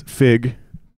known as Fig.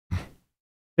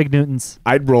 Big Newtons.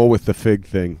 I'd roll with the Fig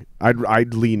thing.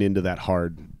 I'd lean into that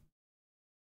hard.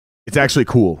 It's actually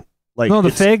cool. Like No, the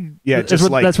it's- fig. yeah, just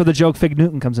like- that's where the joke Fig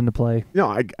Newton comes into play. No,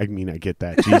 I mean I get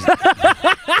that. Jesus.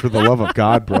 For the love of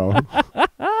God, bro.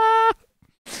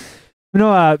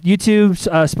 YouTube,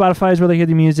 Spotify is where they hear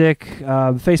the music.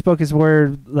 Facebook is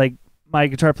where like my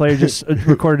guitar player just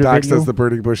recorded a Doc video. says the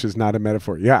burning bush is not a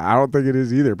metaphor. Yeah, I don't think it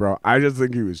is either, bro. I just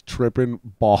think he was tripping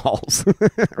balls.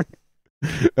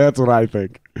 That's what I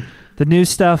think. The new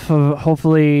stuff of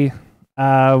hopefully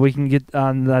we can get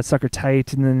on that sucker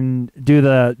tight and then do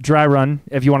the dry run,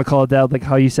 if you want to call it that, like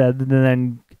how you said, and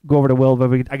then go over to Will.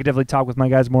 But I could definitely talk with my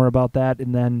guys more about that,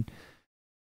 and then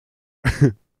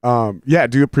Yeah,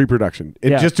 do a pre-production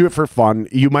and Yeah. just do it for fun.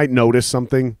 You might notice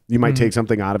something, you might take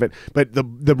something out of it, but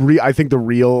I think the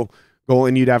real goal,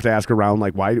 and you'd have to ask around,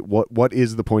 like what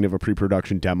is the point of a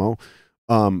pre-production demo?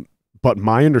 But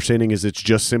my understanding is it's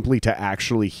just simply to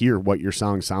actually hear what your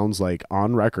song sounds like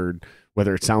on record,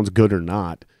 whether it sounds good or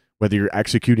not, whether you're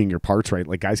executing your parts right.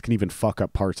 Like guys can even fuck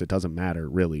up parts. It doesn't matter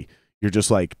really. You're just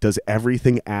like, does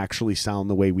everything actually sound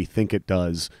the way we think it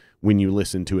does when you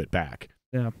listen to it back?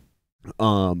 Yeah.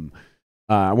 I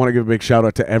want to give a big shout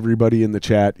out to everybody in the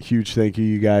chat. Huge thank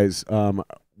you guys.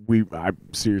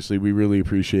 Seriously, we really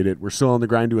appreciate it. We're still on the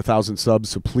grind to 1,000 subs,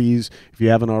 so please, if you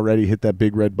haven't already, hit that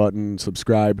big red button,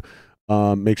 subscribe.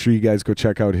 Make sure you guys go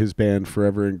check out his band,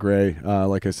 Forever in Gray.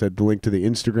 Like I said, the link to the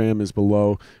Instagram is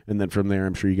below, and then from there,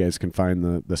 I'm sure you guys can find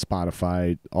the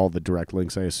Spotify, all the direct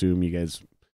links. I assume you got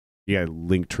a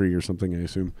link tree or something. I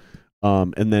assume.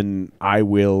 And then I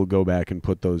will go back and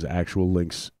put those actual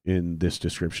links in this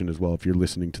description as well. If you're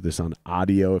listening to this on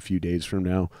audio a few days from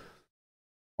now,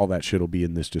 all that shit will be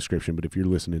in this description. But if you're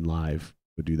listening live,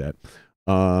 we'll do that.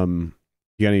 You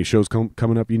got any shows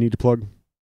coming up you need to plug?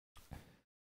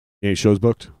 Any shows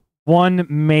booked? one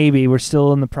maybe. We're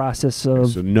still in the process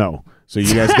of. So no. So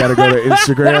you guys got to go to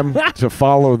Instagram to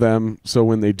follow them. So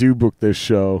when they do book this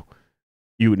show,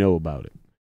 you know about it.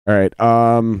 All right.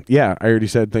 Yeah, I already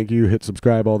said thank you. Hit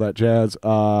subscribe, all that jazz.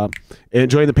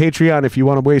 And join the Patreon if you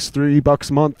want to waste $3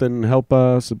 a month and help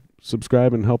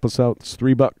subscribe and help us out. It's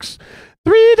 $3.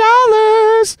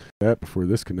 $3. That before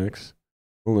this connects.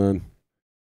 Hold on.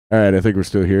 All right, I think we're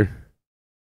still here.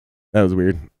 That was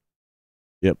weird.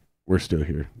 Yep, we're still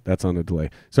here. That's on a delay.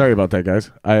 Sorry about that,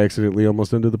 guys. I accidentally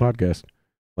almost ended the podcast.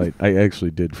 Like I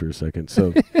actually did for a second.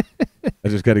 So I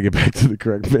just got to get back to the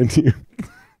correct menu.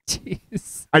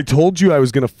 Jeez. I told you I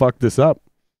was going to fuck this up.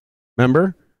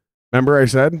 Remember I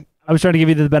said? I was trying to give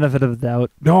you the benefit of the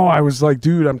doubt. No, I was like,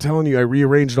 dude, I'm telling you, I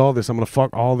rearranged all this. I'm going to fuck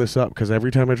all this up because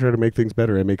every time I try to make things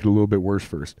better, I make it a little bit worse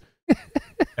first.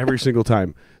 Every single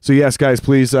time. So yes, guys,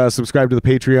 please subscribe to the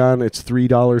Patreon. It's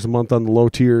 $3 a month on the low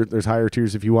tier. There's higher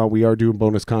tiers if you want. We are doing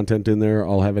bonus content in there.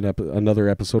 I'll have another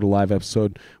episode, a live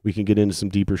episode. We can get into some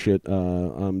deeper shit.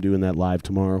 I'm doing that live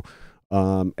tomorrow.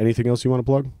 Anything else you want to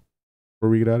plug before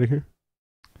we get out of here?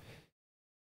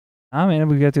 Oh man,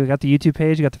 we got the YouTube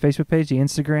page, you got the Facebook page, the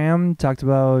Instagram. Talked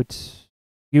about,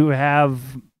 you have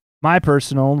my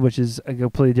personal, which is a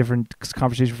completely different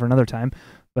conversation for another time.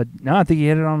 But no, I think you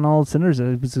hit it on all cylinders.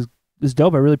 It was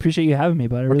dope. I really appreciate you having me,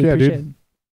 bud. I really appreciate it.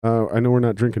 I know we're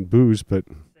not drinking booze, but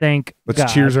Thank let's God.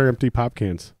 cheers our empty pop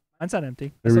cans. Mine's not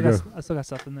empty. There we go. I still got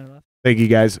stuff in there left. Thank you,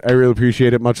 guys. I really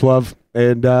appreciate it. Much love,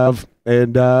 and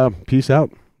peace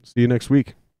out. See you next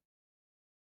week.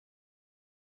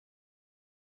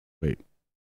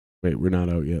 Wait, we're not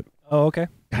out yet. Oh, okay.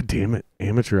 God damn it.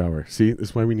 Amateur hour. See, this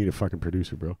is why we need a fucking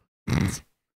producer, bro.